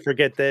don't want to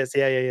forget this.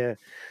 Yeah.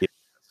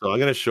 So I'm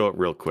going to show it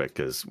real quick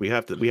because we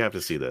have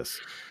to see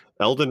this.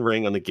 Elden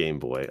Ring on the Game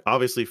Boy.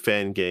 Obviously,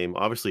 fan game.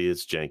 Obviously,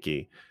 it's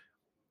janky.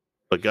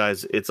 But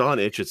guys, it's on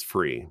itch. It's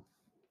free.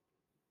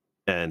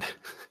 And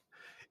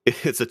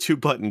it's a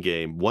 2-button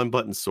game.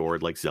 1-button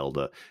sword like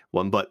Zelda.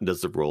 1 button does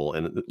the roll.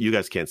 And you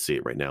guys can't see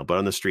it right now. But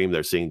on the stream,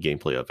 they're seeing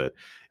gameplay of it.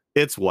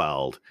 It's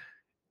wild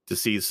to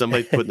see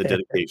somebody putting the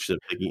dedication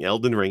of taking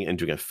Elden Ring and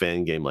doing a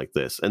fan game like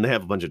this. And they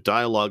have a bunch of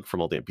dialogue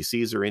from all the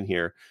NPCs are in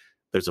here.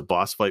 There's a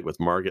boss fight with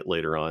Margit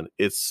later on.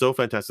 It's so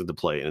fantastic to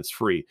play, and it's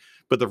free.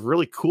 But the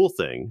really cool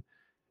thing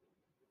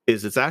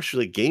is it's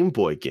actually a Game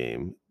Boy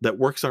game that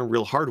works on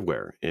real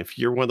hardware. If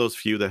you're one of those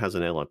few that has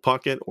an analog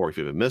pocket, or if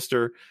you have a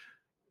Mister,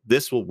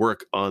 this will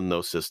work on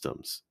those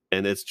systems.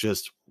 And it's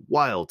just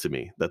wild to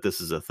me that this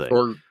is a thing.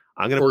 Or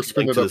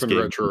spin it up in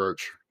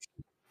RetroArch.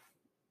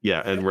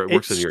 Yeah, and it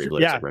works in your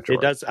RetroArch.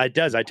 It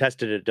does. I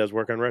tested it. It does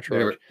work on RetroArch.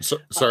 Anyway,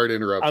 sorry to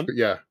interrupt, but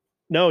yeah.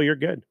 No, you're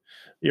good.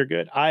 You're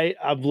good.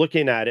 I'm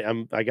looking at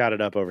it. I got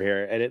it up over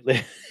here, and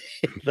it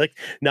like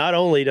not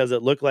only does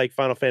it look like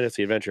Final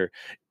Fantasy Adventure,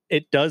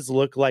 it does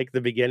look like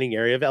the beginning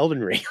area of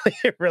Elden Ring.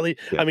 It really,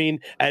 yeah. I mean,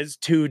 as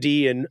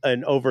 2D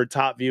and over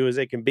top view as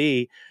it can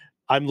be,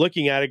 I'm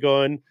looking at it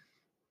going,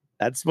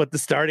 that's what the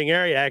starting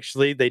area.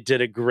 Actually, they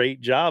did a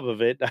great job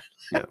of it.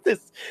 Yeah.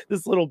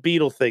 this little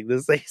beetle thing,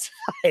 this thing's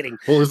fighting.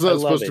 Well, is that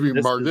supposed to be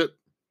Margit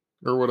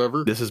or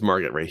whatever? This is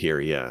Margit right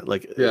here. Yeah,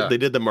 they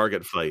did the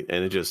Margit fight,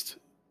 and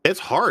it's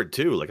hard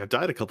too. Like I've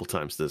died a couple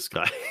times to this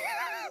guy,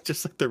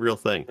 just like the real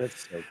thing.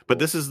 That's so cool. But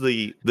this is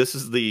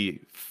the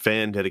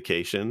fan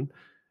dedication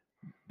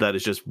that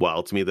is just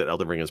wild to me that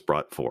Elden Ring has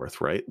brought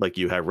forth. Right, like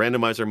you have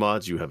randomizer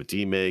mods, you have a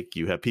demake,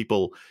 you have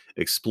people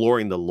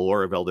exploring the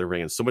lore of Elden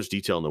Ring in so much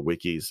detail in the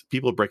wikis.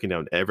 People breaking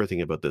down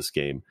everything about this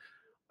game.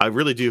 I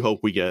really do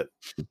hope we get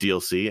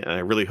DLC, and I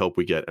really hope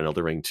we get an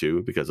Elden Ring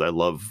 2 because I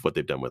love what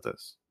they've done with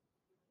this.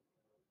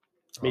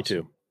 Me awesome.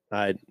 Too.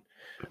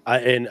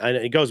 And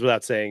it goes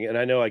without saying, and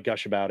I know I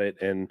gush about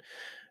it,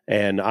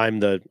 and I'm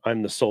the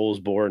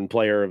Soulsborne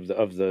player of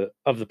the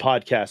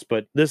podcast,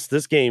 but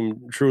this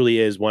game truly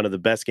is one of the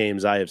best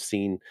games I have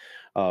seen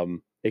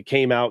It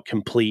came out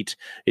complete.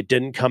 It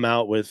didn't come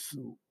out with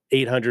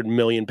 800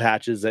 million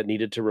patches that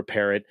needed to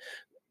repair it.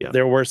 Yeah.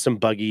 There were some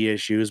buggy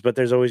issues, but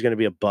there's always going to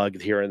be a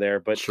bug here and there.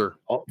 But sure,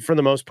 for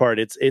the most part,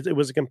 it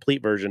was a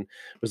complete version.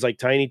 It was like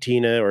Tiny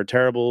Tina or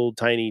Terrible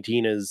Tiny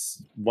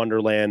Tina's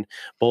Wonderland.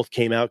 Both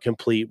came out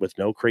complete with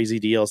no crazy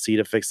DLC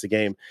to fix the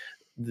game.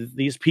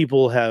 These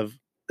people have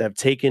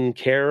taken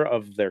care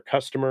of their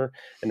customer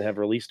and have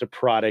released a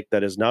product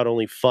that is not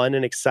only fun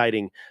and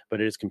exciting, but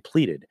it is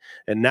completed.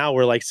 And now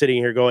we're like sitting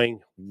here going,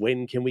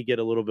 when can we get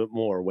a little bit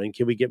more? When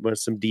can we get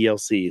some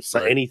DLC?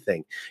 So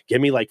anything.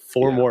 Give me like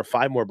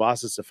 5 more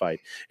bosses to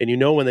fight.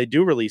 And when they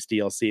do release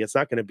DLC, it's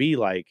not going to be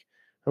like,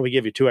 we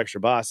give you 2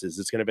 extra bosses.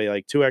 It's going to be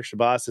like 2 extra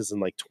bosses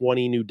and like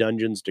 20 new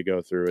dungeons to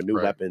go through and new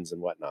weapons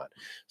and whatnot.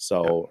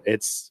 So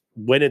it's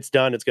when it's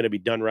done, it's going to be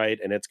done right.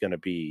 And it's going to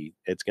be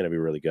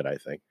really good, I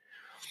think.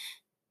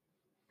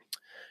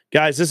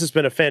 Guys, this has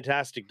been a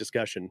fantastic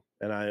discussion,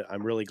 and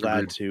I'm really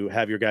glad to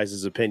have your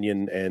guys'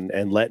 opinion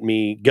and let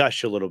me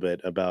gush a little bit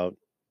about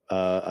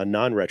a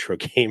non-retro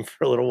game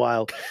for a little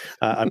while.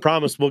 I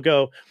promise we'll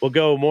go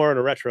more in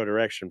a retro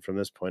direction from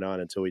this point on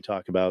until we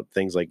talk about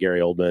things like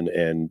Gary Oldman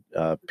and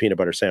peanut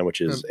butter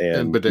sandwiches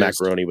and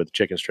macaroni with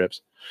chicken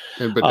strips.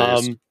 And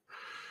bidets.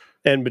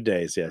 And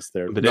bidets, yes.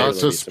 They're not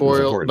to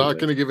spoil. Not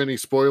going to give any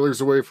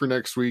spoilers away for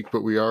next week,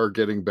 but we are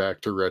getting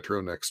back to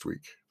retro next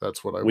week.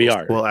 That's what we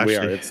are. Well, actually,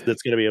 we are. It's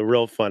going to be a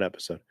real fun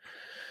episode.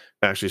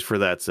 Actually, for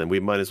that, and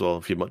we might as well,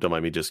 if you don't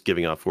mind me just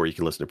giving off where you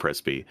can listen to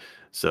Press B.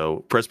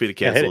 So, Press B to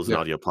Cancel is an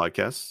audio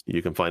podcast.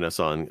 You can find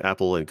us on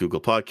Apple and Google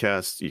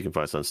Podcasts. You can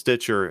find us on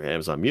Stitcher,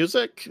 Amazon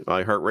Music,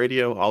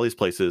 iHeartRadio, all these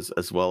places,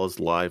 as well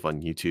as live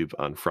on YouTube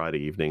on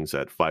Friday evenings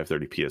at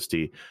 5:30 PST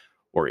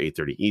or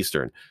 8:30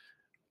 Eastern.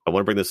 I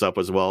want to bring this up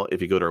as well.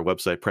 If you go to our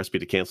website,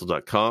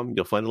 pressbtocancel.com,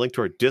 you'll find a link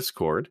to our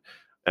Discord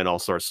and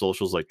also our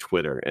socials like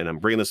Twitter. And I'm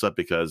bringing this up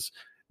because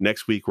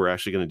next week we're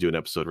actually going to do an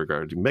episode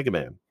regarding Mega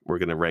Man. We're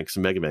going to rank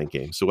some Mega Man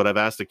games. So what I've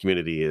asked the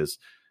community is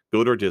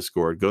go to our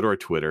Discord, go to our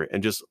Twitter,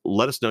 and just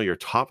let us know your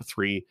top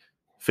 3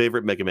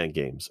 favorite Mega Man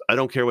games. I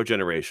don't care what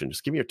generation.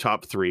 Just give me your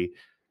top 3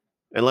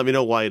 and let me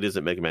know why it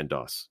isn't Mega Man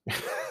DOS.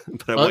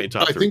 But I want your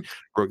top 3.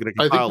 We're going to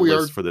compile a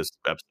list for this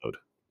episode.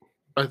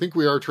 I think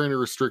we are trying to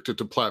restrict it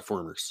to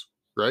platformers.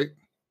 Right.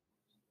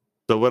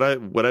 So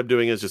what I'm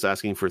doing is just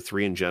asking for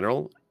 3 in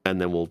general,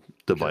 and then we'll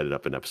divide it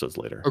up in episodes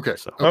later. Okay.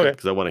 So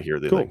because I want to hear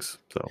the links.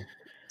 So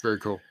very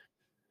cool.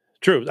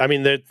 True. I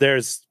mean,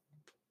 there's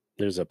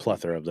a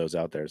plethora of those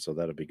out there, so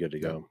that'll be good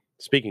to go.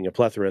 Speaking of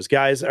plethoras,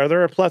 guys, are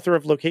there a plethora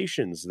of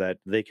locations that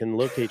they can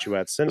locate you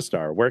at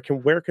Sinistar? Where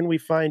can we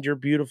find your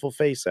beautiful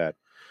face at?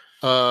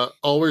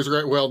 Always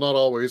right. Well, not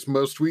always.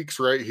 Most weeks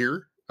right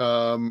here.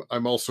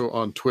 I'm also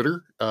on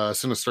Twitter,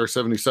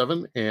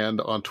 Sinistar77, and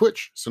on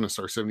Twitch,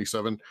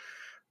 Sinistar77.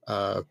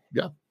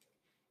 Yeah.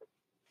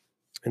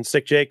 And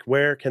Sick Jake,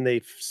 where can they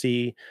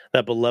see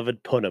that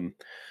beloved Punim?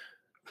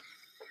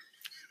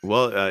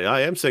 Well,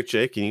 I am Sick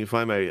Jake, and you can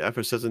find my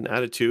Effervescent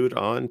Attitude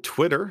on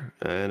Twitter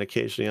and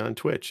occasionally on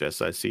Twitch,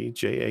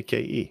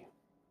 SICJAKE.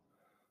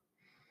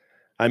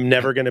 I'm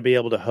never going to be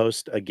able to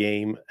host a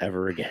game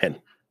ever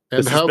again.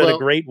 This has been a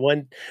great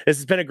one. This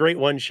has been a great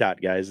one shot,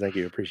 guys. Thank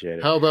you. Appreciate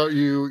it. How about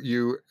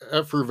you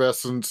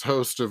Effervescence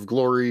host of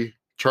Glory,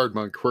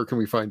 Chardmonk? Where can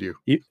we find you?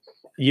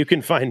 You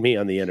can find me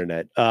on the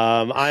internet.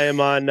 I am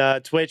on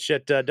Twitch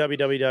at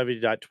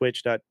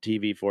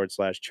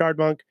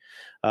www.twitch.tv/Chardmonk.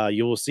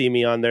 You will see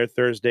me on there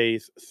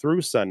Thursdays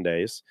through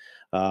Sundays.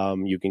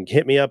 You can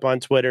hit me up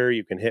on Twitter.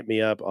 You can hit me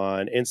up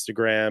on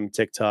Instagram,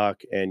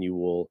 TikTok, and you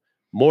will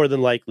more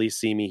than likely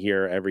see me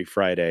here every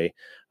Friday.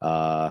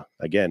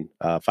 Again,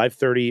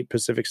 5:30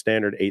 Pacific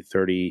Standard,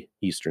 8:30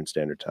 Eastern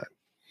Standard Time.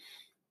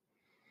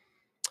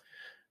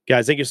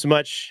 Guys, thank you so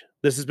much.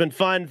 This has been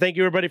fun. Thank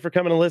you, everybody, for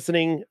coming and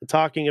listening,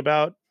 talking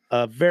about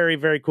a very,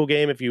 very cool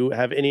game. If you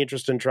have any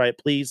interest in try it,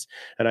 please.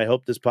 And I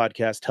hope this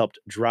podcast helped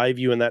drive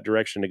you in that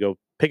direction to go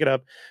pick it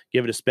up,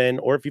 give it a spin,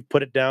 or if you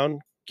put it down,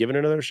 give it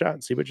another shot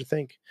and see what you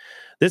think.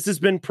 This has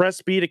been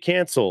Press B to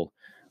Cancel.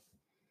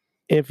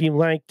 If you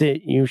liked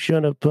it, you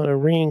should have put a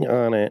ring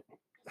on it.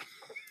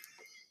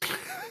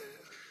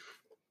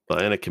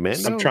 And a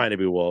commando? I'm trying to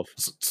be Wolf.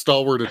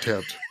 Stalwart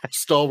attempt.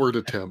 Stalwart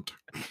attempt.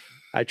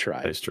 I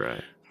tried. Nice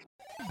try.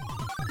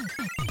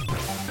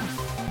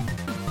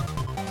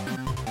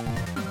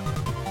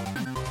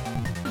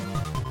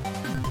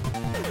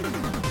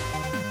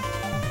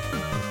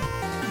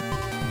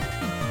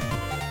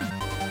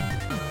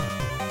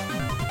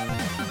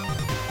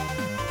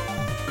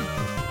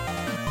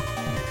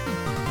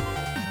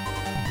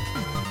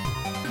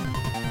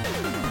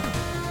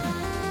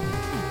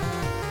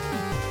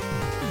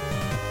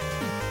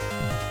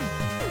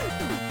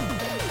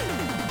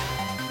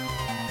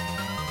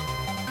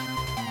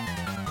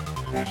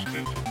 Press B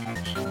to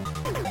Cancel.